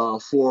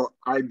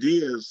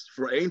ideas,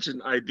 for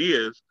ancient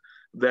ideas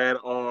that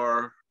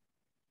are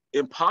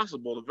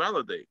impossible to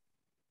validate.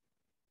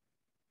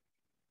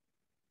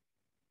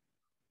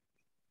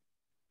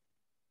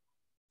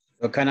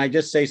 So can I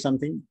just say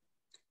something?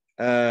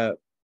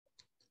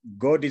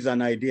 God is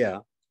an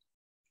idea.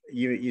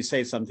 You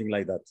say something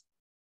like that.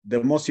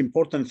 The most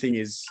important thing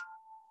is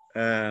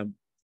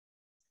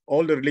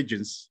all the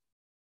religions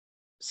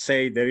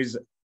say there is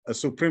a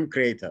supreme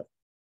creator,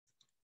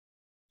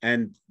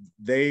 and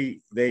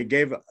they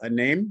gave a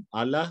name,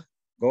 Allah,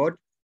 God,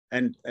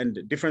 and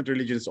different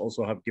religions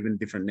also have given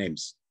different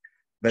names,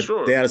 but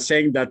they are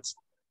saying that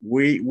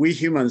we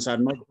humans are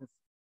not.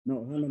 No,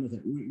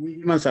 we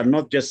humans are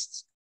not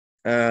just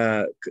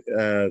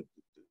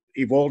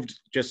evolved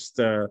just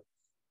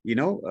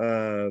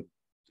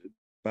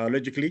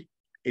biologically.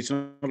 It's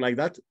not like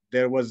that.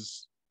 There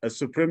was a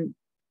supreme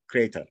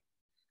creator,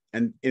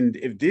 and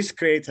if this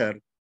creator,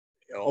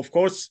 of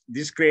course,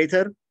 this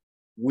creator,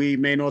 we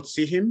may not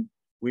see him,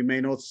 we may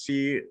not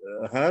see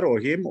her or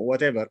him or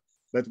whatever,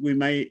 but we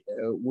may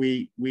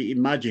we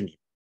imagine him.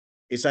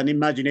 It's an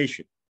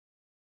imagination.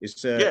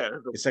 It's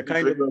a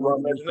kind of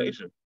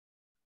imagination.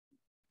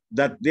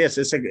 That yes,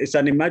 it's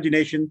an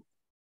imagination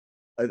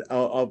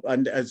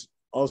and as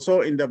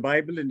also in the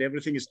Bible, and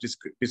everything is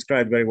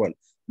described very well.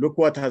 Look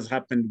what has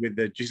happened with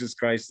Jesus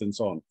Christ and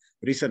so on.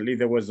 Recently,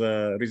 there was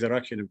a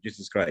resurrection of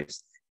Jesus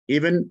Christ.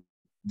 Even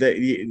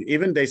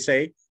they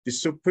say the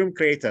supreme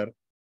creator,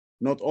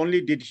 not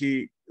only did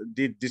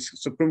this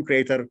supreme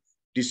creator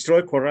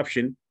destroy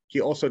corruption,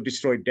 he also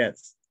destroyed death.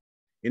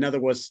 In other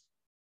words,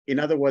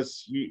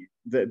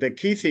 the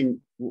key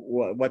thing,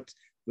 what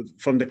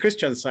from the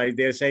Christian side,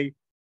 they say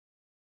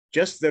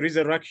just the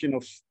resurrection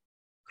of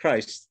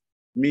Christ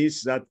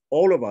means that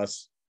all of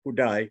us who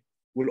die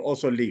will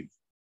also live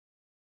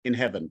in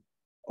heaven,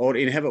 or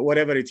in heaven,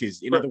 whatever it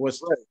is. In other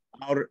words,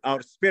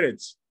 our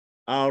spirits,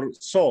 our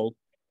soul,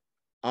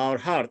 our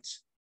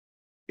hearts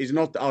is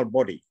not our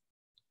body.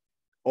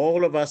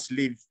 All of us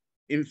live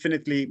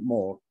infinitely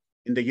more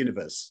in the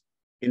universe,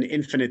 in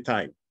infinite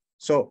time.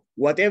 So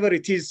whatever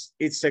it is,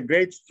 it's a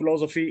great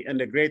philosophy and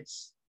a great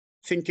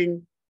thinking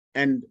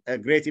and a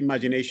great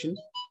imagination.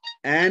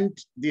 And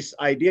this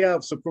idea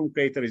of supreme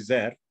creator is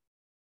there.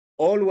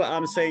 All what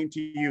I'm saying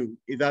to you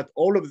is that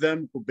all of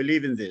them who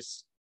believe in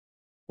this,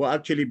 who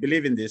actually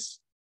believe in this,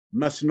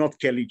 must not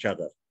kill each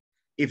other.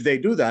 If they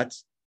do that,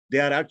 they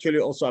are actually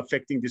also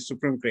affecting the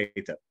supreme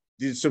creator.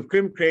 The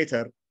supreme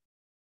creator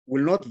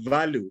will not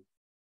value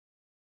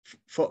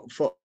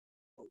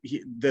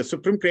the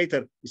supreme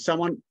creator is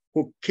someone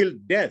who killed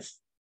death,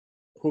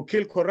 who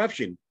killed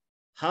corruption.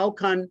 How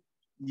can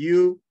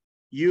you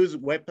use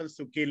weapons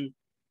to kill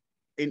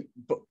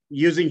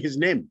using his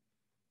name?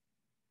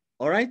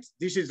 All right,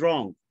 this is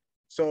wrong.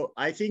 So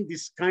I think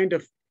this kind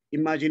of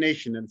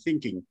imagination and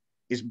thinking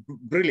is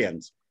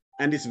brilliant.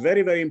 And it's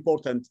very, very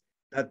important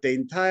that the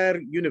entire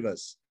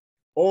universe,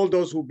 all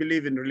those who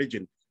believe in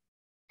religion,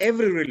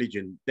 every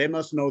religion, they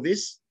must know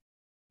this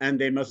and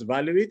they must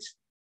value it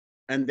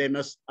and they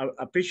must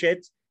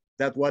appreciate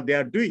that what they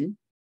are doing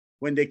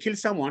when they kill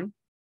someone,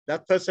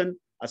 that person,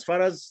 as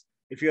far as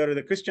if you are on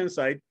the Christian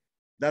side,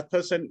 that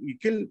person, you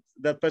kill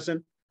that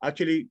person,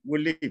 actually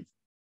will live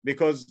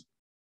because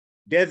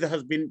death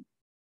has been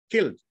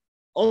killed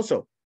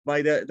also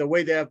by the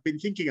way they have been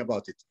thinking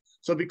about it.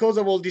 So because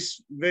of all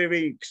these very,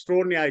 very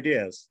extraordinary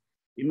ideas,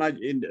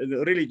 imagine,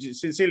 really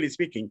sincerely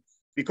speaking,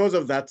 because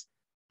of that,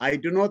 I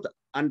do not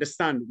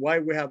understand why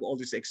we have all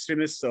these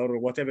extremists or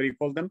whatever you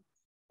call them,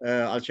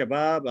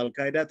 Al-Shabaab,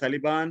 Al-Qaeda,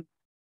 Taliban,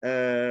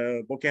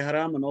 Boko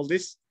Haram, and all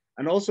this.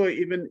 And also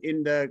even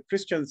in the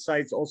Christian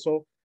sides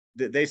also,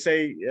 they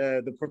say,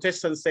 the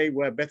Protestants say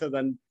we're better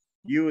than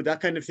you, that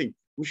kind of thing.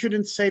 We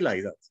shouldn't say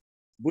like that.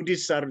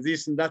 Buddhists are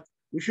this and that.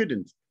 We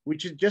shouldn't. We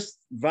should just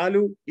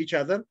value each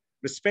other,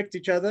 respect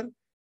each other,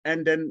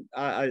 and then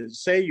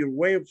say your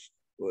way of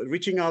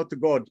reaching out to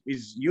God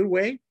is your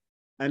way,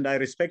 and I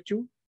respect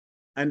you.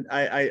 And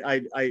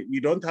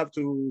you don't have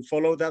to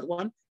follow that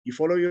one. You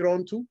follow your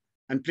own too.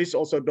 And please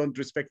also don't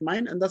respect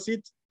mine. And that's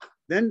it.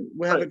 Then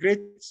we have a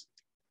great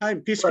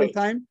time, peaceful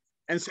time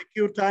and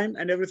secure time,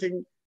 and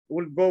everything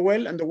will go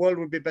well and the world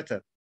will be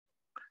better.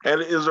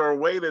 And is there a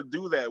way to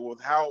do that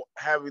without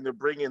having to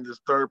bring in this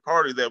third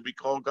party that we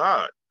call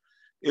God?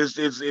 It's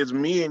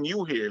me and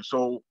you here.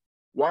 So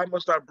why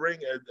must I bring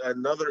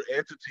another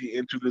entity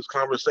into this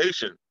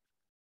conversation?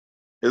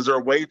 Is there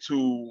a way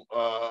to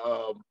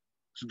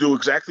do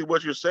exactly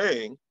what you're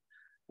saying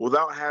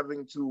without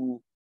having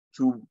to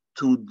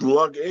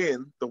plug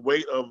in the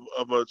weight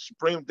of a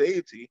supreme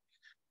deity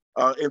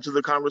into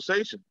the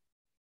conversation?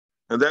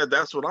 And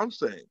that's what I'm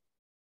saying.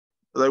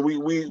 Like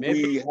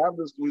we have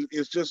this.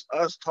 It's just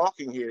us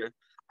talking here.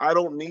 I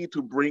don't need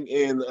to bring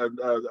in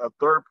a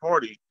third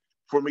party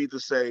for me to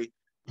say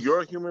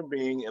you're a human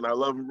being and I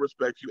love and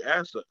respect you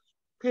as such.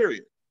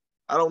 Period.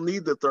 I don't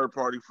need the third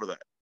party for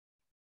that.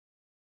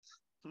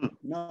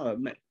 No,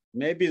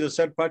 maybe the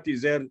third party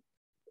is there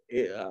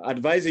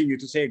advising you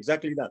to say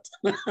exactly that.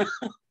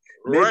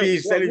 Maybe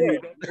he's telling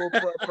you.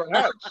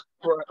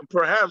 Well,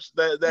 perhaps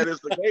that is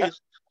the case.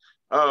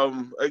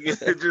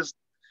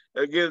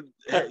 Again,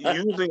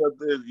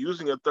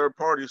 using a third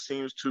party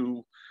seems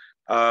to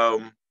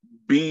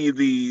be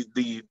the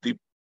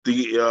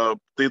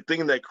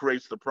thing that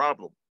creates the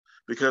problem,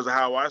 because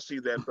how I see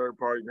that third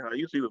party and how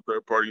you see the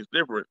third party is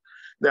different.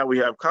 Now we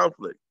have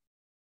conflict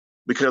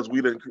because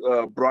we done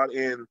brought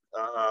in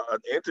an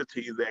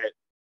entity that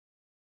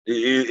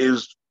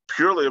is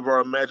purely of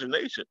our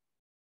imagination.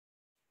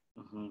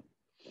 Mm-hmm.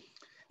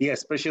 Yeah,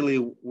 especially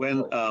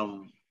when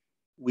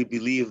we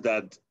believe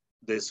that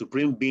the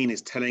supreme being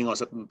is telling us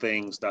certain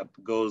things that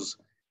goes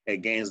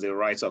against the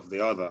rights of the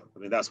other. I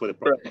mean, that's what the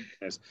problem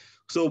is.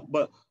 So,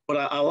 but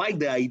I like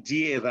the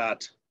idea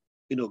that,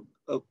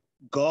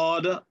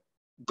 God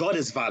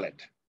is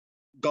valid.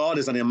 God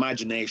is an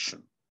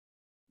imagination.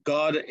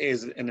 God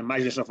is an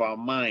imagination of our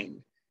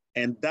mind,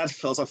 and that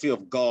philosophy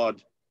of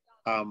God,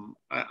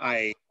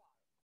 I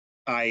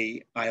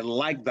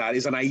like that.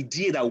 It's an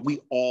idea that we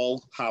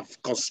all have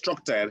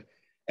constructed,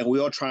 and we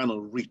are trying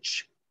to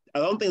reach. I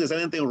don't think there's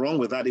anything wrong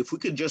with that. If we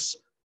could just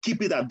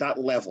keep it at that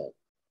level,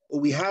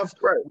 we have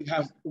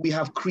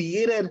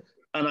created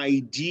an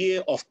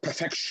idea of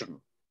perfection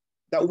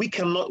that we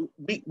cannot.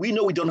 We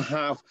know we don't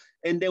have,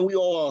 and then we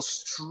all are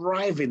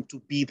striving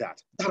to be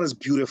that. That is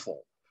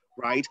beautiful,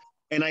 right?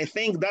 And I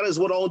think that is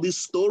what all these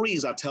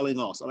stories are telling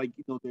us. Like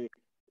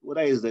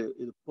whether it's the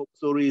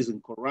stories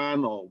in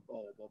Quran or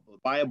the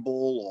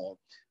Bible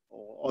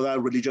or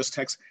other religious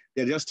texts,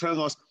 they're just telling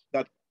us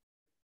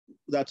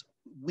that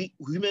we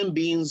human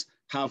beings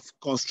have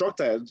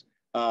constructed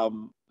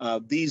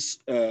this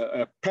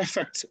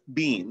perfect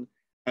being,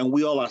 and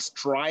we all are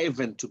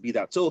striving to be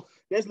that. So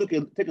let's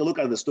take a look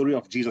at the story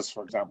of Jesus,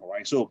 for example,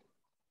 right? So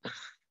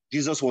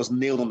Jesus was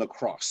nailed on the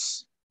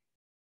cross.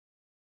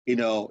 He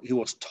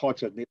was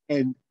tortured,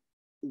 and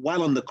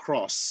while on the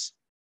cross,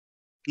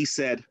 he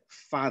said,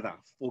 "Father,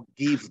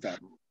 forgive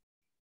them,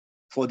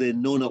 for they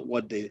know not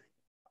what they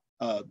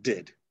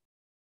did."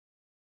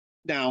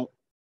 Now,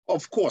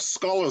 of course,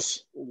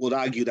 scholars would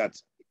argue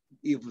that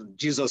if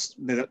Jesus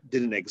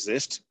didn't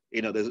exist,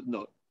 there's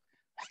no,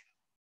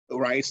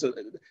 right? So,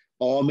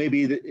 or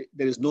maybe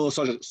there is no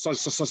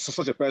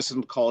such a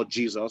person called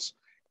Jesus.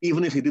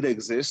 Even if he did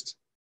exist,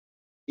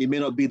 it may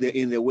not be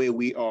in the way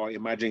we are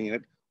imagining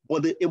it.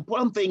 But the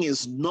important thing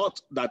is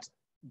not that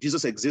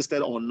Jesus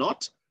existed or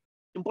not.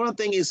 The important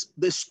thing is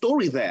the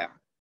story there.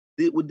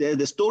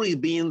 The story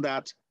being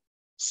that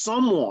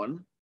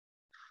someone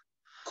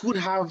could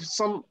have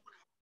some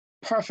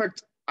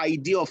perfect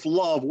idea of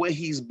love where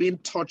he's been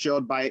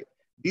tortured by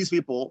these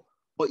people,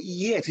 but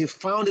yet he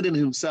found it in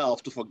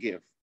himself to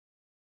forgive,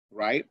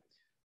 right?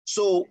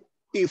 So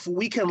if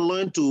we can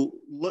learn to,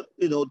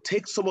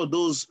 take some of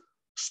those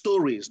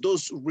stories,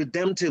 those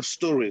redemptive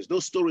stories,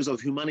 those stories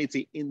of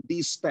humanity in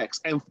these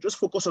texts, and just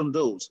focus on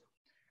those,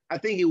 I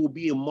think it will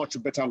be a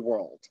much better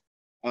world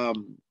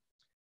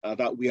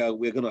that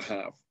we're going to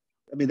have.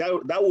 I mean,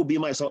 that will be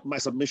my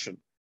submission.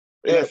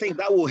 And I think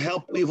that will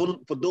help even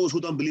for those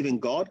who don't believe in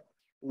God.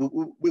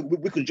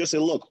 We could just say,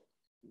 look,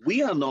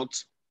 we are not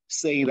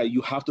saying that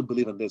you have to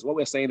believe in this. What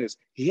we're saying is,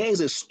 here is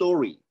a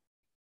story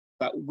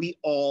that we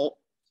all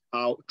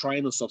are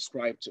trying to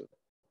subscribe to.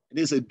 It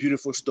is a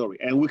beautiful story.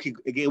 And we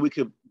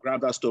could grab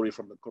that story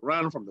from the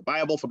Quran, from the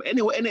Bible, from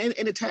anywhere,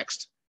 any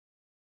text,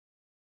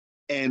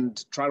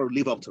 and try to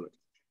live up to it.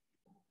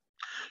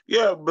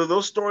 Yeah, but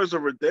those stories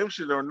of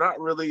redemption are not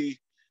really,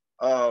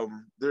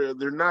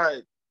 they're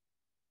not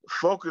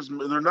focused.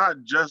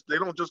 They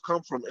don't just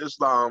come from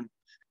Islam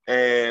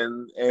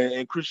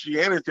and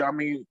Christianity. I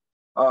mean,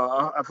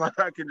 if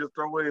I can just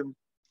throw in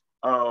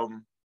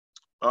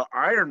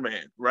Iron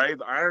Man, right?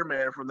 The Iron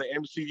Man from the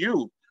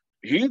MCU.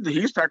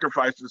 He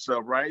sacrificed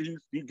himself, right?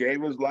 He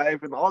gave his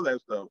life and all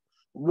that stuff.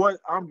 The point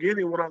I'm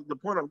getting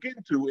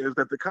to is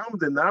that the common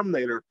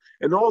denominator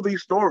in all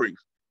these stories,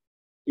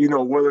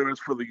 whether it's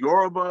for the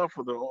Yoruba,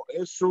 for the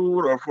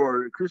Esud, or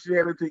for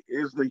Christianity,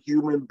 is the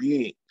human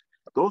being.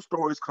 Those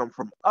stories come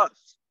from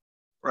us,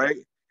 right?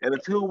 And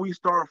until we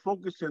start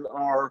focusing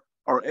our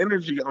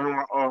energy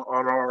on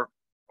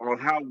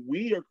how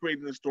we are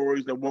creating the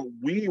stories and what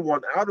we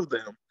want out of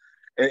them,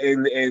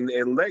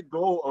 and let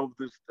go of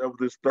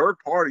this third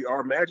party,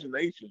 our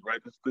imagination, right?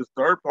 This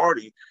third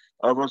party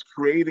of us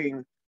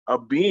creating a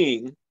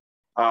being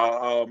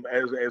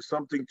as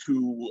something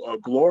to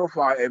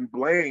glorify and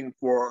blame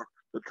for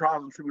the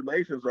trials and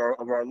tribulations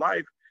of our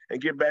life,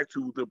 and get back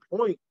to the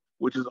point,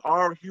 which is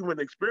our human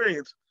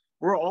experience.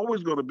 We're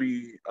always going to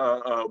be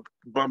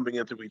bumping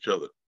into each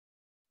other.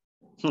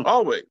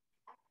 Always.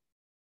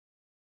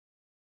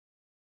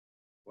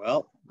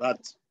 Well,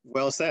 that's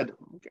well said.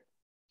 Okay.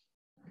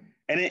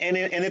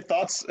 Any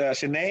thoughts,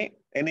 Shanae?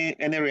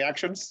 Any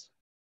reactions?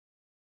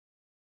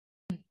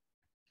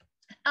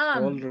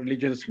 All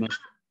religions must.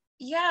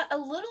 Yeah, a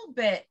little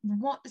bit.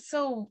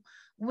 So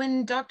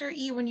when Dr.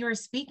 E, when you were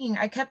speaking,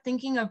 I kept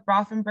thinking of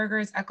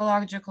Brofenberger's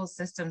ecological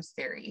systems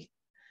theory,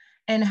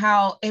 and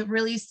how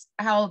it's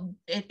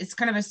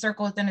kind of a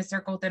circle within a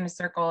circle within a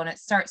circle, and it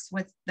starts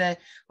with the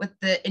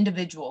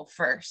individual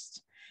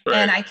first. Right.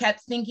 And I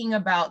kept thinking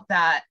about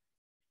that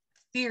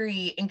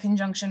theory in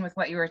conjunction with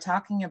what you were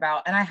talking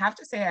about, and I have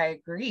to say I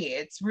agree.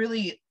 It's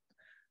really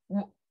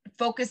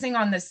focusing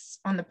on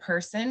the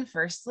person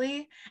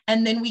firstly,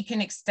 and then we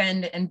can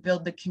extend and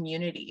build the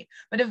community.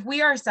 But if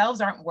we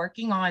ourselves aren't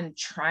working on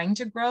trying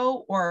to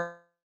grow or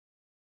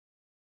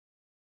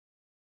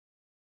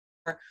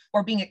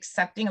being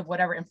accepting of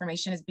whatever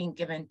information is being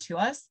given to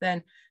us,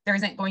 then there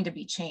isn't going to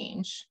be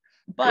change.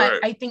 But right.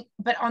 I think,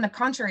 but on the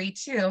contrary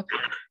too,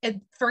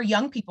 for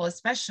young people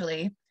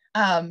especially,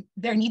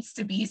 there needs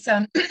to be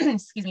some,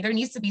 there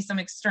needs to be some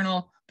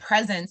external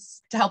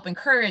presence to help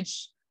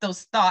encourage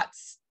those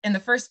thoughts in the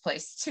first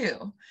place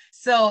too.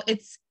 So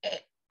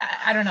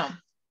I don't know,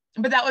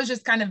 but that was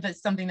just kind of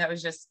something that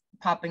was just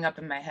popping up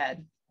in my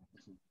head.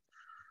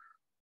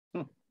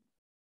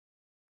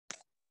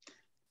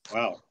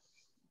 Wow.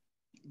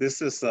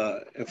 This is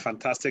a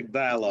fantastic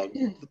dialogue.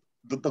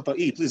 Dr.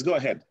 E, please go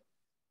ahead.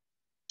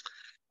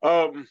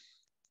 All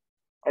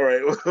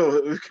right,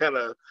 we kind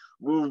of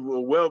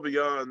moved well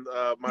beyond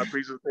my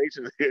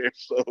presentation here.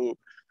 So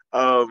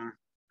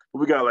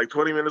we got like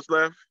 20 minutes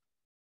left.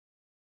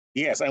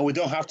 Yes, and we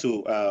don't have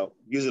to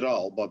use it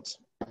all, but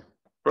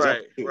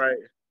right.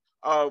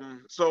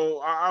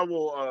 So I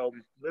will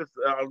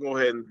I'll go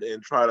ahead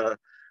and try to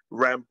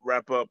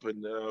wrap up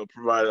and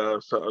provide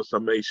a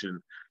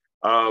summation.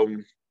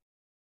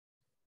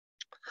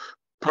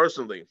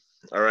 Personally,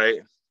 all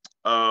right.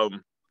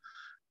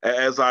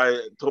 As I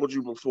told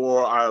you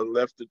before, I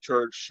left the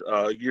church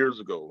years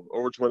ago,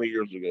 over 20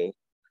 years ago.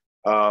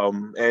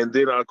 And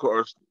then, of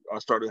course, I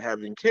started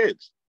having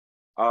kids.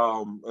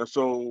 And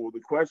so the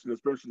question,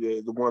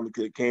 especially the one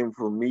that came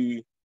from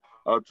me,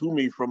 to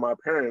me from my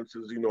parents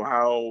is,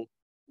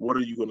 what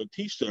are you going to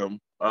teach them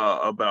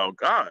about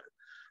God?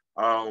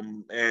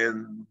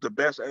 And the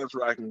best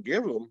answer I can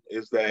give them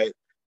is that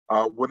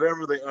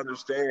whatever they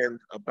understand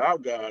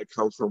about God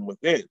comes from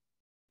within,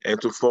 and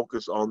to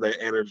focus on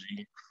that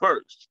energy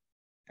first,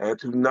 and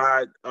to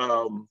not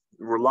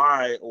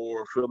rely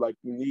or feel like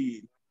you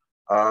need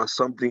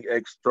something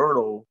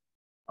external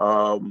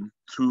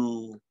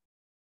to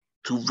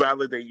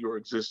validate your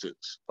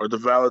existence, or to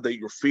validate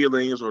your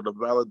feelings, or to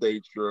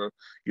validate your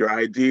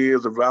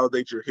ideas, or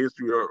validate your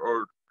history,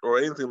 or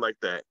anything like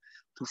that.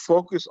 To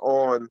focus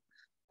on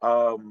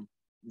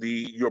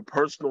your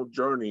personal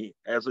journey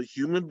as a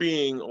human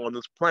being on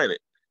this planet,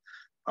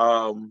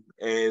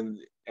 and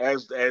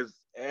as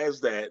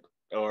that,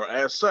 or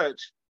as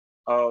such,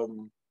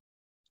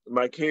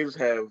 my kids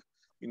have,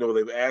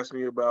 they've asked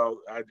me about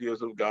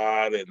ideas of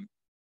God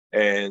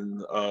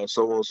and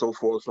so on and so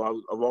forth. So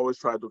I've always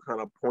tried to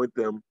kind of point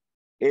them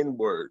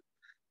inward.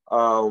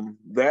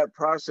 That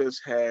process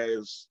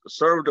has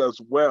served us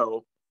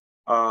well,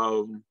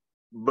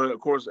 but of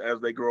course, as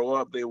they grow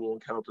up, they will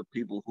encounter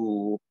people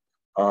who,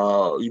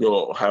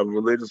 have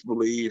religious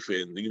belief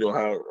and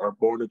are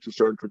born into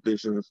certain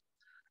traditions,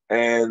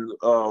 and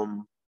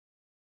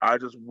I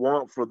just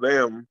want for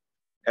them,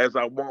 as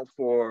I want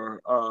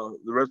for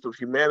the rest of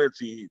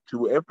humanity,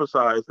 to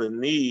emphasize the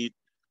need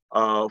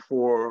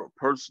for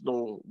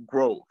personal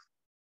growth.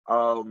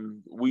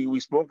 We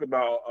spoke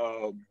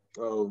about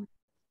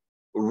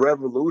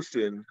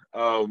revolution.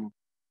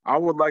 I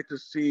would like to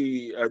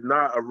see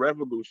not a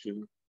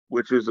revolution,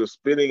 which is a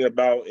spinning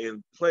about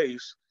in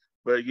place,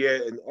 but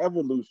yet an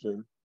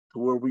evolution to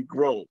where we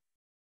grow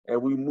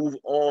and we move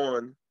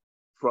on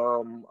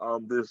from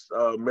this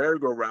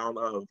merry-go-round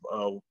of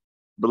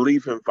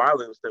belief and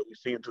violence that we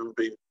seem to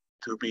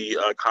be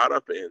caught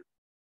up in.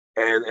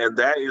 And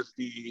that is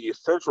the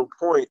essential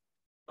point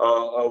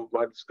of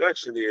my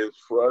discussion, is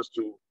for us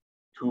to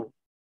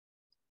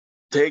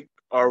take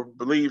our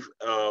belief,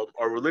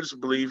 our religious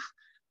belief,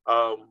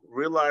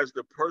 realize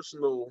the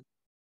personal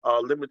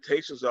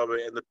limitations of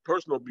it and the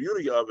personal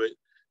beauty of it,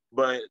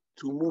 but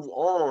to move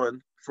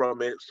on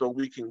from it so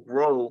we can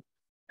grow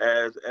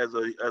as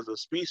a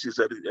species,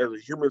 as a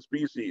human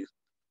species,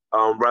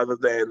 rather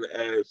than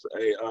as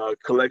a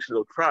collection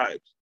of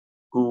tribes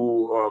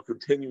who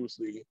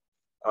continuously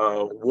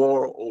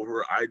war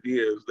over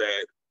ideas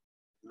that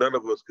none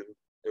of us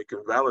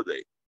can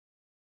validate.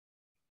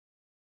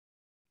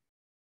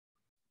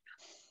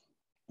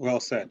 Well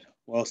said.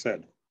 Well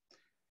said.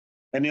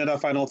 Any other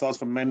final thoughts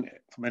from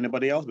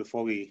anybody else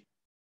before we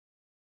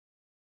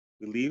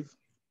leave?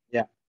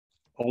 Yeah.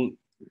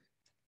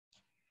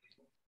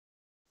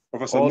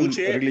 Professor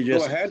Muche,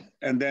 go ahead,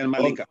 and then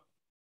Malika.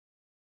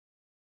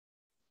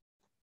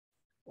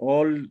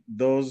 All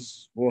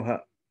those who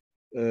have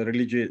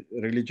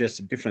religious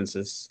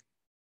differences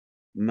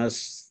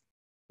must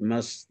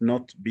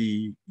not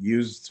be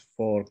used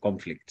for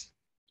conflict.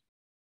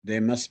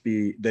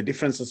 The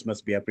differences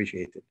must be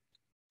appreciated.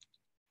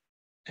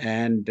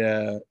 And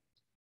the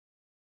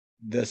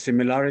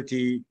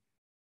similarity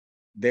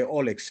they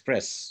all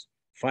express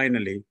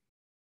finally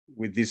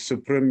with this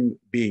supreme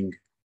being,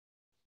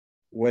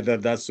 whether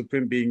that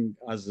supreme being,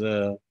 as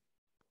our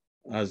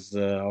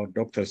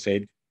doctor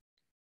said,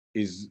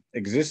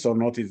 exists or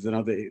not is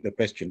another the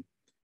question.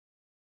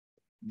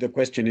 The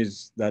question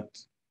is that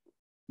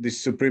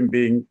this supreme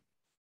being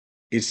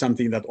is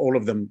something that all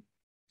of them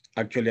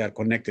actually are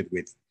connected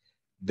with.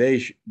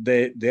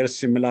 Their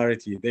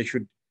similarity, they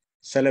should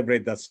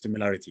celebrate that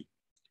similarity.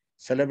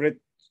 Celebrate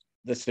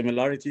the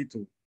similarity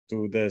to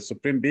the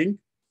supreme being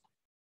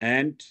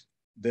and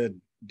the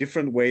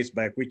different ways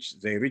by which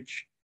they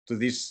reach to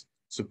this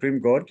supreme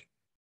God.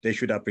 They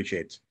should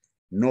appreciate.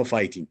 No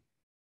fighting,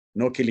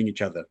 no killing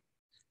each other,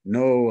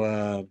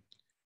 no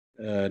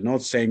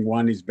not saying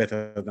one is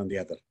better than the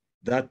other.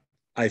 That,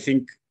 I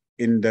think,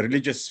 in the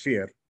religious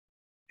sphere,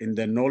 in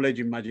the knowledge,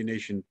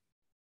 imagination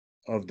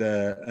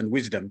and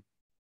wisdom,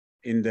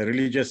 in the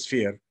religious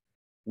sphere,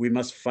 we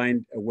must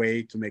find a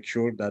way to make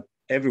sure that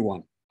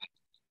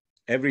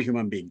every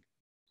human being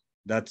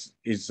that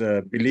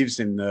believes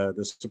in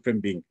the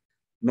supreme being,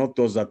 not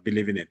those that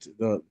believe in it.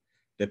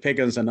 The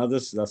pagans and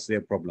others, that's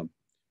their problem.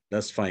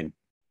 That's fine.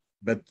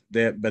 But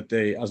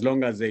as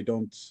long as they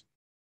don't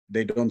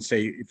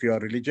say, if you are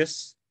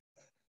religious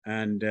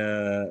and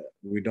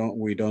we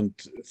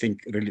don't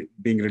think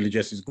being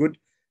religious is good,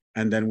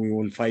 and then we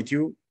will fight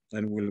you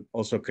and we'll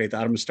also create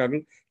armed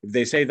struggle. If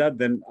they say that,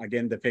 then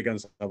again, the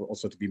pagans have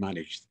also to be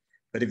managed.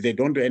 But if they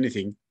don't do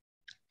anything,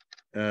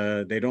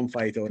 they don't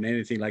fight on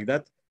anything like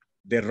that,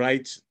 the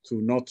right to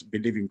not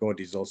believe in God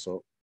is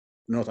also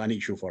not an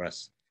issue for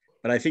us.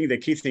 But I think the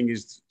key thing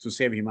is to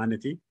save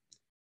humanity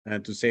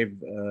and to save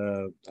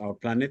our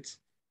planet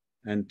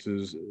and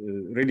to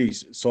really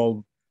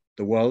solve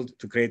the world,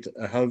 to create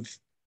a health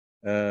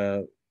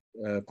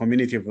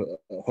community of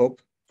hope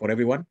for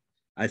everyone.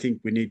 I think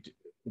we need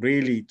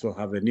really to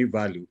have a new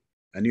value,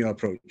 a new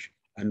approach,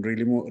 and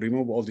really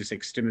remove all this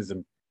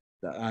extremism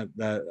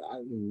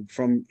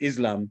from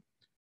Islam.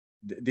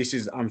 This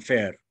is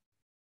unfair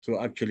to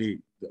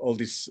actually all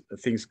these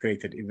things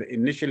created.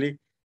 Initially,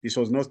 this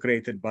was not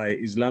created by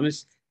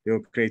Islamists. They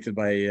were created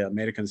by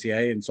American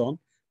CIA and so on.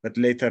 But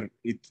later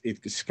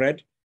it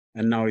spread,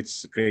 and now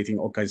it's creating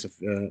all kinds of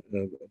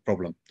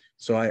problem.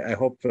 So I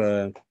hope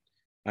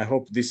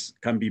this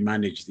can be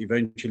managed.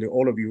 Eventually,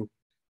 all of you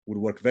would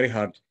work very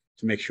hard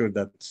to make sure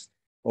that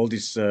all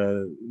this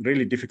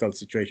really difficult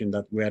situation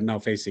that we are now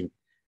facing,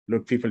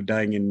 look, people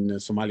dying in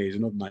Somalia is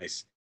not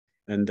nice.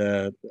 And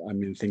I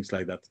mean, things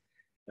like that.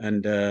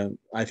 And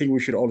I think we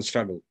should all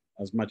struggle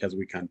as much as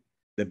we can,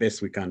 the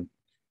best we can,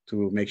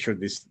 to make sure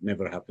this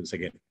never happens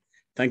again.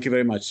 Thank you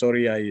very much.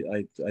 Sorry,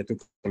 I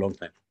took a long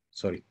time.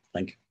 Sorry.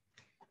 Thank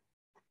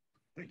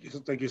you.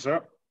 Thank you,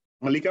 sir.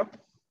 Malika?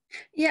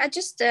 Yeah,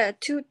 just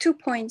two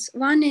points.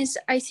 One is,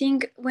 I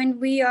think when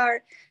we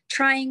are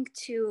trying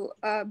to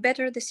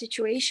better the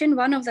situation,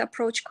 one of the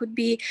approach could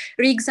be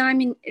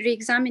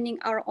re-examining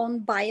our own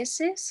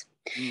biases.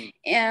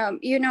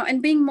 You know,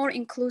 and being more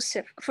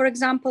inclusive. For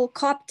example,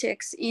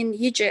 Coptics in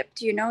Egypt,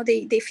 you know,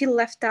 they feel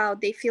left out.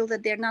 They feel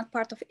that they're not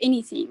part of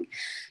anything.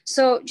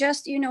 So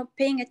just, you know,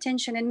 paying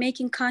attention and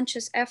making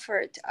conscious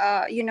effort,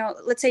 you know,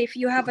 let's say if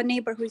you have a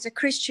neighbor who is a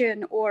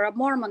Christian or a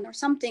Mormon or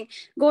something,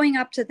 going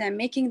up to them,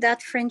 making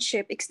that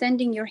friendship,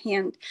 extending your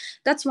hand.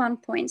 That's one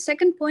point.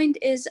 Second point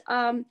is,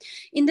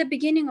 in the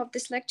beginning of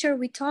this lecture,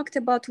 we talked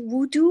about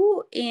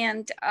voodoo,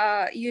 and,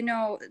 you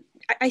know,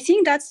 I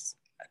think that's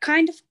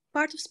kind of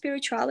part of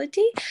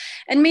spirituality,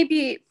 and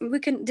maybe we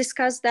can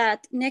discuss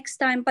that next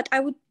time. But I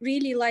would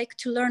really like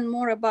to learn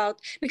more about,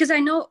 because I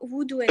know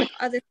voodoo and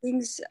other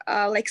things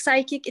like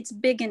psychic, it's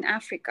big in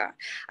Africa.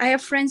 I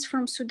have friends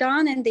from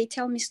Sudan, and they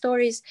tell me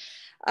stories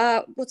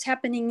what's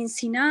happening in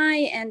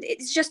Sinai, and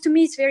it's just, to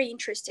me, it's very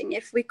interesting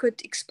if we could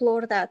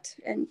explore that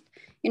and,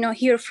 you know,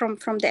 hear from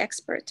the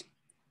expert,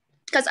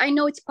 because I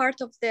know it's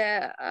part of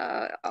the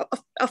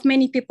of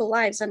many people's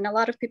lives, and a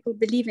lot of people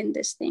believe in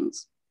these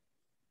things.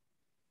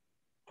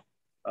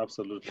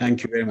 Absolutely.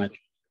 Thank you very much.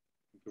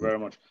 Thank you very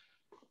much.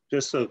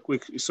 Just a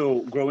quick,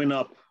 so growing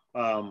up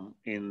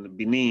in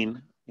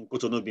Benin, in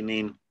Cotonou,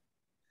 Benin,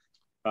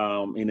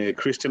 in a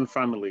Christian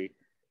family,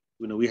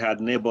 you know, we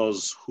had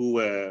neighbors who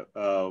were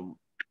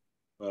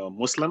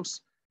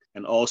Muslims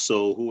and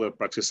also who were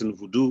practicing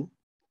voodoo.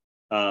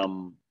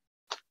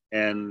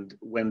 And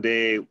when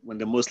the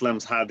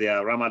Muslims had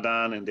their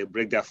Ramadan and they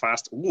break their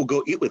fast, we'll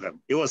go eat with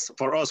them. It was,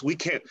 for us,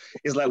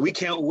 it's like we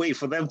can't wait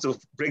for them to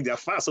break their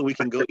fast so we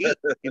can go eat,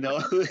 you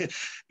know.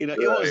 You know,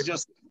 it was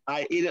just,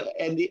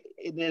 and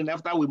then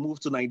after we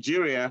moved to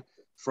Nigeria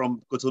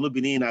from Cotonou,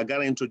 Benin, I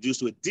got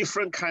introduced to a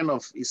different kind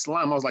of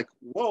Islam. I was like,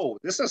 whoa,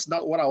 this is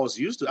not what I was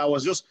used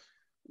to.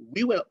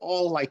 We were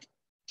all like,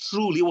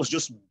 truly, it was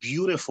just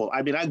beautiful.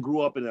 I mean, I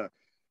grew up in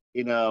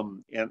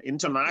an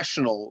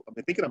international, I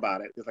mean, thinking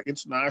about it, it's like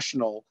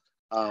international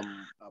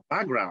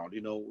background,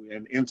 you know,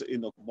 and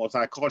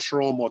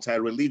multicultural,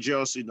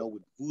 multi-religious, you know,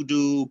 with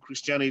voodoo,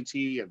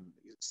 Christianity, and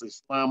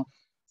Islam.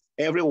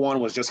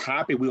 Everyone was just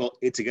happy. We all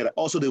ate together.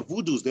 Also, the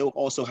voodoos, they will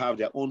also have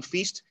their own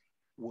feast.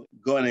 We'll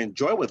go and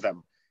enjoy with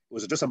them. It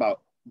was just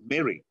about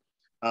Mary.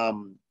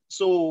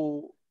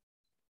 So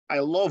I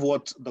love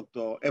what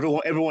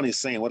everyone is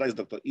saying, whether it's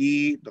Dr.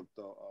 E,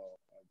 Dr.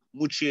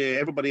 Muche,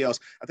 everybody else.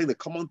 I think the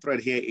common thread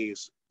here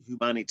is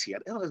humanity.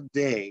 At the end of the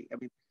day, I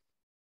mean,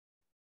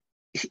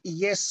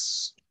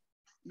 yes,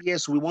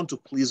 we want to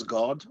please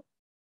God.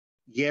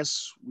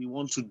 Yes, we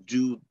want to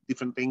do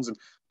different things,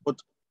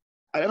 but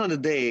at the end of the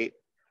day,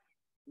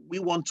 we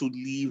want to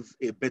live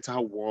a better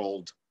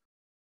world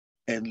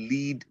and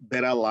lead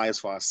better lives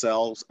for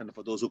ourselves and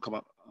for those who come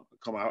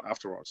out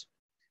after us.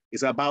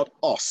 It's about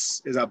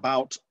us. It's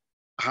about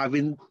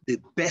having the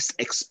best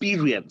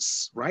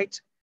experience, right,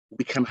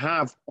 we can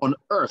have on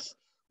earth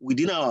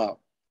within our,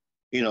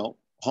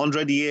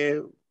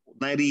 100-year,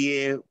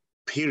 90-year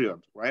period,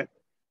 right?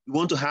 We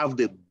want to have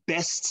the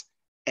best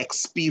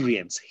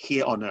experience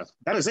here on earth.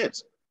 That is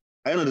it.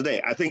 At the end of the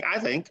day, I think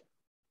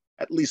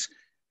at least,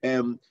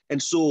 and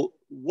so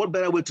what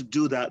better way to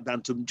do that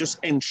than to just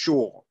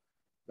ensure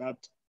that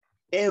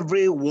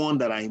everyone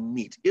that I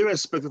meet,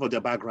 irrespective of their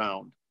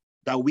background,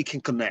 that we can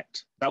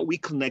connect,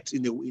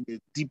 in a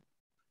deep,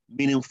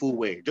 meaningful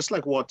way. Just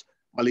like what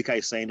Malika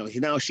is saying,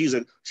 now she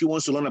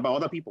wants to learn about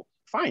other people.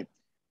 Fine.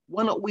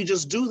 Why not we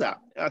just do that?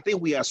 I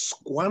think we are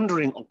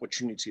squandering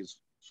opportunities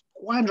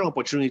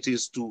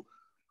to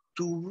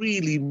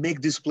really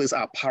make this place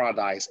our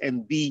paradise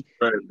and be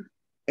right.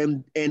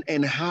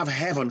 and have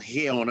heaven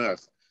here on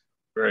earth.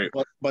 Right.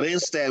 But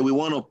instead we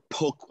want to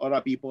poke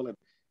other people and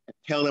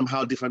tell them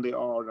how different they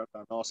are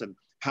than us and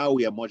how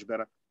we are much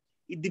better.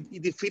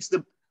 It defeats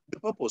the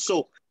purpose.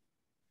 So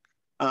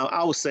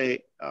I would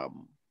say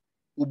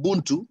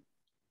Ubuntu.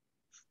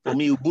 For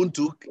me,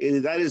 Ubuntu,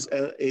 that is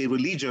a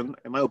religion,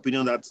 in my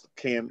opinion, that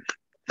can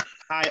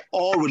tie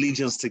all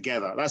religions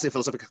together. That's a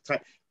philosophical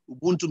tie.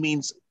 Ubuntu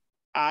means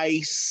I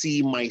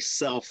see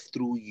myself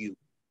through you.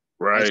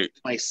 Right. I see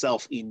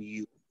myself in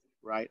you,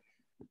 right?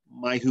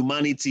 My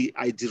humanity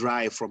I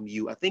derive from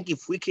you. I think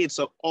if we can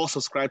all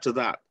subscribe to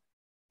that,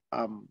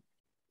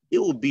 it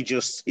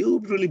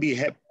would really be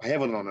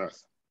heaven on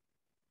earth.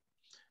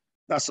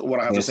 That's what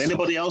I have to say.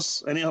 Anybody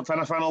else? Any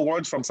final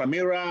words from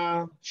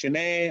Samira,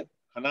 Shanae,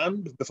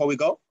 Hanan, before we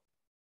go?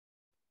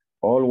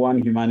 All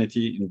one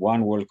humanity in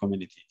one world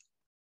community.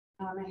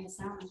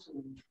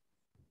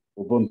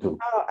 Ubuntu.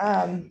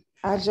 I'll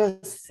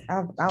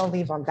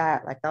leave on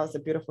that. Like, that was a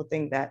beautiful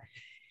thing that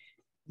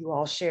you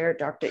all shared,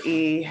 Dr.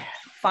 E,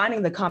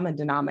 finding the common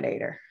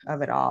denominator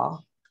of it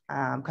all,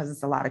 because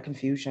it's a lot of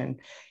confusion.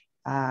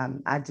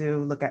 I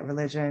do look at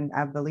religion.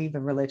 I believe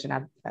in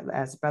religion.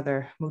 As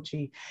Brother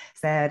Mucci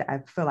said, I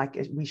feel like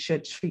we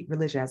should treat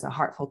religion as a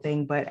heartful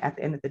thing, but at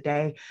the end of the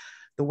day,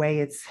 the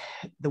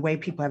way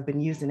people have been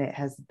using it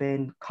has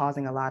been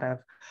causing a lot of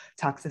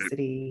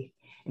toxicity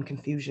and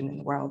confusion in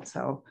the world.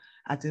 So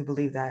I do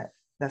believe that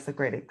that's a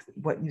great,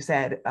 what you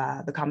said,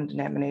 the common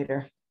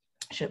denominator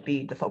should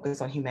be the focus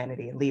on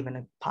humanity and leaving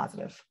a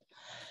positive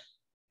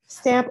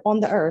stamp on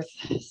the earth.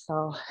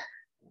 So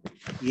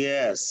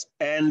yes,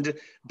 and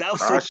that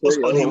focus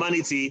on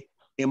humanity,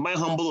 in my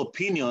humble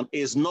opinion,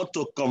 is not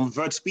to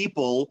convert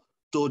people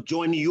to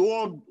join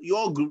your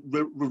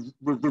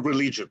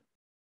religion.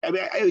 I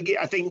mean,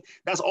 I think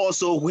that's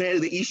also where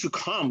the issue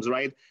comes,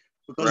 right?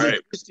 Because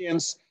the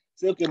Christians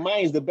say, okay,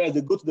 mine is the best.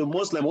 They go to the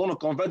Muslim, want to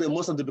convert the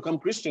Muslim to become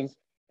Christians,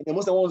 and the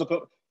Muslim wants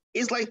to.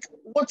 It's like,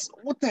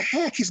 what the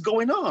heck is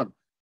going on?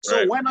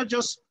 So why not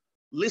just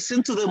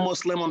listen to the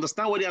Muslim,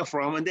 understand where they are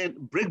from, and then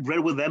break bread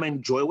with them,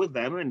 enjoy with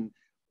them, and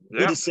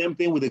do the same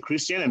thing with the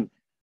Christian, and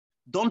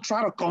don't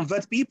try to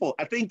convert people.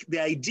 I think the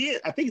idea,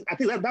 I think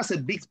that's a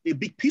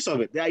big piece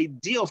of it. The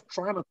idea of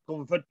trying to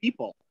convert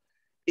people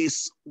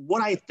is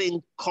what I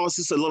think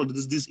causes a lot of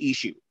these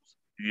issues.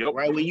 Yep.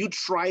 Right? When you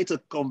try to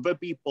convert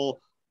people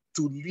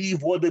to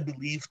leave what they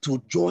believe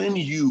to join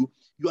you,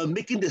 you are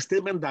making the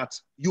statement that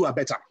you are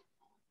better.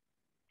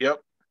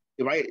 Yep.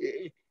 Right?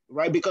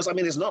 Right? Because I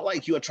mean, it's not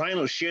like you are trying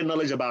to share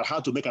knowledge about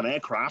how to make an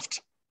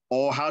aircraft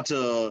or how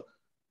to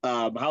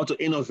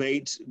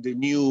innovate the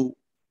new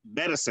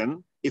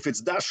medicine. If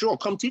it's that, sure,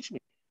 come teach me.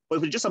 But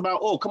if it's just about,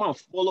 oh, come on,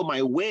 follow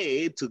my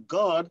way to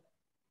God,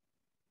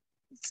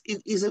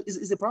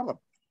 it's a problem.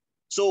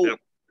 So,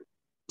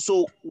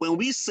 so when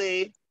we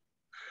say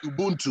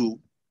Ubuntu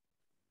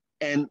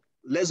and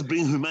let's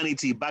bring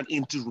humanity back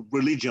into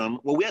religion,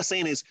 what we are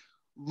saying is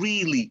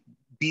really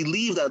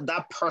believe that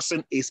that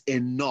person is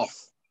enough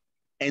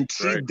and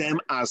treat them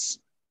as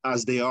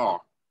they are.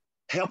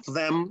 Help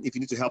them if you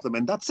need to help them,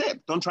 and that's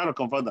it. Don't try to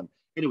convert them.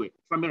 Anyway,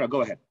 Famira,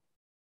 go ahead.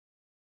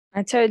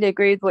 I totally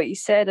agree with what you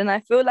said, and I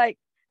feel like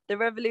the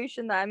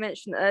revolution that I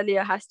mentioned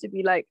earlier has to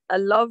be like a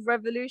love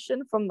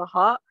revolution from the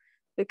heart,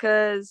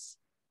 because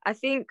I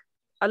think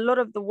a lot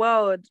of the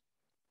world,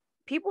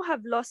 people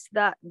have lost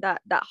that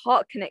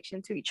heart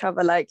connection to each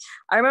other. Like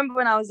I remember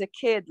when I was a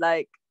kid,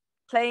 like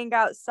playing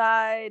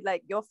outside,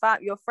 like your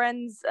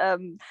friends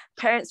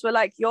parents were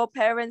like your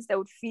parents. They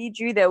would feed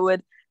you, there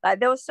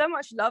was so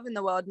much love in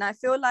the world. And I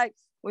feel like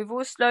we've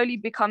all slowly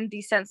become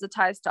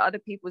desensitized to other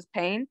people's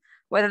pain,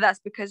 whether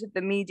that's because of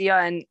the media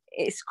and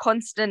its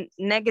constant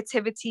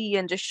negativity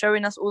and just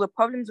showing us all the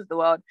problems of the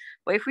world.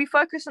 But if we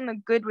focus on the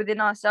good within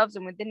ourselves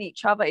and within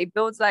each other, it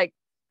builds like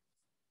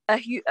a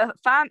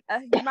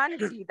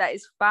humanity that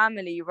is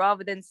family,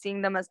 rather than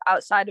seeing them as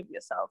outside of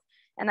yourself.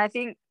 And I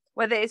think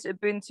whether it's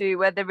Ubuntu,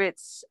 whether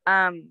it's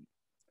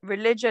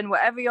religion,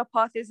 whatever your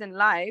path is in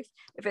life,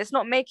 if it's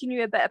not making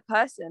you a better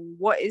person,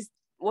 what's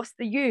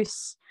the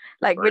use?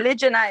 Like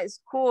religion at its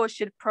core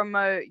should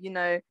promote,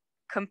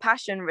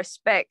 compassion,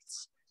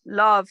 respect,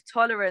 love,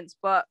 tolerance.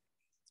 But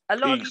a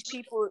lot of these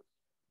people,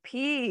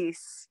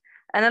 peace,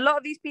 and a lot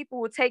of these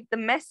people will take the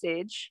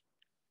message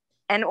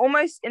and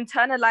almost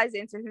internalize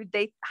it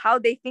into how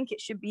they think it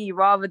should be,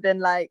 rather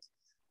than like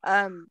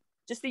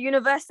just the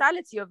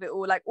universality of it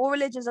all. Like all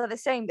religions are the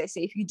same. They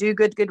say if you do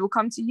good, good will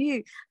come to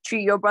you.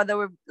 Treat your brother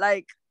with,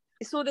 like,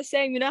 it's all the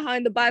same. You know how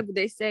in the Bible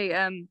they say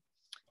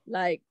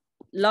like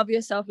love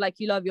yourself like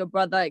you love your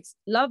brother,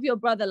 love your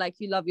brother like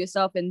you love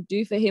yourself, and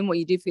do for him what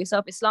you do for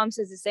yourself. Islam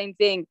says the same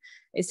thing.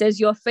 It says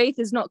your faith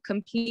is not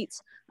complete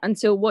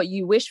until what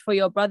you wish for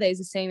your brother is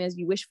the same as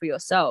you wish for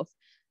yourself.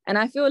 And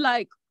I feel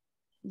like,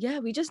 yeah,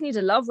 we just need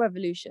a love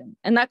revolution,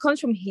 and that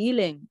comes from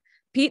healing.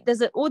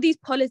 There's all these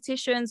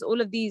politicians, all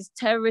of these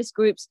terrorist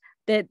groups,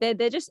 they're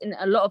just in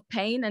a lot of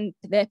pain, and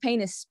their pain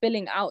is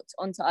spilling out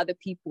onto other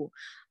people.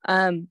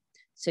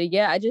 So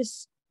yeah,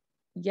 just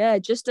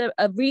a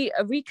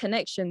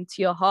reconnection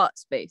to your heart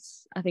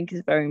space, I think,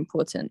 is very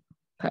important,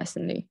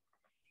 personally.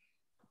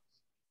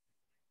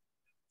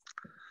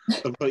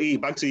 Dr. E,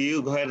 back to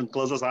you. Go ahead and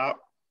close us out.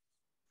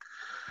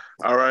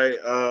 All right.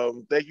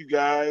 Thank you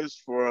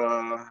guys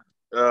for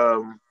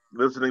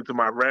listening to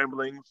my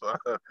ramblings.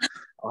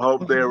 I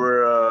hope there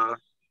were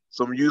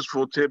some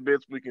useful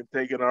tidbits we can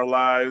take in our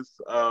lives.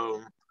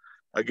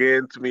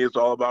 Again, to me, it's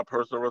all about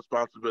personal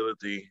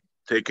responsibility.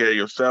 Take care of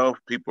yourself,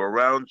 people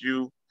around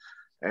you,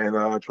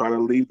 and try to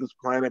leave this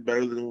planet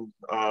better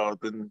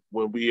than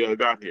when we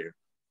got here.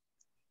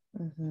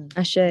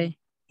 Ashe. Ashe.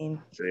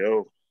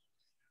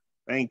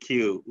 Thank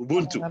you.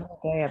 Ubuntu. Have a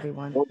good day,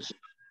 everyone.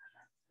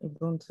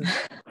 Ubuntu.